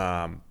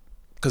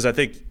because I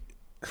think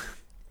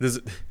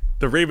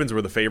the Ravens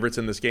were the favorites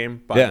in this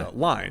game by the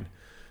line.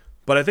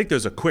 But I think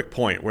there's a quick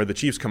point where the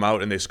Chiefs come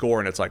out and they score,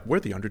 and it's like, we're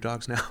the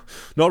underdogs now.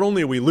 Not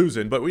only are we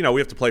losing, but we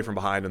have to play from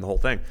behind and the whole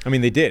thing.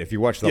 They did. If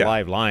you watch the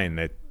live line,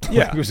 it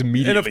was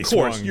immediately And of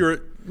course, swung.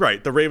 you're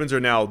right. The Ravens are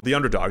now the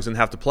underdogs and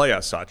have to play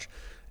as such.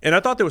 And I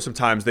thought there was some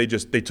times they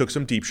took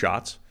some deep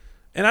shots.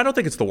 And I don't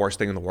think it's the worst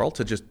thing in the world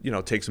to just,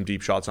 take some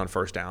deep shots on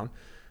 1st down.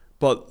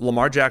 But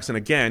Lamar Jackson,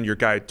 again, your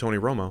guy, Tony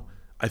Romo,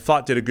 I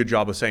thought did a good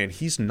job of saying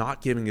he's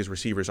not giving his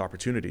receivers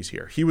opportunities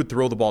here. He would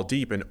throw the ball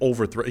deep and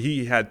overthrow.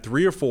 He had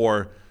 3 or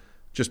 4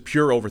 just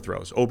pure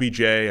overthrows.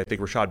 OBJ, I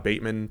think Rashad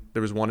Bateman,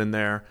 there was one in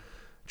there.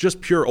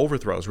 Just pure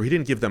overthrows where he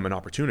didn't give them an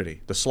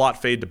opportunity. The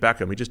slot fade to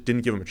Beckham, he just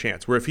didn't give him a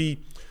chance. Where if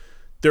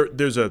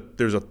there's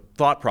a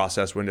thought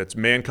process when it's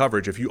man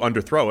coverage. If you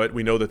underthrow it,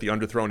 we know that the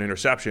underthrown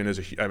interception is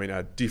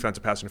a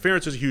defensive pass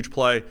interference is a huge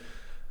play,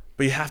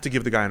 but you have to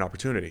give the guy an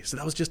opportunity. So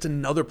that was just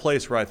another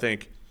place where I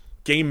think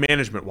game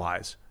management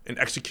wise and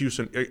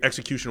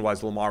execution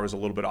wise, Lamar was a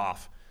little bit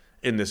off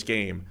in this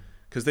game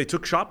because they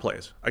took shot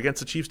plays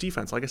against the Chiefs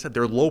defense. Like I said,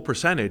 they're low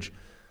percentage,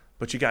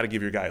 but you got to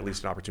give your guy at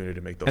least an opportunity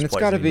to make those and it's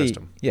plays. Got to be, missed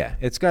them. yeah,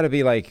 it's got to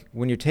be like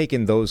when you're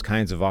taking those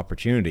kinds of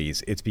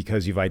opportunities, it's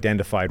because you've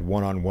identified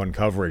one-on-one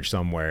coverage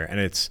somewhere, and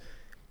it's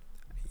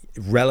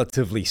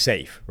relatively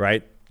safe,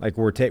 right? Like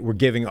we're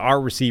giving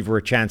our receiver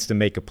a chance to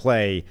make a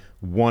play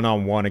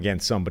one-on-one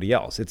against somebody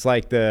else. It's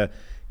like the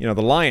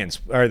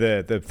Lions or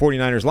the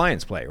 49ers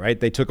Lions play, right?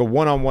 They took a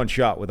one-on-one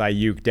shot with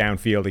Ayuk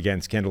downfield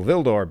against Kendall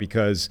Vildor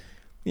because,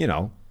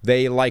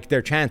 they liked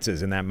their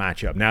chances in that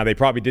matchup. Now, they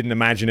probably didn't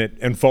imagine it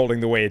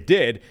unfolding the way it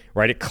did,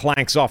 right? It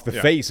clanks off the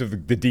face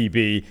of the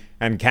DB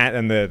and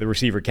the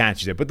receiver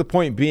catches it. But the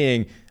point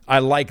being, I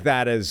like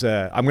that as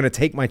I'm going to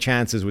take my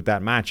chances with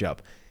that matchup.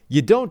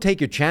 You don't take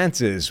your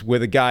chances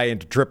with a guy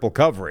into triple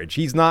coverage.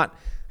 He's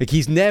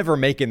never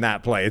making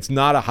that play. It's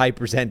not a high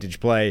percentage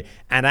play.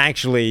 And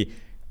actually,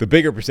 the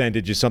bigger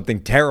percentage is something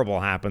terrible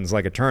happens,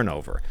 like a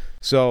turnover.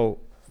 So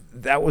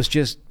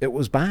it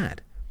was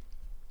bad.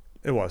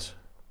 It was.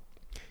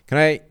 Can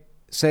I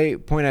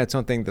point out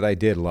something that I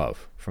did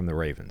love from the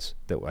Ravens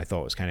that I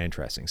thought was kind of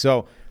interesting?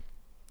 So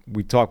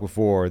we talked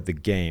before the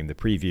game, the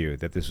preview,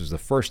 that this was the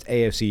first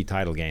AFC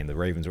title game the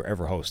Ravens were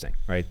ever hosting,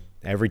 right?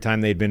 Every time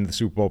they'd been to the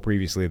Super Bowl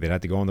previously, they'd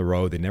had to go on the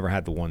road. They never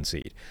had the 1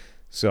 seed.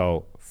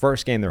 So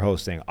first game they're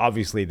hosting,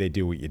 obviously they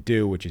do what you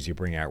do, which is you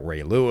bring out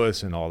Ray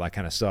Lewis and all that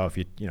kind of stuff.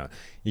 You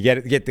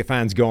get the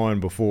fans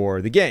going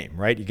before the game,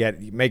 right?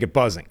 You make it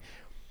buzzing.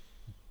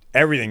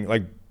 Everything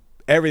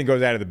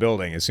goes out of the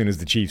building as soon as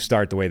the Chiefs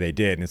start the way they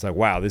did. And it's like,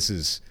 wow,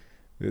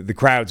 the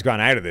crowd's gone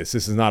out of this.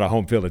 This is not a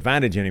home field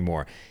advantage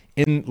anymore.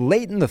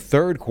 Late in the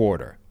third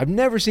quarter, I've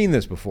never seen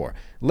this before.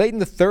 Late in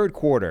the third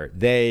quarter,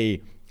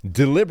 they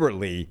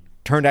deliberately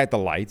turned out the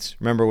lights.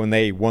 Remember when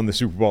they won the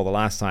Super Bowl the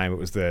last time? It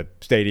was the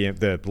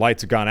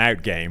lights had gone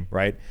out game,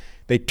 right?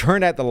 They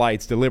turned out the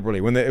lights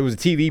deliberately. When it was a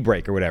TV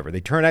break or whatever, they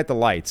turned out the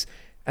lights,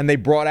 and they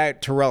brought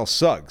out Terrell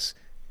Suggs.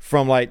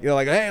 From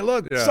hey,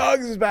 look,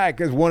 Suggs is back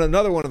as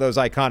another one of those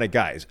iconic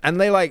guys. And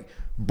they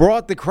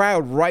brought the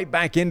crowd right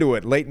back into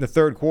it late in the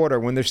third quarter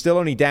when they're still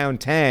only down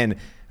 10.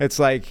 It's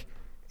like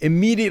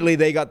immediately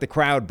they got the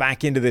crowd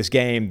back into this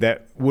game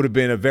that would have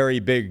been a very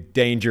big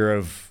danger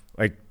of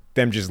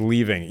them just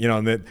leaving,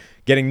 and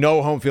getting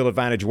no home field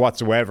advantage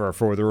whatsoever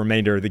for the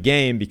remainder of the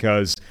game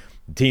because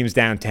the team's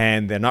down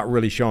 10. They're not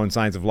really showing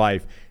signs of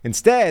life.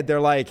 Instead,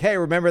 they're like, hey,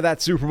 remember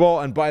that Super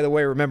Bowl? And by the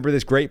way, remember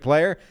this great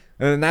player?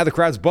 And then now the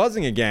crowd's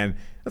buzzing again.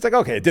 It's like,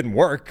 okay, it didn't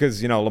work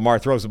because, Lamar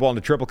throws the ball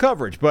into triple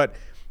coverage. But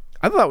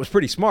I thought that was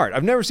pretty smart.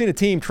 I've never seen a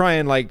team try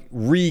and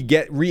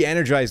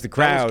re-energize the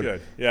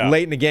crowd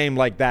late in the game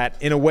like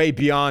that in a way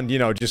beyond,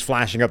 just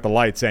flashing up the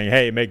light saying,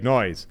 hey, make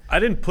noise. I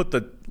didn't put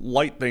the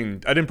light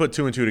thing, I didn't put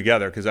two and two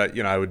together because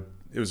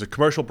it was a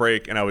commercial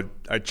break and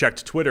I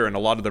checked Twitter and a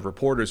lot of the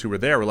reporters who were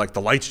there were like,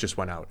 the lights just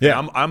went out. Yeah.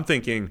 And I'm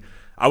thinking,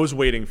 I was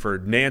waiting for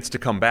Nance to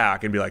come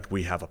back and be like,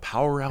 we have a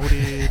power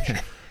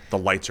outage. The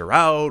lights are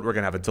out. We're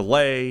going to have a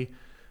delay.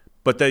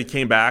 But they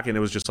came back, and it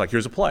was just like,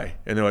 here's a play.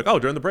 And they're like, oh,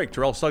 during the break,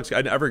 Terrell Suggs.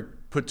 I never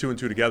put two and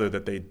two together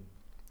that they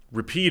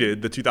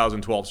repeated the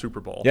 2012 Super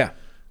Bowl. Yeah.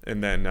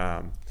 And then,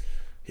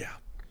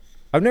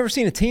 I've never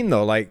seen a team,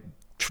 though,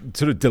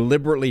 sort of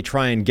deliberately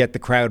try and get the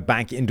crowd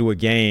back into a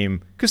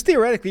game. Because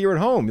theoretically, you're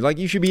at home.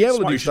 You should be able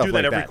to do stuff like that.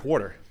 You should do that every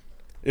quarter.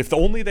 If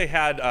only they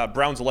had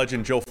Browns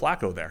legend Joe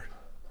Flacco there,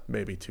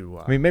 maybe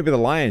to... maybe the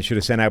Lions should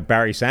have sent out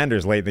Barry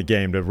Sanders late in the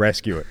game to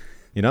rescue it.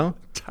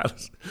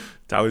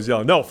 Tyler's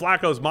yelling, no,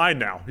 Flacco's mine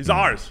now. He's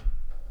ours.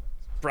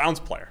 Browns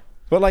player.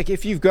 But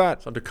if you've got...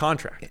 It's under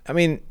contract.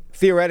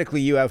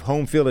 Theoretically, you have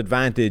home field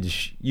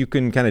advantage. You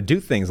can kind of do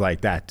things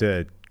like that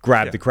to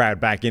grab the crowd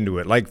back into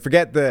it.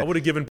 Forget the... I would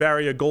have given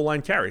Barry a goal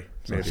line carry.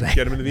 Maybe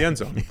get him into the end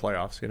zone in the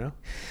playoffs,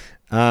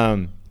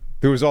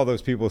 There was all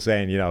those people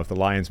saying, if the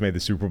Lions made the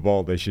Super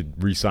Bowl, they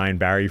should re-sign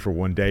Barry for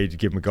one day to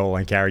give him a goal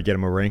line carry, get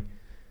him a ring.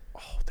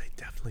 Oh, they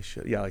definitely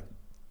should. Yeah,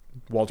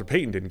 Walter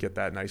Payton didn't get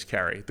that nice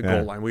carry, the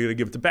goal line. We got to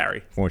give it to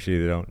Barry.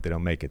 Fortunately, they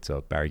don't make it,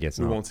 so Barry gets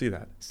it. We won't see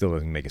that. Still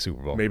doesn't make a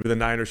Super Bowl. Maybe the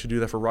Niners should do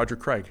that for Roger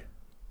Craig.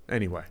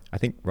 Anyway. I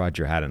think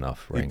Roger had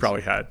enough rings. He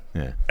probably had.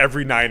 Yeah.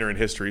 Every Niner in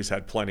history has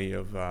had plenty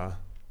of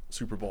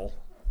Super Bowl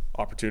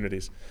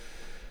opportunities.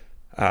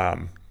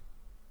 Yeah,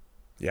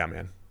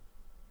 man.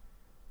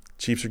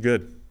 Chiefs are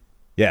good.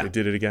 Yeah. They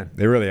did it again.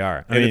 They really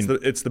are.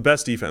 It's the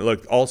best defense.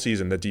 Look, all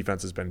season the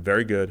defense has been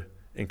very good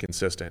and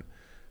consistent.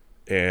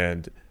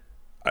 And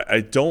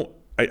I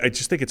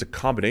just think it's a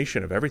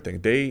combination of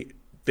everything.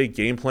 They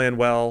game plan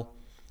well.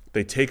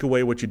 They take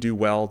away what you do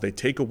well. They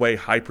take away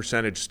high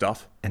percentage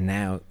stuff. And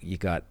now you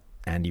got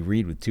Andy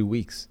Reid with 2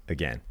 weeks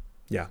again.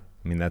 Yeah.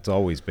 That's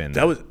always been...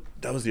 That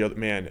was the other...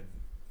 Man,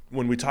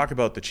 when we talk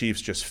about the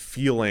Chiefs just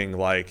feeling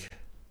like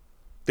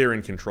they're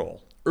in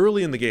control,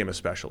 early in the game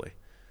especially,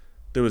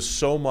 there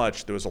was a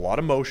lot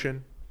of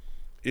motion.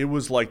 It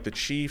was like the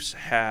Chiefs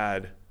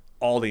had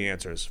all the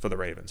answers for the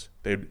Ravens.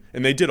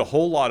 They did a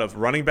whole lot of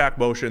running back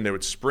motion. They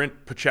would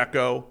sprint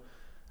Pacheco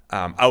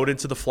out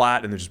into the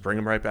flat and then just bring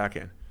him right back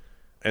in.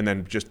 And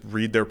then just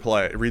read the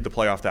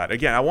play off that.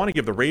 Again, I want to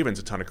give the Ravens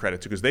a ton of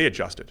credit too, because they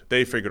adjusted.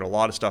 They figured a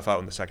lot of stuff out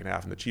in the second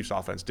half, and the Chiefs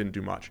offense didn't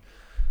do much.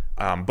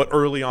 But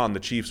early on, the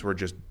Chiefs were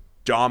just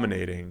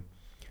dominating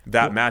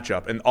that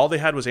matchup, and all they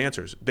had was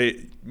answers.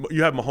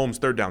 You have Mahomes'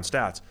 third down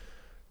stats.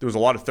 There was a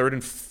lot of 3rd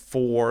and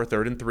 4,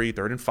 3rd and 3,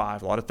 3rd and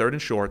 5, a lot of 3rd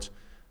and shorts,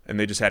 and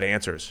they just had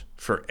answers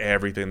for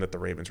everything that the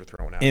Ravens were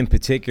throwing at. In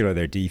particular,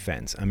 their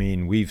defense. I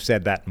mean, we've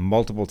said that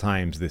multiple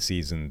times this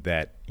season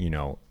that,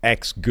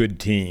 X good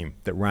team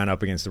that ran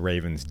up against the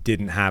Ravens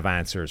didn't have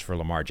answers for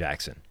Lamar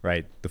Jackson,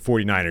 right? The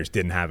 49ers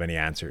didn't have any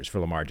answers for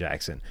Lamar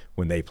Jackson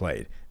when they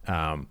played.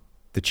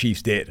 The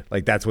Chiefs did.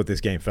 Like, that's what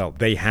this game felt.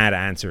 They had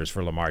answers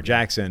for Lamar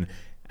Jackson,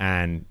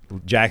 and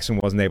Jackson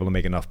wasn't able to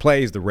make enough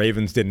plays. The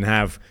Ravens didn't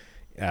have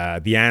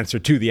the answer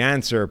to the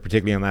answer,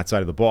 particularly on that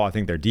side of the ball. I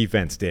think their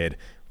defense did.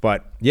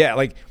 But, yeah,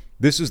 like,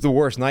 this is the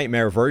worst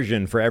nightmare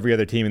version for every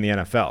other team in the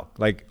NFL.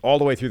 Like, all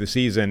the way through the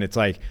season, it's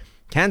like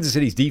Kansas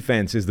City's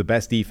defense is the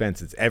best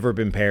defense that's ever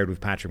been paired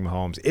with Patrick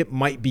Mahomes. It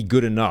might be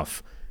good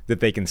enough that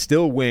they can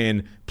still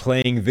win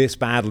playing this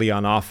badly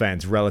on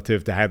offense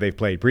relative to how they've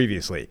played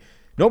previously.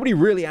 Nobody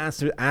really asked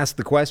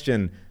the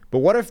question, but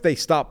what if they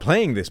stop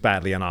playing this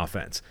badly on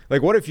offense?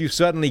 Like, what if you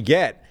suddenly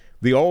get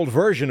the old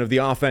version of the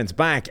offense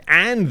back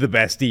and the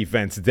best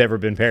defense that's ever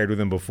been paired with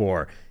them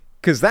before?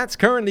 Because that's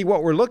currently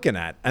what we're looking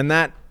at, and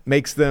that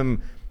makes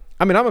them –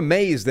 I mean, I'm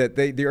amazed that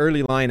the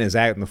early line is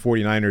out and the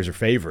 49ers are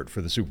favored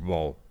for the Super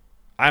Bowl.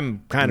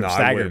 I'm kind of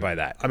staggered by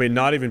that. I mean,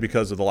 not even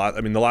because of the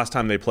last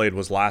time they played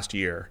was last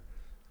year,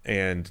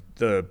 and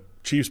the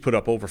Chiefs put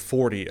up over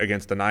 40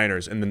 against the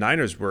Niners, and the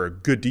Niners were a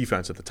good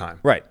defense at the time.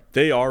 Right.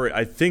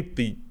 I think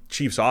the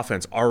Chiefs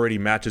offense already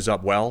matches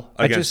up well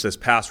against this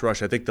pass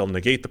rush. I think they'll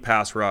negate the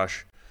pass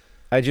rush.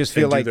 I just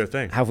feel like, their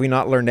thing. Have we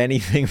not learned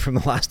anything from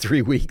the last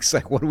 3 weeks?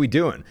 Like, what are we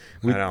doing?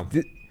 I know.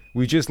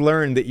 We just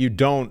learned that you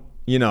don't,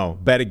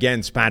 bet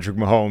against Patrick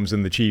Mahomes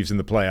and the Chiefs in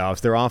the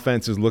playoffs. Their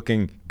offense is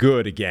looking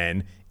good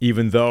again,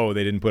 even though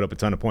they didn't put up a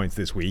ton of points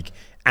this week.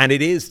 And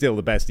it is still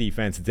the best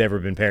defense that's ever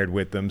been paired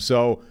with them.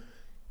 So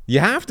you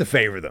have to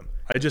favor them.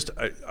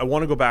 I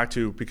want to go back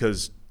to,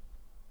 because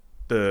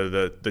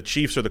the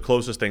Chiefs are the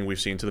closest thing we've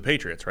seen to the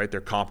Patriots, right? They're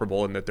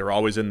comparable in that they're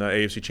always in the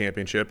AFC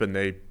Championship, and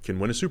they can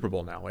win a Super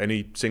Bowl now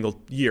any single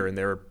year, and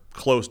they're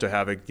close to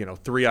having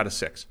 3 out of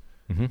 6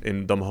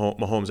 in the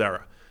Mahomes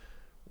era.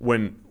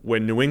 When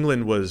New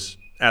England was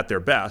at their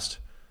best,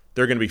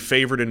 they're going to be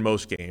favored in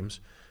most games.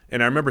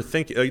 And I remember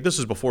thinking, this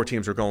is before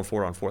teams were going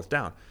for it on 4th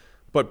down,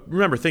 but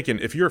remember thinking,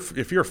 if you're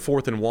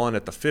 4th and 1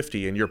 at the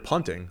 50 and you're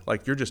punting,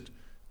 like, you're just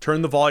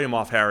turn the volume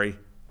off, Harry.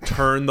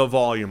 Turn the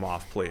volume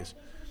off, please.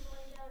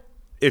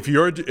 If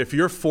you're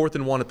 4th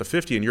and 1 at the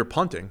 50 and you're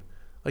punting,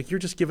 like, you're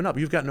just giving up.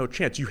 You've got no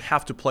chance. You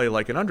have to play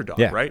like an underdog,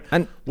 right?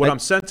 And I'm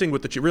sensing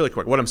with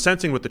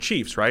the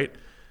Chiefs, right?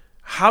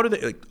 How do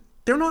they?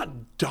 They're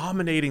not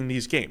dominating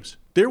these games.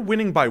 They're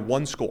winning by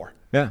 1 score.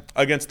 Yeah.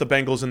 Against the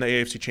Bengals in the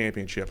AFC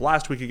Championship.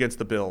 Last week against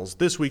the Bills.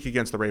 This week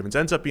against the Ravens.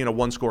 Ends up being a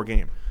 1-score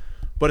game.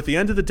 But at the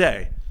end of the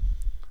day,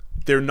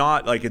 they're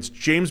not like it's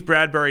James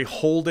Bradbury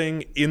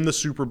holding in the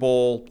Super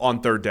Bowl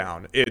on 3rd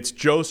down. It's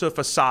Joseph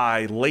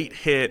Asai late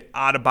hit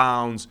out of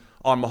bounds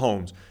on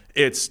Mahomes.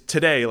 It's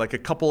today like a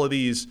couple of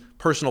these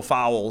personal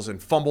fouls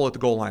and fumble at the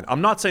goal line.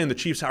 I'm not saying the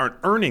Chiefs aren't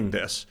earning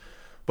this,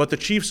 but the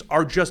Chiefs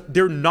are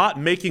they're not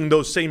making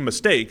those same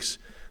mistakes.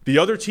 The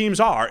other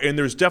teams are, and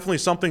there's definitely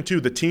something to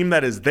the team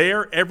that is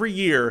there every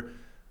year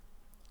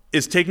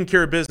is taking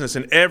care of business,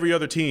 and every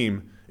other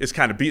team is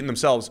kind of beating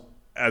themselves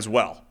as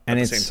well at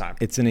the same time.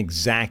 It's an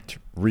exact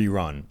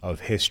rerun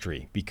of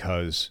history,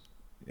 because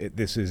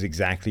this is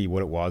exactly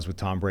what it was with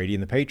Tom Brady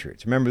and the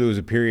Patriots. Remember, there was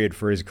a period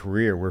for his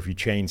career where if you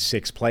changed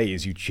 6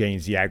 plays, you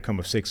changed the outcome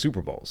of 6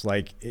 Super Bowls.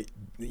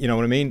 You know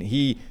what I mean?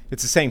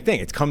 It's the same thing.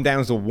 It's come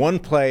down to 1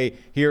 play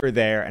here or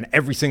there, and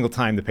every single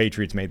time the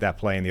Patriots made that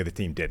play and the other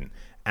team didn't.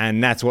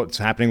 And that's what's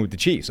happening with the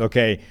Chiefs.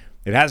 Okay,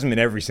 it hasn't been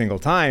every single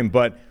time,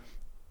 but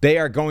they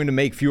are going to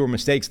make fewer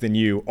mistakes than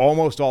you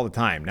almost all the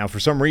time. Now, for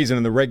some reason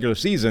in the regular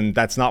season,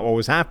 that's not what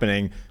was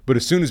happening. But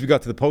as soon as we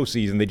got to the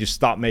postseason, they just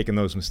stopped making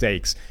those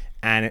mistakes.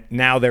 And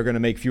now they're going to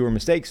make fewer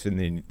mistakes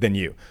than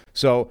you.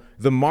 So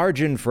the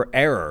margin for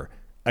error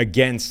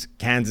against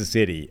Kansas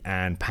City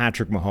and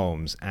Patrick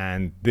Mahomes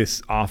and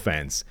this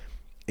offense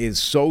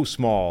is so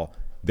small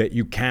that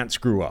you can't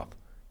screw up.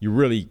 You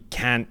really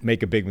can't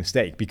make a big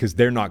mistake, because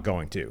they're not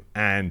going to.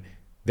 And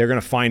they're going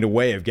to find a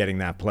way of getting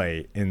that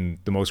play in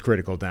the most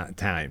critical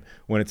time.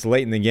 When it's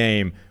late in the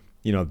game,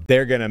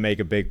 they're going to make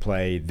a big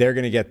play. They're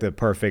going to get the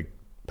perfect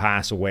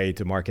pass away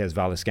to Marquez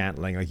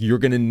Valdes-Scantling. Like, you're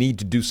going to need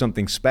to do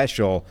something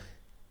special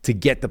to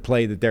get the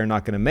play that they're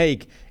not going to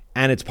make.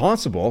 And it's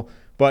possible,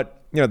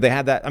 but they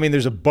had that. I mean,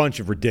 there's a bunch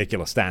of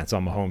ridiculous stats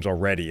on Mahomes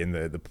already in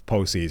the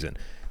postseason.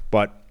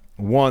 But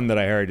one that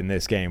I heard in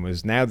this game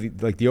was now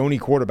the only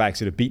quarterbacks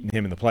that have beaten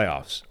him in the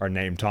playoffs are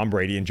named Tom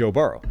Brady and Joe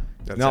Burrow.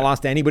 Not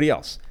lost to anybody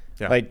else.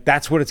 Yeah. Like,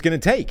 that's what it's going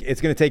to take.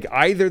 It's going to take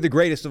either the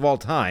greatest of all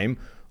time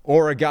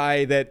or a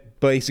guy that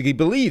basically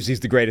believes he's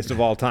the greatest of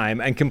all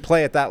time and can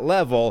play at that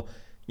level,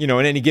 in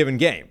any given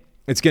game.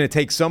 It's going to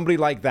take somebody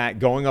like that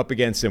going up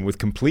against him with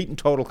complete and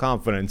total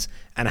confidence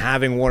and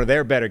having one of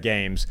their better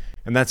games,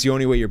 and that's the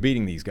only way you're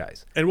beating these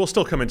guys. And we'll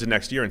still come into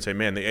next year and say,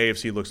 man, the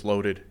AFC looks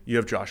loaded. You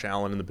have Josh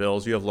Allen in the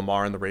Bills. You have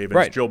Lamar in the Ravens.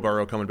 Right. Joe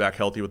Burrow coming back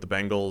healthy with the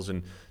Bengals,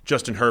 and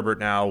Justin Herbert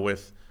now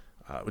with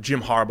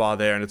Jim Harbaugh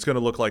there, and it's going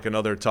to look like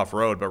another tough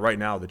road. But right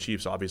now, the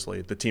Chiefs,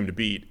 obviously, the team to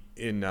beat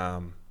in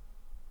an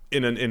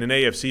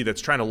AFC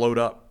that's trying to load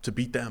up to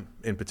beat them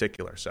in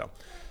particular. So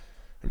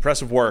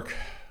impressive work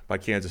by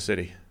Kansas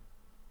City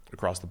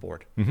across the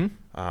board.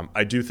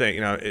 I do think,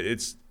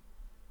 it's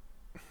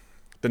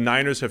the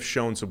Niners have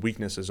shown some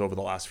weaknesses over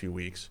the last few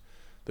weeks.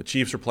 The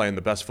Chiefs are playing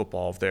the best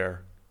football of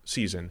their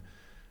season,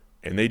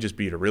 and they just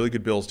beat a really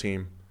good Bills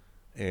team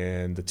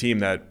and the team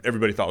that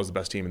everybody thought was the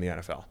best team in the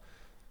NFL.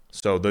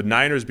 So the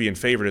Niners being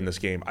favored in this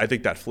game, I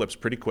think that flips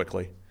pretty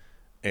quickly.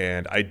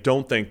 And I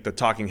don't think the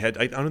talking head,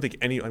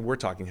 we're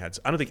talking heads.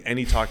 I don't think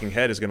any talking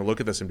head is going to look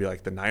at this and be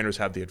like, the Niners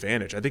have the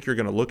advantage. I think you're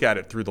going to look at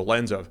it through the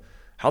lens of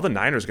how the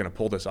Niners are going to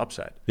pull this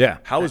upset. Yeah.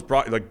 How is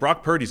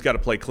Brock Purdy's got to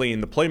play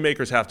clean. The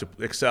playmakers have to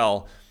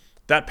excel.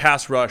 That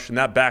pass rush and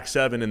that back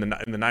seven and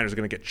the Niners are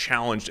going to get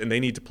challenged, and they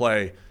need to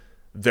play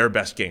their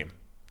best game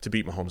to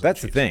beat Mahomes.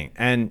 That's the thing.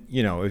 And,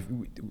 if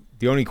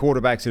the only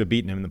quarterbacks that have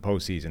beaten him in the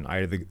postseason,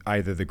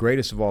 either the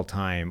greatest of all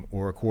time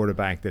or a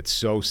quarterback that's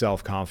so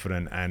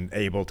self-confident and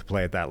able to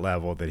play at that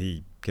level that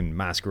he can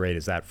masquerade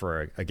as that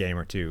for a game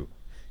or two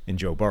in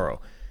Joe Burrow.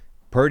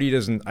 Purdy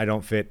I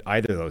don't fit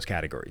either of those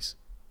categories.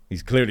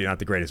 He's clearly not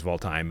the greatest of all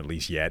time, at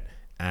least yet.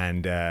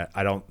 And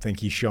I don't think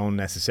he's shown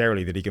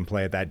necessarily that he can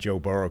play at that Joe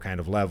Burrow kind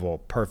of level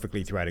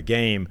perfectly throughout a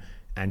game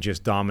and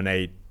just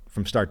dominate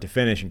from start to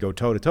finish and go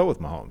toe-to-toe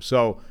with Mahomes.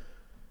 So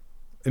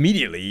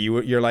immediately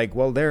you're like,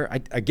 well, I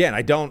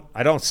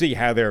don't see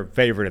how they're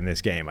favored in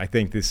this game. I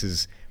think this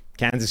is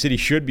Kansas City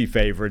should be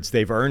favorites.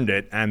 They've earned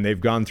it, and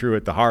they've gone through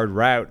it the hard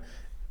route.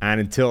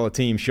 And until a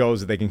team shows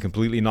that they can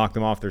completely knock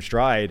them off their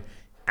stride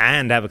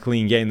and have a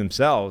clean game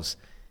themselves,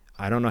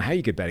 I don't know how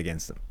you could bet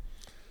against them.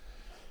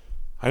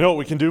 I know what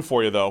we can do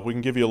for you, though. We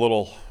can give you a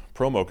little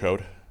promo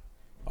code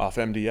off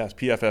MDS,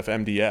 PFF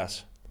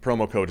MDS. The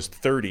promo code is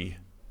 30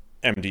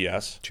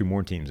 MDS. 2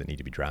 more teams that need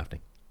to be drafting.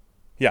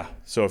 Yeah,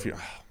 so if you...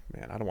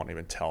 Man, I don't want to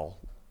even tell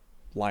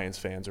Lions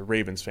fans or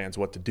Ravens fans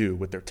what to do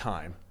with their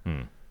time.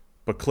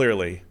 But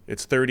clearly,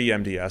 it's 30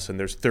 MDS, and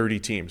there's 30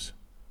 teams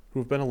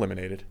who have been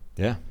eliminated.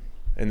 Yeah.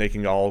 And they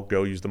can all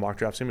go use the mock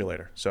draft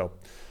simulator. So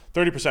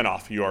 30%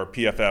 off your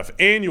PFF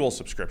annual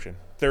subscription.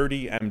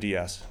 30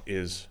 MDS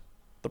is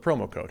the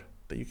promo code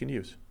that you can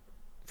use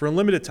for a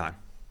limited time.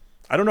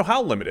 I don't know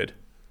how limited.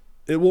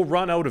 It will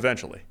run out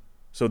eventually.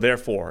 So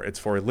therefore, it's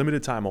for a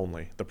limited time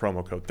only, the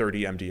promo code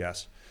 30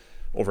 MDS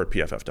over at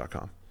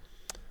PFF.com.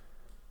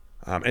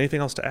 Anything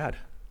else to add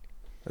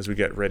as we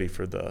get ready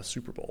for the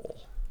Super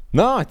Bowl?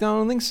 No, I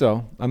don't think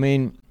so. I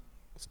mean,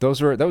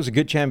 that was a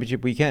good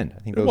championship weekend. I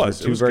think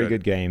those were 2 very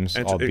good games,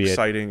 albeit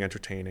exciting,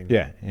 entertaining.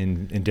 Yeah,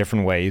 in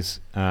different ways.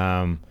 We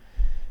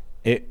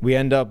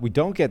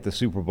don't get the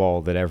Super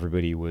Bowl that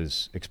everybody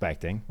was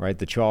expecting, right?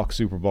 The chalk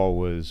Super Bowl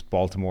was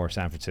Baltimore,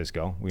 San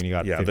Francisco. We only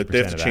got 50% but they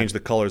have to change the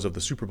colors of the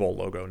Super Bowl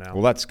logo now.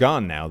 Well, that's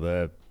gone now.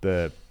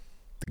 The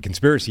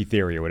conspiracy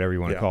theory or whatever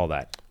you want to call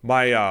that.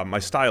 My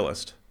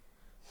stylist,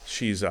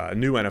 she's a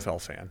new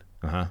NFL fan.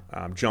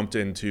 Jumped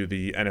into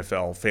the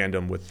NFL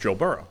fandom with Joe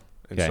Burrow,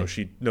 and so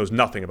she knows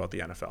nothing about the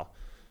NFL.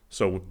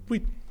 So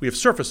we have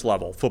surface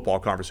level football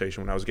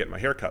conversation when I was getting my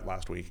hair cut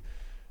last week.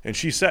 And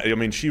she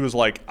said, she was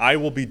like, I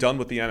will be done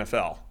with the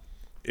NFL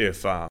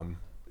if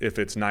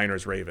it's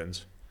Niners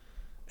Ravens.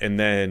 And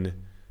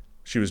then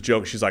she was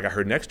joking. She's like, I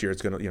heard next year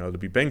it's gonna, it'll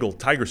be Bengal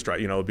tiger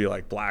stripe. It'll be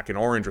like black and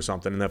orange or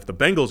something. And if the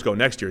Bengals go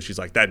next year, she's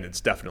like, then it's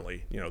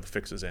definitely, the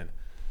fix is in.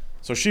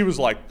 So she was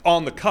like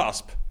on the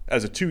cusp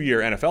as a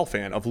 2-year NFL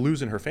fan of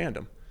losing her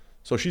fandom.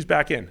 So she's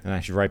back in.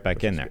 And she's right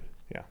back in there.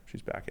 Yeah,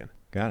 she's back in.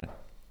 Got it.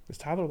 Is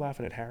Tyler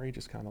laughing at Harry?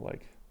 Just kind of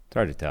like, it's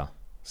hard to tell.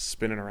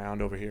 Spinning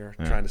around over here,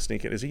 trying to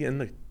sneak in. Is he going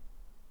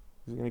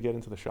to get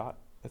into the shot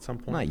at some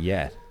point? Not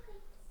yet.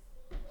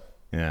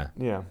 Yeah.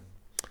 Yeah.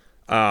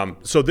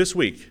 So this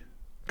week,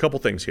 a couple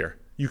things here.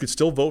 You could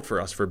still vote for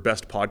us for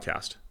best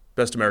podcast,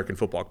 best American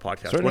football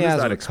podcast. Certainly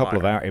has a couple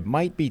of hours. It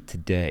might be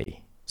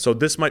today. So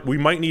we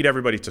might need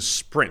everybody to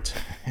sprint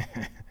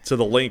to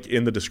the link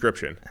in the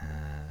description.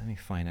 Let me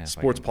find out.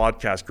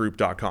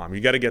 Sportspodcastgroup.com.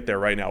 You got to get there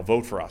right now.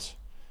 Vote for us.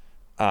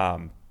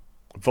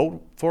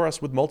 Vote for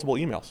us with multiple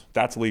emails.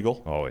 That's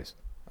legal. Always.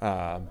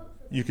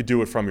 You could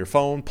do it from your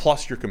phone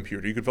plus your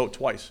computer. You could vote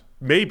twice.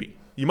 Maybe.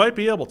 You might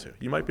be able to.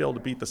 You might be able to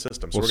beat the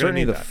system. So well, we're going to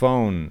need the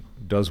phone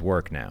does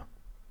work now.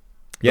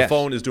 The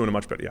phone is doing a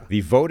much better, yeah.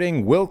 The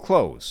voting will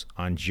close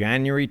on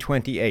January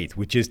 28th,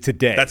 which is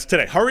today. That's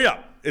today. Hurry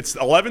up. It's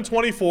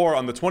 11:24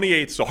 on the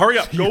 28th, so hurry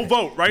up. Go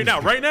vote right now.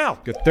 Right now.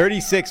 Got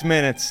 36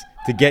 minutes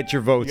to get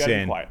your votes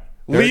in. Be quiet.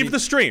 Leave the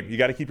stream. You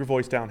got to keep your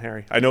voice down,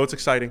 Harry. I know it's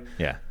exciting.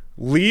 Yeah.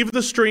 Leave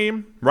the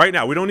stream right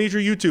now. We don't need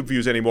your YouTube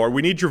views anymore.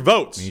 We need your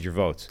votes. We need your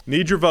votes.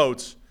 Need your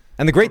votes.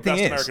 And the great for thing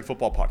Best is, American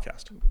Football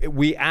Podcast.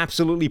 we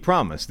absolutely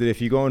promise that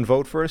if you go and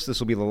vote for us, this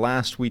will be the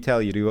last we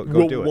tell you to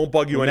go do it. Won't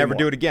bug you we'll anymore. never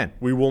do it again.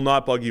 We will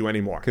not bug you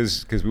anymore.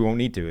 Because we won't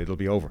need to. It'll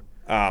be over.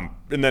 And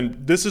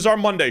then this is our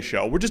Monday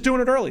show. We're just doing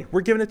it early.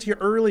 We're giving it to you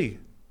early,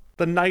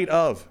 the night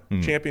of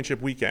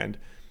championship weekend.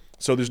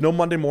 So there's no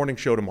Monday morning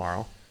show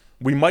tomorrow.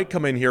 We might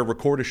come in here,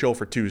 record a show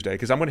for Tuesday,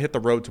 because I'm going to hit the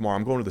road tomorrow.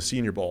 I'm going to the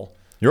Senior Bowl.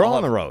 You're all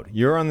on the road.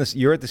 You're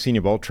at the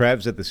Senior Bowl.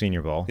 Trev's at the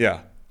Senior Bowl.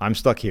 Yeah. I'm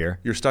stuck here.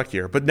 You're stuck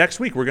here. But next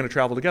week, we're going to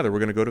travel together. We're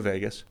going to go to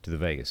Vegas. To the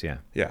Vegas, yeah.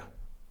 Yeah.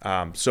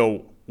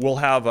 So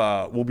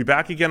we'll be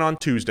back again on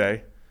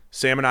Tuesday.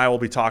 Sam and I will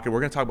be talking. We're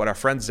going to talk about our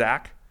friend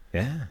Zach.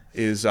 Yeah.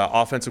 Is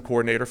offensive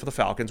coordinator for the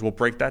Falcons. We'll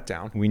break that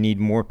down. We need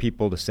more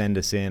people to send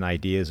us in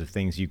ideas of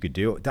things you could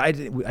do. I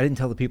didn't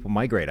tell the people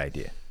my great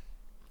idea.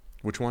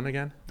 Which one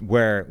again?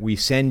 Where we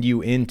send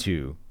you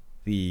into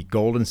the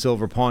gold and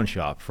silver pawn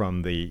shop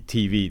from the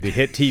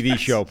hit TV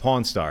show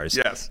Pawn Stars.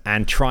 Yes.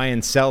 And try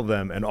and sell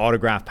them an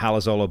autographed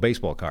Palazzolo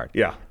baseball card.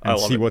 Yeah. And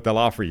see what they'll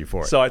offer you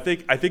for it. So I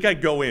think I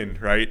go in,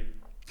 right?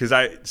 Because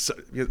I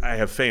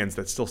have fans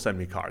that still send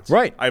me cards.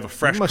 Right. I have a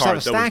fresh You must card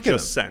have a that was stack of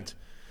just sent.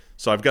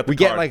 So I've got the we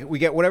card.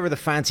 get whatever the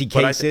fancy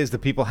case is that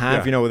people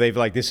have, Yeah. where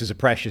they've this is a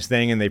precious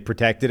thing and they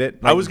protected it.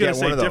 I was going to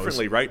get one say of those.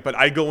 differently, right? But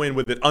I go in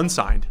with it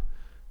unsigned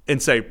and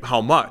say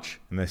how much.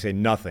 And they say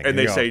nothing. And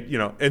they go, say,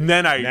 and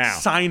then I Now.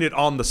 sign it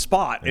on the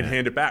spot and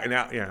hand it back. And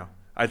now,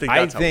 I think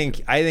that's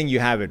I think you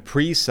have it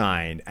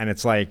pre-signed and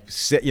it's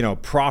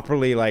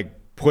properly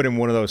put in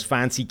one of those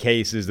fancy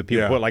cases that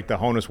people put the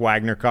Honus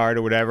Wagner card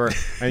or whatever.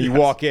 And you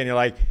walk in, you're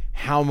like,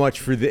 how much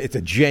for this? It's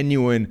a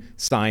genuine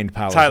signed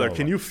Palazzolo. Tyler,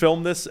 can you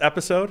film this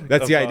episode?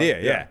 That's the idea,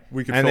 yeah.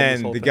 We can and film then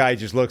this whole the thing. guy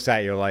just looks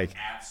at you like,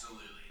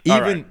 All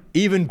right.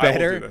 even I will do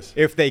better this.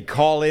 if they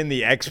call in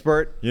the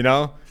expert, who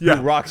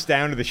rocks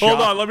down to the shop.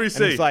 Hold on, let me and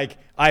see. it's like,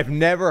 I've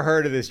never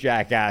heard of this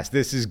jackass.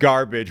 This is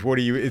garbage.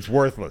 It's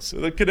worthless.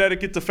 The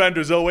Connecticut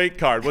Defenders 08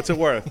 card. What's it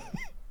worth?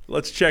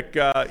 Let's check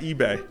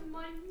eBay.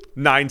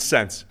 9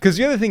 cents. Because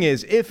the other thing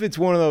is, if it's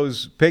one of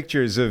those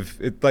pictures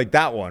of it, like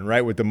that one,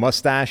 right, with the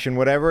mustache and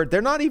whatever,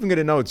 they're not even going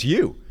to know it's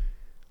you.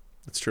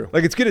 That's true.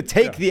 It's going to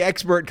take the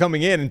expert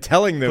coming in and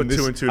telling them Put this.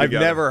 two and two I've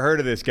together. never heard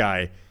of this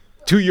guy.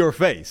 To your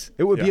face.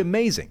 It would be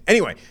amazing.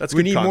 Anyway, That's we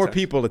good need more context.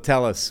 people to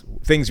tell us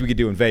things we could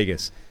do in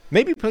Vegas.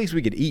 Maybe a place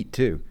we could eat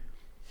too.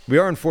 We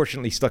are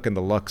unfortunately stuck in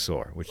the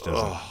Luxor, which doesn't,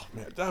 Oh,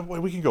 man. That way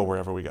we can go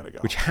wherever we got to go.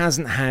 which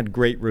hasn't had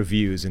great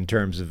reviews in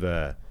terms of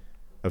a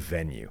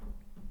venue.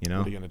 What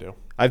are you going to do?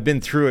 I've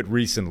been through it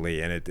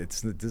recently, and it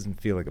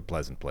doesn't feel like a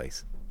pleasant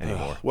place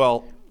anymore.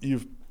 Well,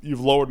 you've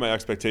lowered my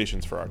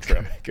expectations for our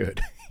trip. Good.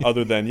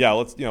 Other than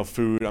let's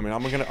food. I mean, I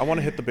want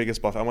to hit the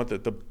biggest buffet. I want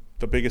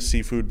the biggest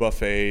seafood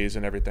buffets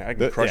and everything. I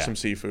can crush some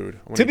seafood.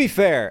 To be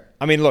fair,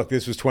 I mean, look,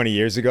 this was 20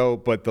 years ago,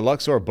 but the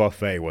Luxor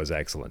buffet was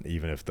excellent,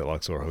 even if the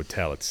Luxor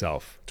Hotel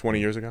itself 20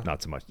 years ago,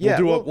 not so much.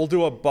 We'll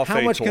do a buffet. How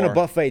much tour. can a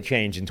buffet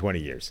change in 20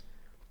 years?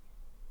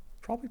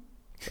 Probably.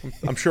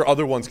 I'm sure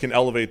other ones can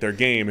elevate their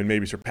game and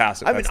maybe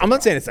surpass it. I mean, I'm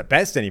not saying it's the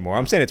best anymore.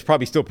 I'm saying it's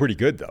probably still pretty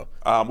good, though.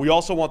 We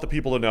also want the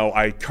people to know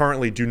I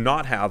currently do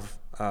not have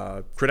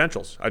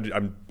credentials.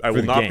 I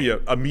will not be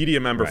a media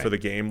member for the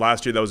game.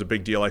 Last year, that was a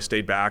big deal. I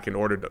stayed back and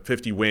ordered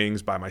 50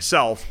 wings by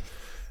myself.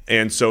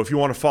 And so if you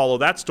want to follow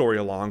that story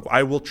along,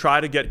 I will try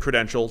to get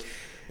credentialed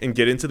and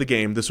get into the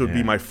game. This would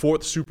be my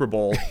 4th Super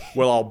Bowl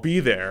where I'll be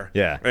there.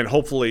 And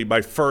hopefully my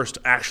first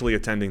actually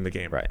attending the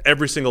game. Right.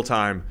 Every single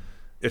time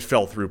it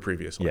fell through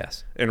previously.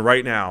 Yes. And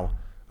right now,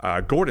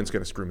 Gordon's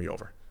going to screw me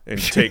over and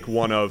take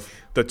one of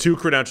the 2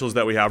 credentials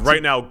that we have.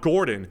 Right now,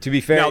 Gordon. To be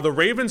fair. Now, the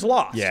Ravens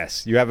lost.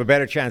 Yes, you have a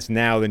better chance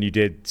now than you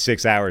did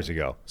 6 hours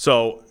ago.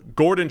 So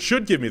Gordon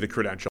should give me the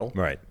credential.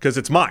 Right. Because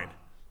it's mine.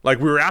 We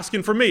were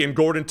asking for me, and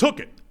Gordon took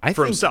it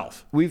for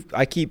himself.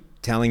 I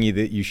keep telling you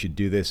that you should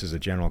do this as a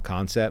general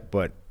concept,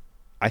 but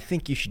I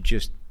think you should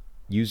just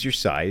use your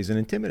size and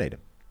intimidate him.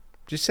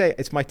 Just say,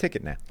 it's my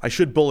ticket now. I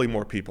should bully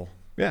more people.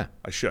 Yeah.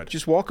 I should.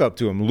 Just walk up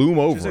to him, loom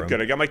over him.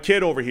 Good. I got my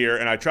kid over here,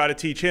 and I try to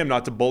teach him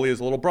not to bully his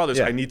little brothers.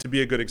 Yeah. I need to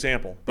be a good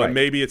example. But Right.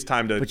 maybe it's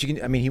time to. But you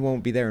can. I mean, he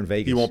won't be there in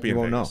Vegas. He won't be in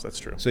Vegas. know. That's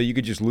true. So you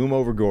could just loom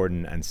over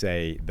Gordon and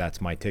say,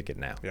 "That's my ticket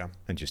now." Yeah.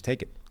 And just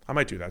take it. I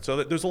might do that.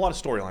 So there's a lot of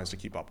storylines to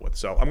keep up with.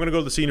 So I'm going to go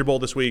to the Senior Bowl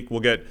this week. We'll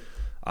get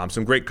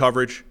some great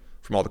coverage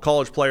from all the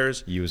college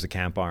players. You as the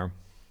camp arm.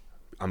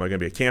 I'm going to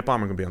be a camp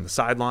arm. I'm going to be on the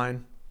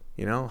sideline,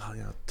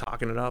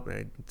 talking it up.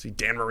 I see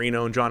Dan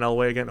Marino and John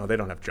Elway again. Oh, they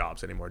don't have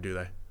jobs anymore, do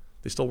they?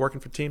 They still working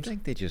for teams? I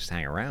think they just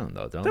hang around,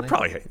 though, don't They're they?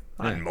 probably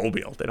on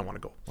Mobile. They don't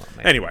want to go.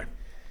 man. Anyway,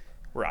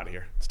 we're out of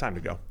here. It's time to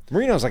go.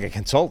 Marino's like a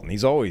consultant.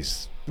 He's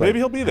always Maybe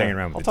he'll be there. hanging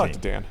around I'll with the talk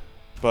team. to Dan.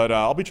 But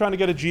I'll be trying to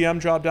get a GM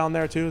job down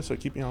there too. So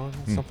keep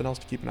something else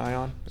to keep an eye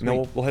on. And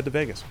then we'll head to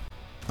Vegas.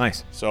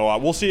 Nice. So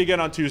we'll see you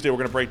again on Tuesday. We're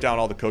going to break down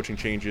all the coaching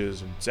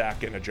changes and Zach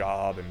getting a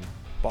job and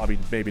Bobby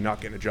maybe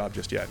not getting a job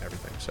just yet and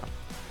everything. So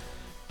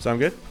sound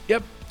good?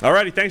 Yep. All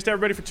righty. Thanks to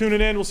everybody for tuning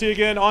in. We'll see you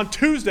again on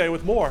Tuesday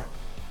with more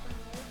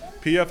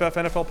PFF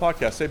NFL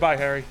podcast. Say bye,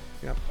 Harry.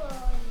 Yep.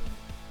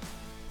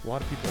 A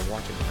lot of people are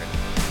watching right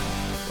now.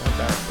 So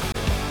embarrassed.